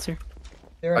here. House here.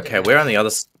 They're Okay, we're on the other.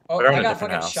 Oh, we're on I a got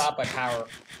different fucking house. shot by power.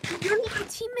 You're not my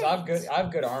teammate. I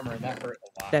have good armor, and that hurt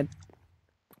a lot. Dead.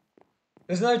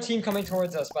 There's another team coming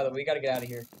towards us. By the way, we gotta get out of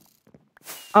here.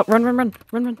 Oh, run.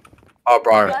 Oh,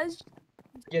 bro. Guys,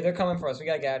 Yeah, they're coming for us. We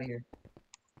gotta get out of here.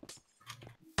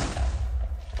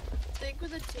 stick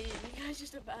with the team. You guys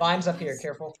just abandoned Lime's up here. us.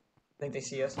 Careful. I think they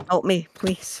see us. Help me,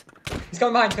 please. He's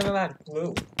coming behind. Coming behind.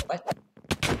 Blue. What?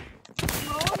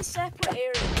 We're all in separate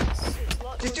areas. So it's a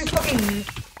lot This dude closer. fucking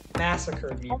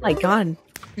massacred me. Oh bro. my god.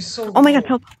 He's so. Oh my god,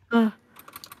 low. help.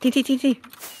 TT.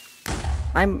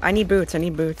 I need boots.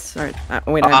 Alright.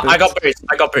 Wait, I have I boots.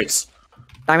 got boots.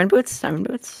 Diamond boots?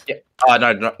 Yeah.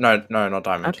 No, not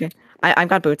diamond. Okay. I've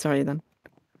got boots already then.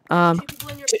 2 people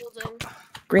in your building.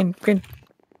 Green.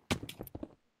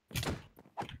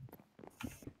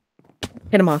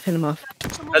 Hit him off.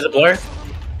 Someone There's a blur.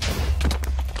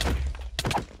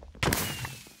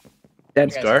 Dead.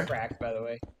 You guys Scar? are cracked, by the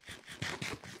way.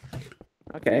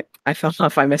 Okay. I fell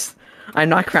off. I missed. I'm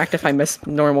not cracked if I miss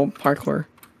normal parkour.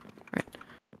 Right.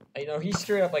 You know, he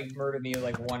straight up like murdered me with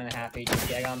like 1.5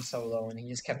 HP. I got him so low, and he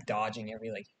just kept dodging every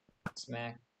like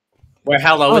smack. Wait,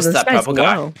 how low is this that guy's purple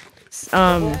guy? low.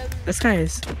 This guy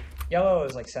is. Yellow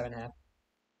is like 7.5.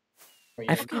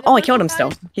 Oh, I killed him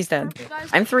still. He's dead.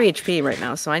 I'm 3 HP right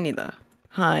now, so I need to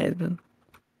hide.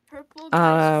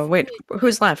 Purple Wait,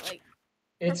 who's left?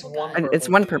 It's Purple one. guy. It's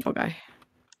one purple guy.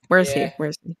 Where is he? Yeah. Where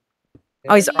is he?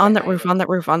 They're Oh, he's like on that behind roof. it. On that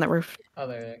roof. On that roof. Oh,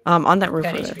 there. On that roof.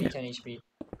 10 over there, HP. yeah. 10 HP.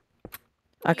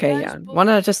 Okay, guys yeah. both-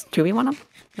 Wanna just 2v1 him?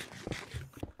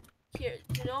 Here,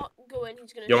 do not go in.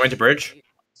 He's gonna. You want me to shoot bridge? you.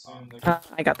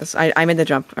 I got this. I made the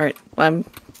jump. All right. Go in.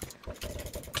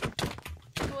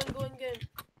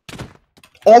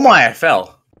 Oh my, I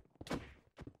fell.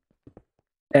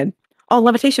 Dead. Oh,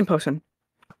 levitation potion.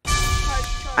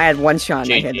 I had one shot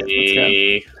and I hit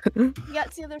it. GG.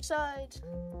 Get to the other side. Let's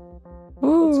go.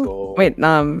 Ooh. go. Wait,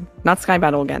 not Sky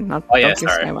Battle again. Not Oh, yeah, don't do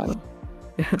sorry. Sky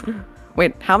Battle.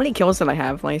 Wait, how many kills did I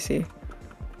have? Let me see.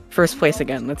 First place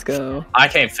again. Let's go. I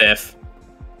came 5th.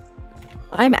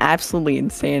 I'm absolutely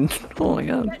insane. Oh my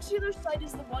god. Get to the other side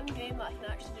is the one game that I can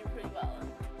actually do pretty well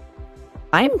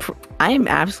in. I'm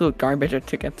absolute garbage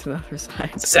to get to the other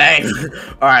side. Same.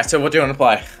 Alright, so what do you want to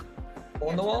play? Hole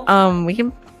in the wall? We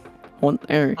can hold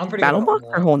or I'm pretty battle good on box the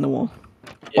or wall. hole in the wall.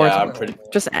 Or Yeah, is I'm it- pretty.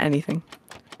 Just anything.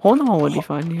 Hole in the wall would be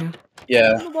fun. Yeah.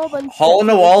 Yeah. Hole in the wall, then Hole in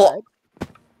get the to other wall. side.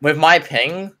 With my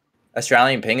ping,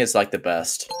 Australian ping is like the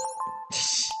best.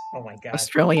 Oh my god.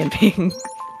 Australian ping.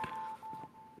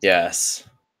 Yes.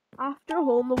 After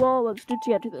hole in the wall, let's do to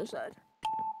get to the other side.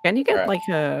 Can you get Alright. like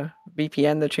a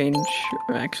VPN to change?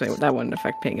 Or actually, that wouldn't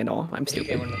affect ping at all. I'm You stupid.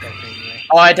 can't win the fucking game,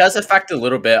 Oh, it does affect a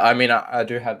little bit. I mean, I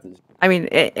do have this. I mean,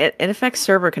 it affects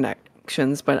server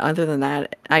connections, but other than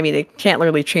that, I mean, it can't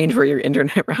literally change where your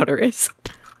internet router is.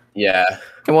 Yeah.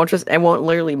 It won't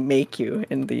literally make you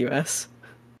in the US.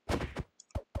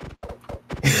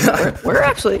 Where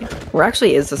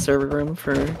actually is the server room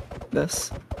for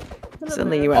this? It's in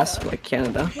the US, or like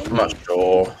Canada. I'm not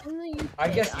sure. In the UK, I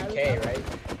guess would UK, right?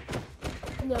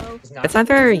 No. not. It's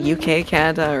either UK,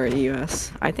 Canada, or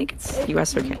US. I think it's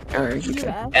US or UK. US.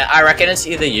 Yeah, I reckon it's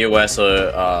either US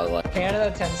or like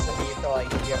Canada tends to be for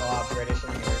like you get a lot of British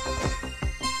and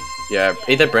Americans. yeah,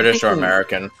 either British or thinking-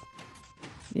 American.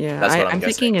 Yeah, That's what I'm I'm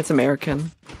guessing. thinking it's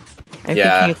American. I'm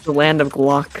Yeah. thinking it's the land of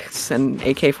Glocks and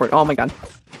AK-40. Oh my god.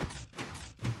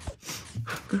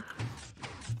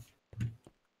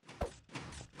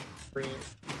 Free.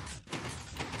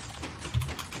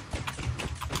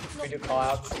 We do call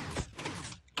outs.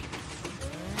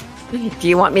 Do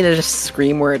you want me to just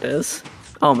scream where it is?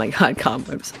 Oh my god,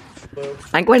 cobwebs. Blue.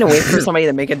 I'm going to wait for somebody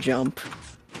to make a jump.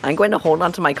 I'm going to hold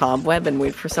onto my cobweb and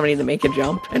wait for somebody to make a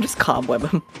jump and just cobweb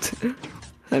them.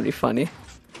 That'd be funny.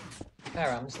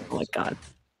 Alright, I'm just Oh my like, god.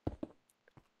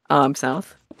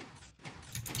 South.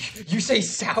 you say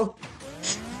south?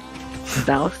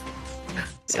 South.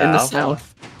 In the south.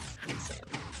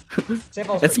 St.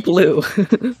 Paul's It's pretty blue. easy.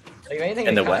 Like, if anything,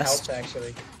 In it the kinda west. helps,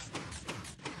 actually.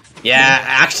 Yeah,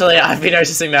 actually, I've been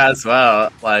noticing that as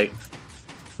well. Like,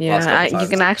 Yeah, Last couple you times.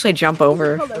 can actually jump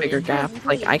over Hold a on, bigger wait, gap. wait,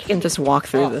 Like, wait. I can just walk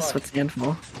through Oh, this fuck. with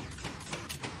Sandful.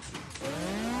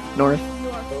 North.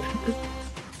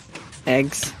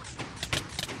 Eggs.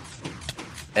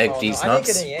 egg Oh, these no, I didn't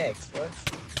get nuts. any eggs. What?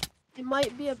 It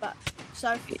might be about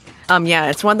south. Yeah,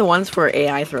 it's one of the ones where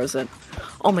AI throws it.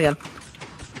 Oh my god.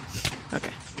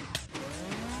 Okay.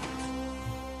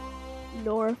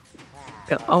 North.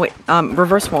 Oh wait,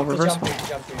 reverse wall, reverse Jump wall. through,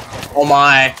 jump through, jump through. Oh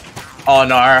my. Oh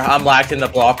no, I'm lagged in the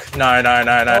block. No, no,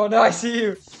 no, no. Oh no, I see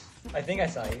you. I think I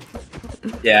saw you.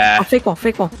 Oh, Yeah. fake wall,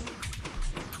 fake wall.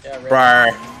 Yeah, right.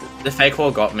 Bro, the fake wall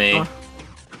got me. Oh.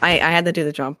 I had to do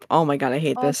the jump. Oh my god, I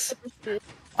hate this.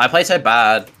 I play so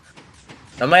bad.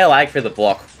 I may lag through the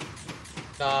block.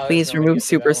 Nah, Please there's no way to remove get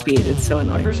through super that one. speed. It's so I'm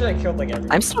annoying. pretty sure I killed like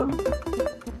everyone.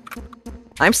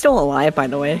 I'm still alive, by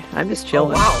the way. I'm just Oh,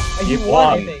 chilling. wow. You You won,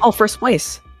 won. I think. Oh, first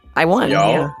place. I won. Yo.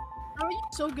 Yeah. How are you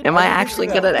so good Am at I it? actually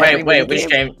good at Wait, every wait, which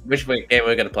game? game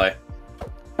we're gonna play?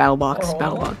 Battle Oh, box, hold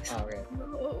battle on. box. Oh, okay.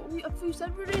 No, if we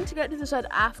said we were going to get to the side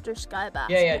after Skybass.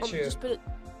 Yeah, I'll true. Just put it...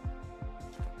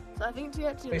 So I think to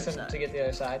get to the Please other some side. to get the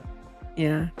other side.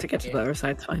 Yeah, to get to Yeah. the other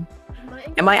side's fine.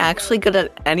 Might Am I get to actually good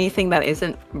at anything that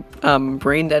isn't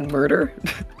brain dead murder?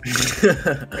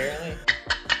 Apparently.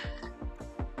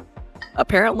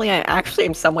 Apparently, I actually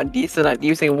am somewhat decent at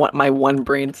using my one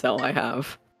brain cell I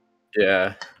have.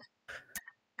 Yeah.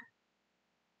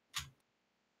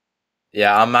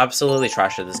 Yeah, I'm absolutely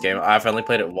trash at this game. I've only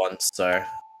played it once, so I'm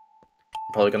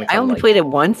probably gonna. I Come, only like... played it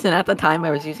once, and at the time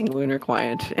I was using Lunar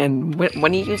Quiet. And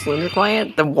when you use Lunar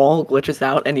Quiet, the wall glitches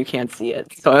out and you can't see it.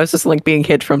 So I was just like being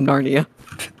hid from Narnia.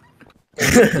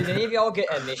 Did any of y'all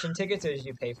get admission tickets, or did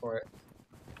you pay for it?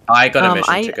 I got a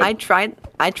mission ticket.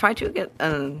 I tried to get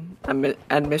an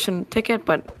admission ticket,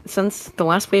 but since the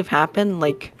last wave happened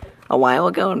like a while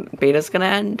ago and beta's gonna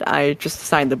end, I just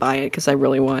decided to buy it because I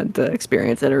really wanted to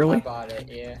experience it I early. bought it,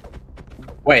 yeah.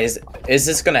 Wait, is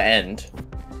this gonna end?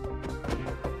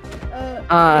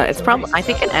 It's probably. I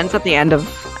think it ends at the end of.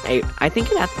 I think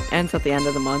it ends at the end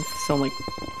of the month, so like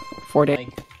 4 days.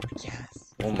 Like,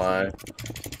 yes. Oh my.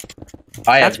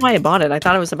 That's why I bought it. I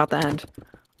thought it was about to end.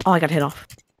 Oh, I got hit off.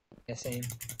 Yeah, same.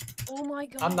 Oh my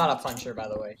god. I'm not a puncher, by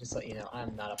the way. Just to let you know,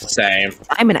 I'm not a puncher. Same.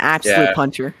 I'm an absolute Yeah.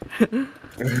 puncher.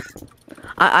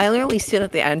 I literally sit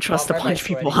at the entrance to my punch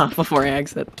sweaty. people off before I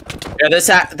exit. Yeah,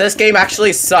 this game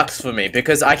actually sucks for me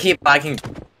because I keep lagging.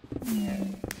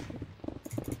 And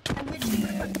which you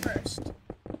put first?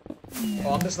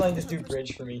 Oh, I'm just letting this dude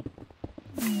bridge for me.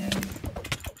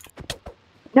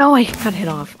 No, I got hit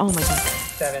off. Oh my god.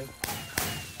 7.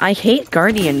 I hate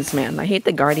guardians, man. I hate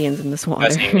the guardians in this water.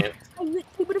 That's idiot. I literally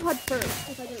would have had first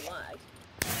if I didn't lag.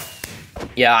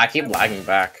 Yeah, I keep lagging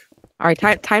back. All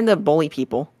right, time to bully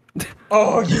people.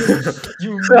 Oh,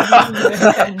 you mean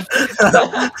man.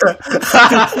 No.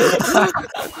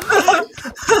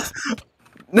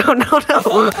 I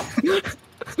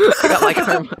got my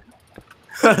karma.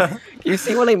 You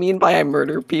see what I mean by I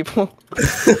murder people?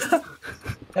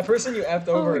 That person you effed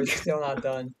over is still not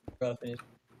done. Bro, finish.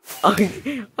 Oh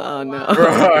no.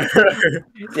 Bro.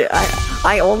 Yeah,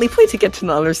 I only play to get to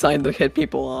the other side to hit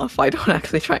people off. I don't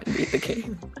actually try and beat the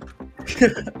game.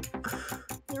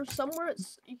 There's somewhere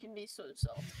you can be so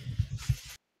soft.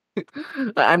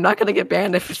 I'm not gonna get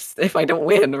banned if I don't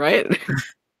win, right?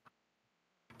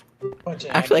 Bunch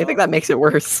of Actually, I think that makes it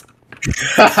worse.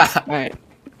 Alright.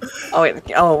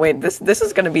 Oh wait, this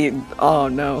is gonna be. Oh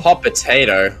no. Hot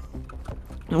potato.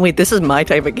 Wait, this is my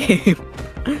type of game.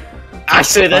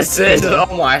 Actually, this is. Oh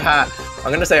my hat.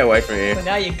 I'm gonna stay away from you. But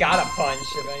now you gotta punch,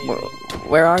 if anything.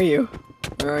 Where are you?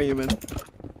 Where are you, man?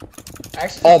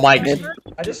 Actually, Oh my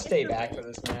I just stay back for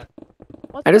this map.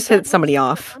 I just hit somebody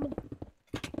off.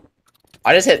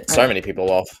 I just hit so many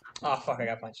people off. Oh fuck, I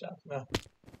got punched off. No.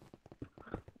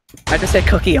 I just hit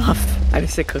Cookie off.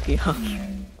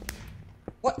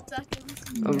 What?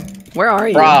 Where are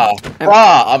you? Bruh,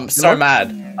 I'm so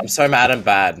mad. I'm so mad and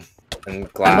bad. And I'm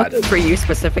glad. looking for you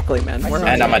specifically, man. Where are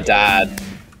And you? I'm a dad.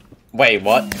 Wait,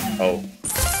 what? Oh.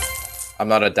 I'm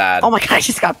not a dad. Oh my god, I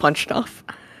just got punched off.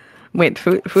 Wait,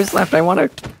 who's left? I want to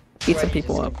beat some Right, you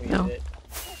people just up. completed No. it.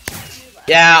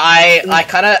 Yeah, I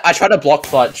tried to block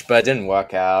clutch, but it didn't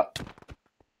work out.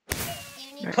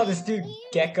 Oh, this dude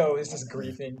Gecko is just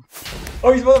griefing.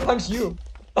 Oh, he's about to punch you.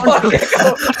 Oh,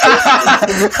 Gecko!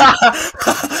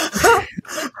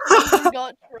 You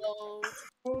got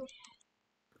trolled.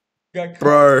 Got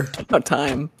Bro. No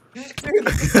time.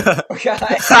 Oh, God.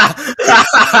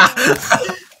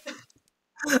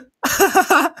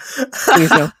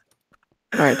 Please no.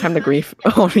 Alright, time to grief.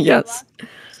 Oh, yes.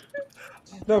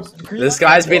 No, This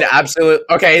guy's been absolute.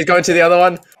 Okay, he's going to the other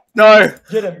one. No.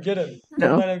 Get him.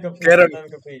 No. Let him complete. Get him. Let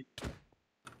him complete.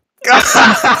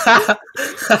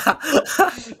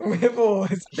 Whipple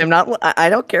is I'm not. I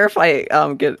don't care if I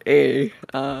get a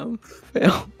fail.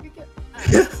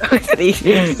 he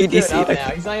Get DC'd. up now.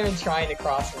 He's not even trying to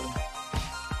cross him.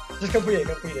 Just complete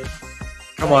it.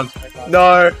 Come on.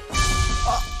 No.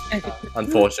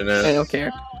 Unfortunate. I don't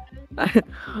care.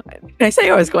 I say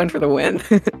I was going for the win.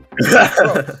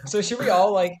 Bro, so should we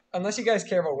all unless you guys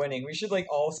care about winning, we should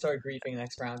all start griefing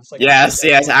next round. It's Yes.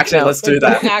 Actually, No. let's do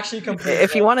don't that. actually complete.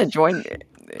 If you want to join,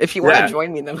 Yeah.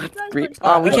 join me, then let's grief.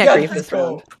 Oh, We let's can't go, grief let's this go.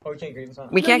 round. Oh, we can't grief this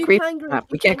round. We No, can't you grief. can grief.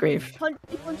 We can't grief. Punch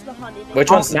the honey.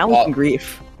 Which Oh, one's now we can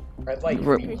grief. Red light.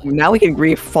 Now we can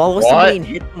grief. Follow What? somebody and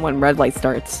hit them when red light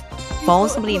starts. Follow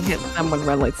somebody and hit them when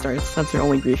red light starts. That's your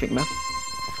only griefing method.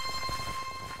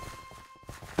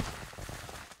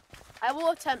 I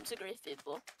will attempt to grief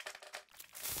people.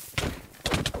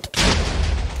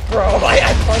 Bro,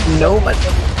 I punched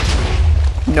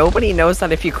Nobody knows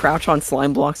that if you crouch on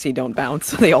slime blocks, you don't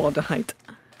bounce. They all died.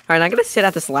 Alright, I'm gonna sit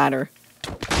at this ladder.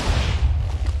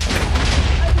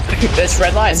 This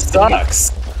red line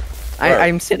sucks.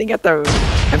 I'm sitting at the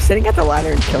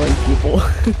ladder and killing people.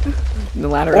 The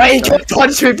ladder. Wait, you can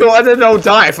punch people and then they'll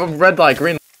die from red light,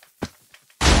 green.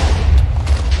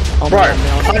 Oh, Bro,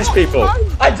 man, no. punch people.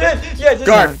 I did! Yeah, I did!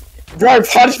 Go. Bro,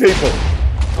 punch people.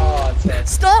 Oh, it's dead.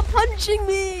 Stop punching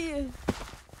me!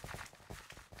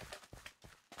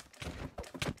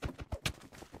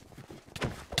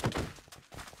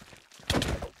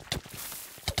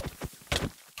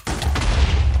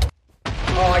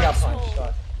 Oh, I got punched.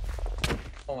 Fuck.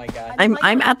 Oh my god. I'm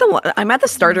at the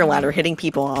starter ladder hitting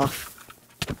people off.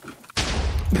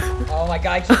 Oh my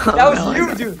god, that was no,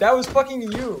 you, dude. That was fucking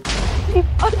you. You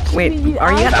punched Wait, me, you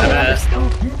are you at the asshole. ladder still?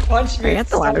 You punched Are me. you at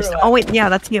the ladder center still? Oh wait, yeah,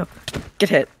 that's you. Get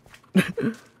hit. I'm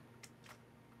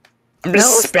just No,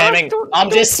 stop, spamming. don't-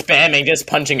 I'm just spamming, just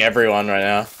punching everyone right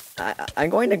now. I'm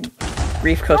going to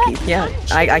grief cookie. Yeah,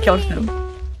 I killed him.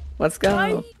 Let's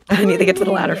go. I need to get to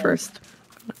the ladder first.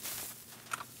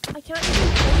 I can't even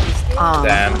understand. Aw.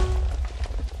 Damn.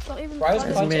 It's not even Why was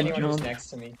funny. There's punch mid anyone who's jump. next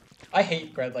to me? I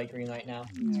hate red light, green light now.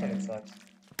 This fucking sucks.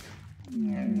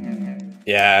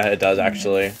 Yeah, it does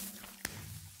actually.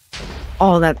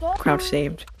 Oh, that crouch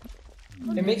saved.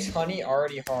 It makes honey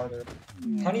already harder.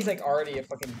 Honey's like already a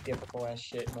fucking difficult ass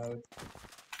shit mode.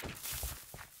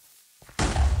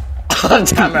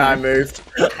 Damn it, I moved.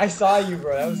 I saw you,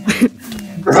 bro.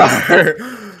 That was. Bro.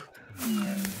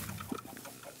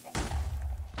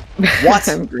 What?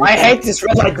 I hate this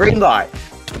red light, green light.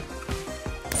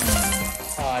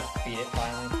 Oh, I beat it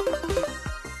finally.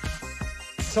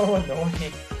 So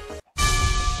annoying.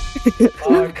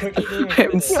 Oh, cookie didn't even I'm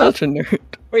finish. such a nerd.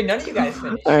 Wait, none of you guys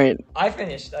finished. Alright. I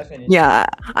finished. Yeah,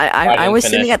 I didn't was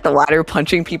finish. sitting at the ladder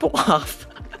punching people off.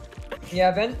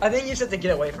 Yeah, Ben. I think you just have to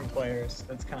get away from players.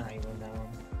 That's kind of how you win that one.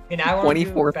 Okay, now I want to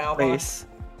do 24th Balbon. place.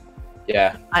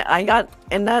 Yeah. I got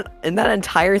in that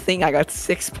entire thing. I got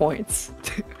 6 points.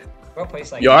 What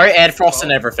place like? Your Ed Frost and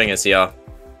 12? everything is here.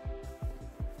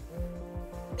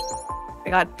 I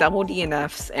got double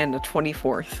DNFs and a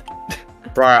 24th.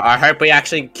 Bro, I hope we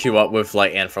actually queue up with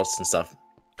like Anfrost and stuff.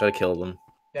 Gotta kill them.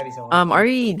 That'd be so awesome. Are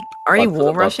we What wall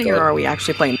the rushing or fuck? are we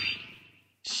actually playing?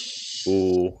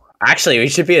 Ooh. Actually, we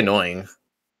should be annoying.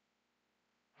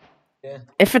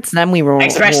 If it's them, we roll.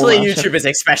 Especially wall rush. YouTubers,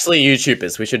 especially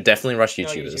YouTubers. We should definitely rush No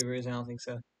YouTubers. YouTubers, I don't think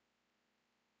so.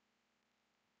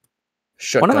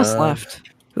 One of us Shotgun. left.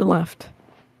 Who left?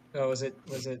 Oh, was it?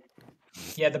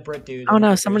 Yeah, the Brit dude. Oh and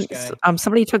no, the somebody British guy.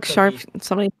 somebody took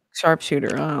Cookie.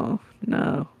 sharpshooter. Oh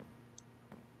no.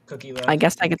 Cookie left. I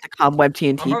guess I get the cobweb I'm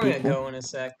TNT probably people. gonna go in a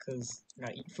sec because I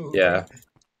gotta eat food. Yeah.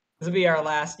 This will be our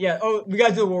last. Yeah. Oh, we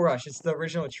gotta do the War Rush. It's the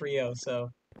original trio, so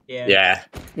yeah. Yeah.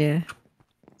 Yeah.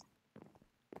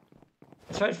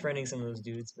 I tried friending some of those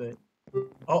dudes, but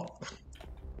oh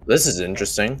This is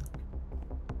interesting.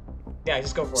 yeah,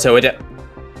 just go for So it. it.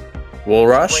 Wall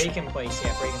rush? Break in place.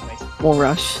 Yeah, break in place. Wall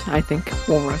rush. I think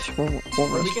wall rush. Wall Or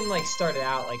rush. we can like start it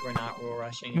out like we're not War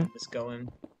Rushing and just go in.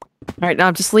 All right,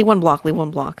 now just leave one block. Leave one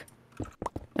block.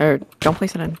 Or don't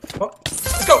place it in. Oh,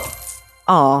 let's go.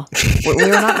 Aw, we were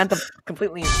not meant to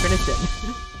completely finish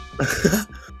it.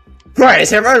 Right,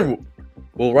 is everyone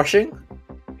wall rushing?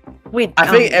 Wait, I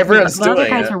think everyone's the other doing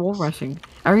guys it. are wall rushing.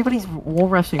 Everybody's wall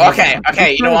rushing. Okay,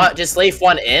 okay, you know what? Just leave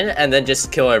one in and then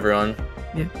just kill everyone.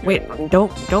 Yeah. Wait,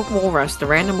 don't wall rush. The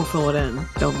random will fill it in.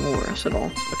 Don't wall rush at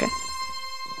all. Okay.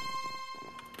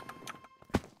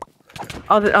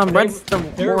 Oh, red's the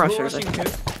They're wall War rushers. Rushing too.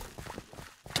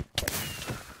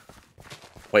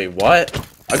 Wait, what?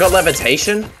 I got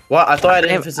levitation? What? I thought I had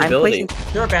I'm invisibility.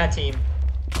 placing- They're a bad team.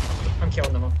 I'm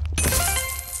killing them.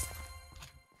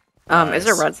 Is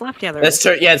there Nice. reds left? Yeah, there There's is.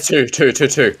 two. Yeah, it's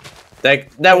two.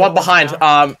 They're one behind.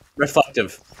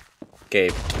 Reflective.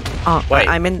 Gabe. Oh, Wait.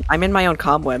 I'm in my own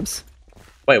cobwebs.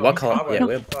 Wait, what Oh, color? Yeah,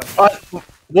 we're. fuck.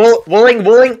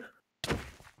 Wooling.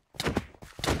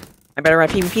 I better at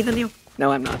PvP than you.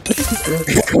 No, I'm not.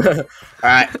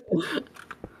 Alright.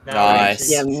 No,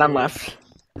 Nice. Yeah, none left.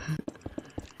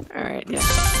 Alright, yeah.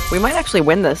 We might actually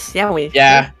win this. Yeah, we.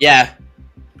 Yeah.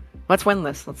 Let's win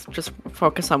this. Let's just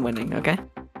focus on winning, okay?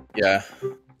 Yeah.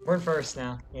 We're in first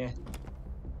now. Yeah.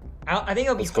 I think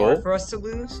it'll be Let's hard go. for us to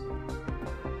lose.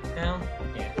 Now.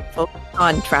 Yeah. Focus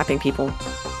on trapping people.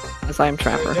 As I am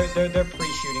trapper. They're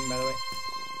pre-shooting, by the way.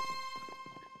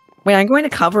 Wait, I'm going to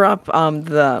cover up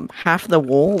the half of the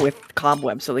wall with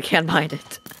cobwebs so they can't mine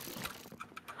it.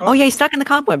 Oh yeah, he's stuck in the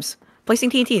cobwebs.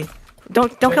 Placing TNT.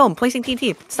 Don't kill him. Placing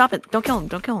TNT. Stop it. Don't kill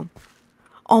him.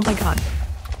 Oh my god.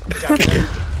 Got them.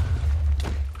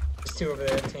 There's two over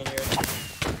there,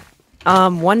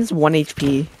 Tanya. One's 1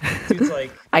 HP. Dude's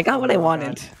like. I got what I oh my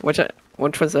wanted, God.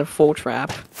 which was a full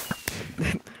trap.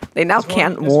 They now There's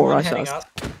can't there's wall one rush heading us. up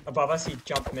above us. He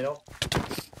jumped middle.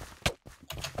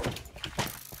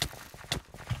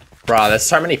 Bruh, there's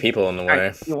so many people in the way.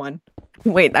 Alright, you won.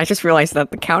 Wait, I just realized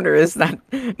that the counter is that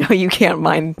no, you can't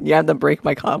mine. You have to break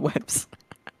my cobwebs.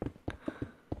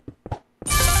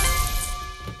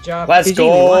 Good job. Let's GG,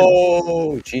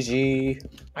 go! GG.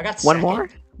 I got One second.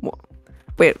 more?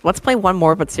 Wait, let's play one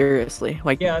more, but seriously.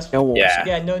 Like, Yeah, let's- no wall Yeah. rush.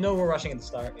 Yeah, no, we're rushing at the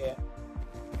start. Yeah.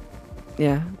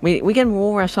 Yeah, we can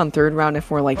wall rush on third round if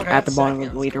we're like Okay, at the that's bottom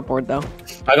second. of the leaderboard though.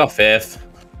 I got fifth.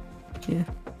 Yeah.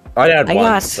 I had I one,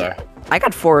 got- so. I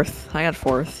got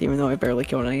fourth, even though I barely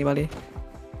killed anybody.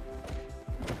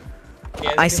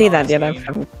 Yeah, I it's a see good that. Yeah, honest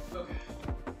game.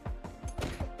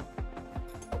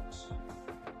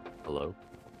 Hello.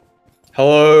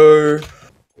 Hello.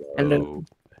 Hello.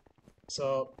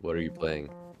 So What are you playing?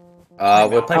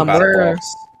 We're playing Battle we're- Box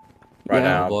right yeah.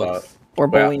 now, Battle but Box? We're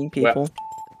We're- bullying people.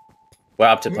 we're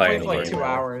up to we playing played for like the 2 game.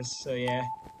 hours, so yeah.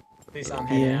 At least I'm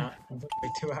heading Yeah. out.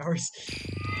 Like 2 hours.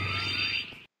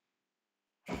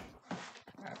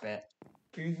 I bet.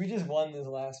 We just won this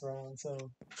last round, so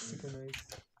super nice.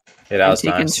 Yeah, that I'm was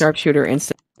taking nice. sharpshooter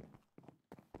instant.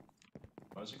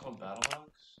 What is it called? Battle Box?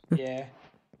 Yeah.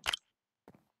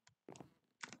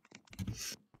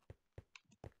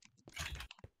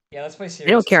 Yeah, let's play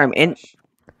serious. don't care, I'm in- Rush.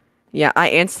 Yeah, I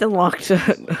instant locked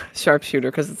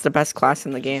sharpshooter because it's the best class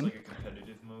in the It's game. like a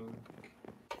competitive mode.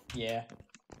 Yeah.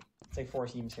 It's like 4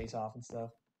 teams face off and stuff.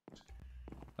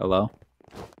 Hello.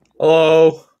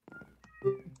 Hello.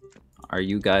 Are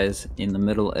you guys in the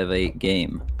middle of a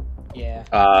game? Yeah.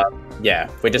 Yeah,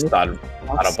 we just started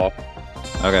Battle Box.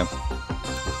 Okay.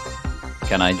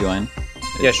 Can I join?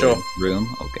 Yeah, Is sure. there Room.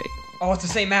 Okay. Oh, it's the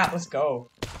same map. Let's go.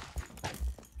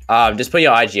 Just put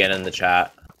your IGN in the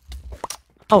chat.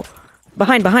 Oh,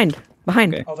 behind.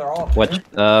 Okay. Oh, they're all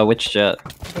up Which jet?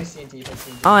 Play CNT, play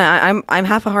CNT. Oh, I'm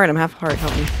half a heart. I'm half a heart.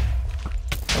 Help me.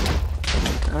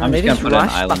 I'm they just gonna put an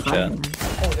rushed island behind chat. me.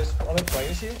 Oh, there's other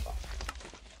players here?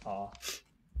 Oh.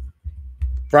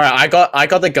 Right, I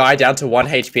got the guy down to 1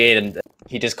 HP and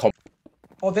he just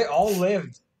Oh, they all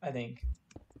lived, I think.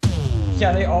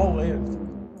 Yeah, they all lived.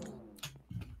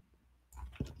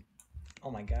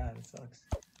 Oh my god, it sucks.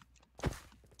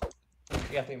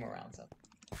 We got 3 more rounds up.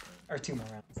 Or 2 more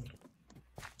rounds.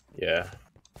 Yeah.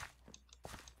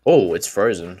 Oh, it's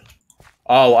frozen.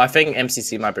 Oh, I think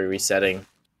MCC might be resetting.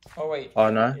 Oh wait. Oh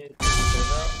no.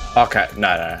 No. Okay,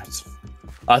 no.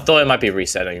 I thought it might be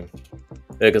resetting.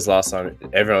 Because last time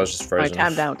everyone was just I frozen.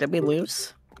 tabbed out. Did we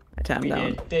lose? I tabbed We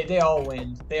out. did. They all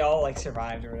win. They all like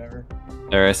survived or whatever.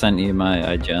 There, I sent you my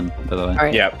IGN, by the way. All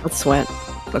right. Yep. Let's sweat.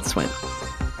 Let's sweat.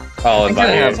 Oh, I and think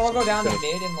I Let's have- all go down to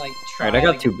mid and like try. Alright, I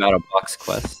got like, 2 battle box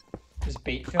quests. just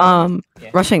bait film.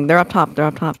 Yeah. Rushing. They're up top.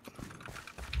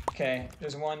 Okay,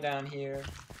 there's one down here.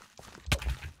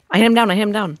 I hit him down.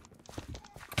 Alright.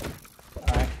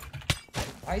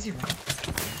 Why is he running?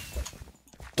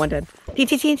 One dead.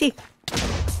 TNT.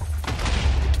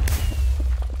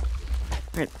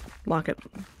 Alright, lock it.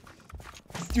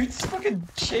 This dude's fucking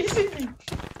chasing me.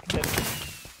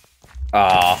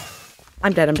 Ah.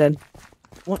 I'm dead.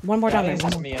 One more I down think there.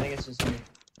 it's just me. I think it's just me.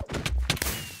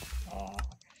 Aw.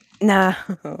 Nah.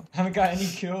 I haven't got any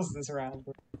kills this round.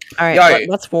 Alright, Yo,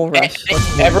 let's full rush.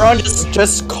 Everyone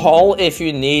just call if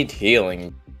you need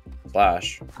healing.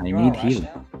 Flash. I You wanna need rush healing.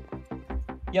 now?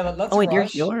 Yeah, let's Oh wait, you're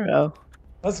rush. healer? Oh.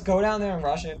 Let's go down there and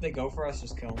rush, and if they go for us,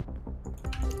 just kill them.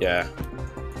 Yeah.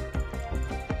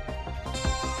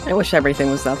 I wish everything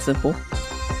was that simple.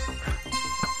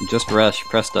 Just rush.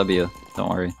 Press W. Don't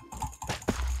worry.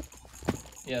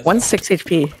 Yeah, let's One's 6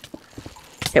 HP.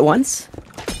 Hit once? go.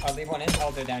 I'll leave one in.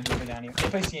 Oh, they're down here. They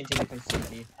play TNT, they play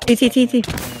TNT. TNT.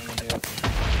 I don't know what to do.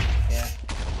 Yeah.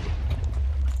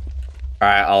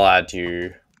 Alright, I'll add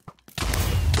you.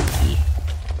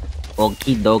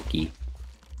 Okie dokie.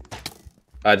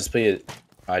 Just put your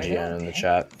IGN in the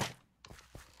chat.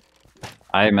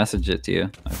 I messaged it to you,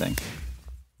 I think.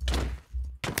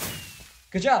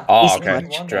 Good job. Oh, Easy okay. You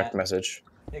won Direct that. message.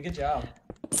 Yeah, good job.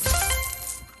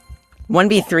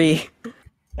 1v3.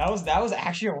 That was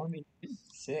actually a 1v.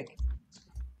 Sick.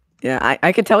 Yeah,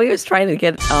 I could tell he was trying to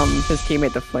get his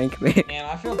teammate to flank me. Man,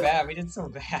 I feel bad. We did so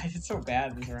bad. I did so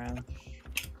bad this round.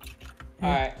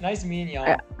 Alright, nice meeting y'all.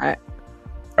 Alright,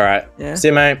 Alright. yeah. See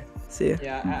you, mate. See ya.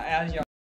 Yeah, I added y'all.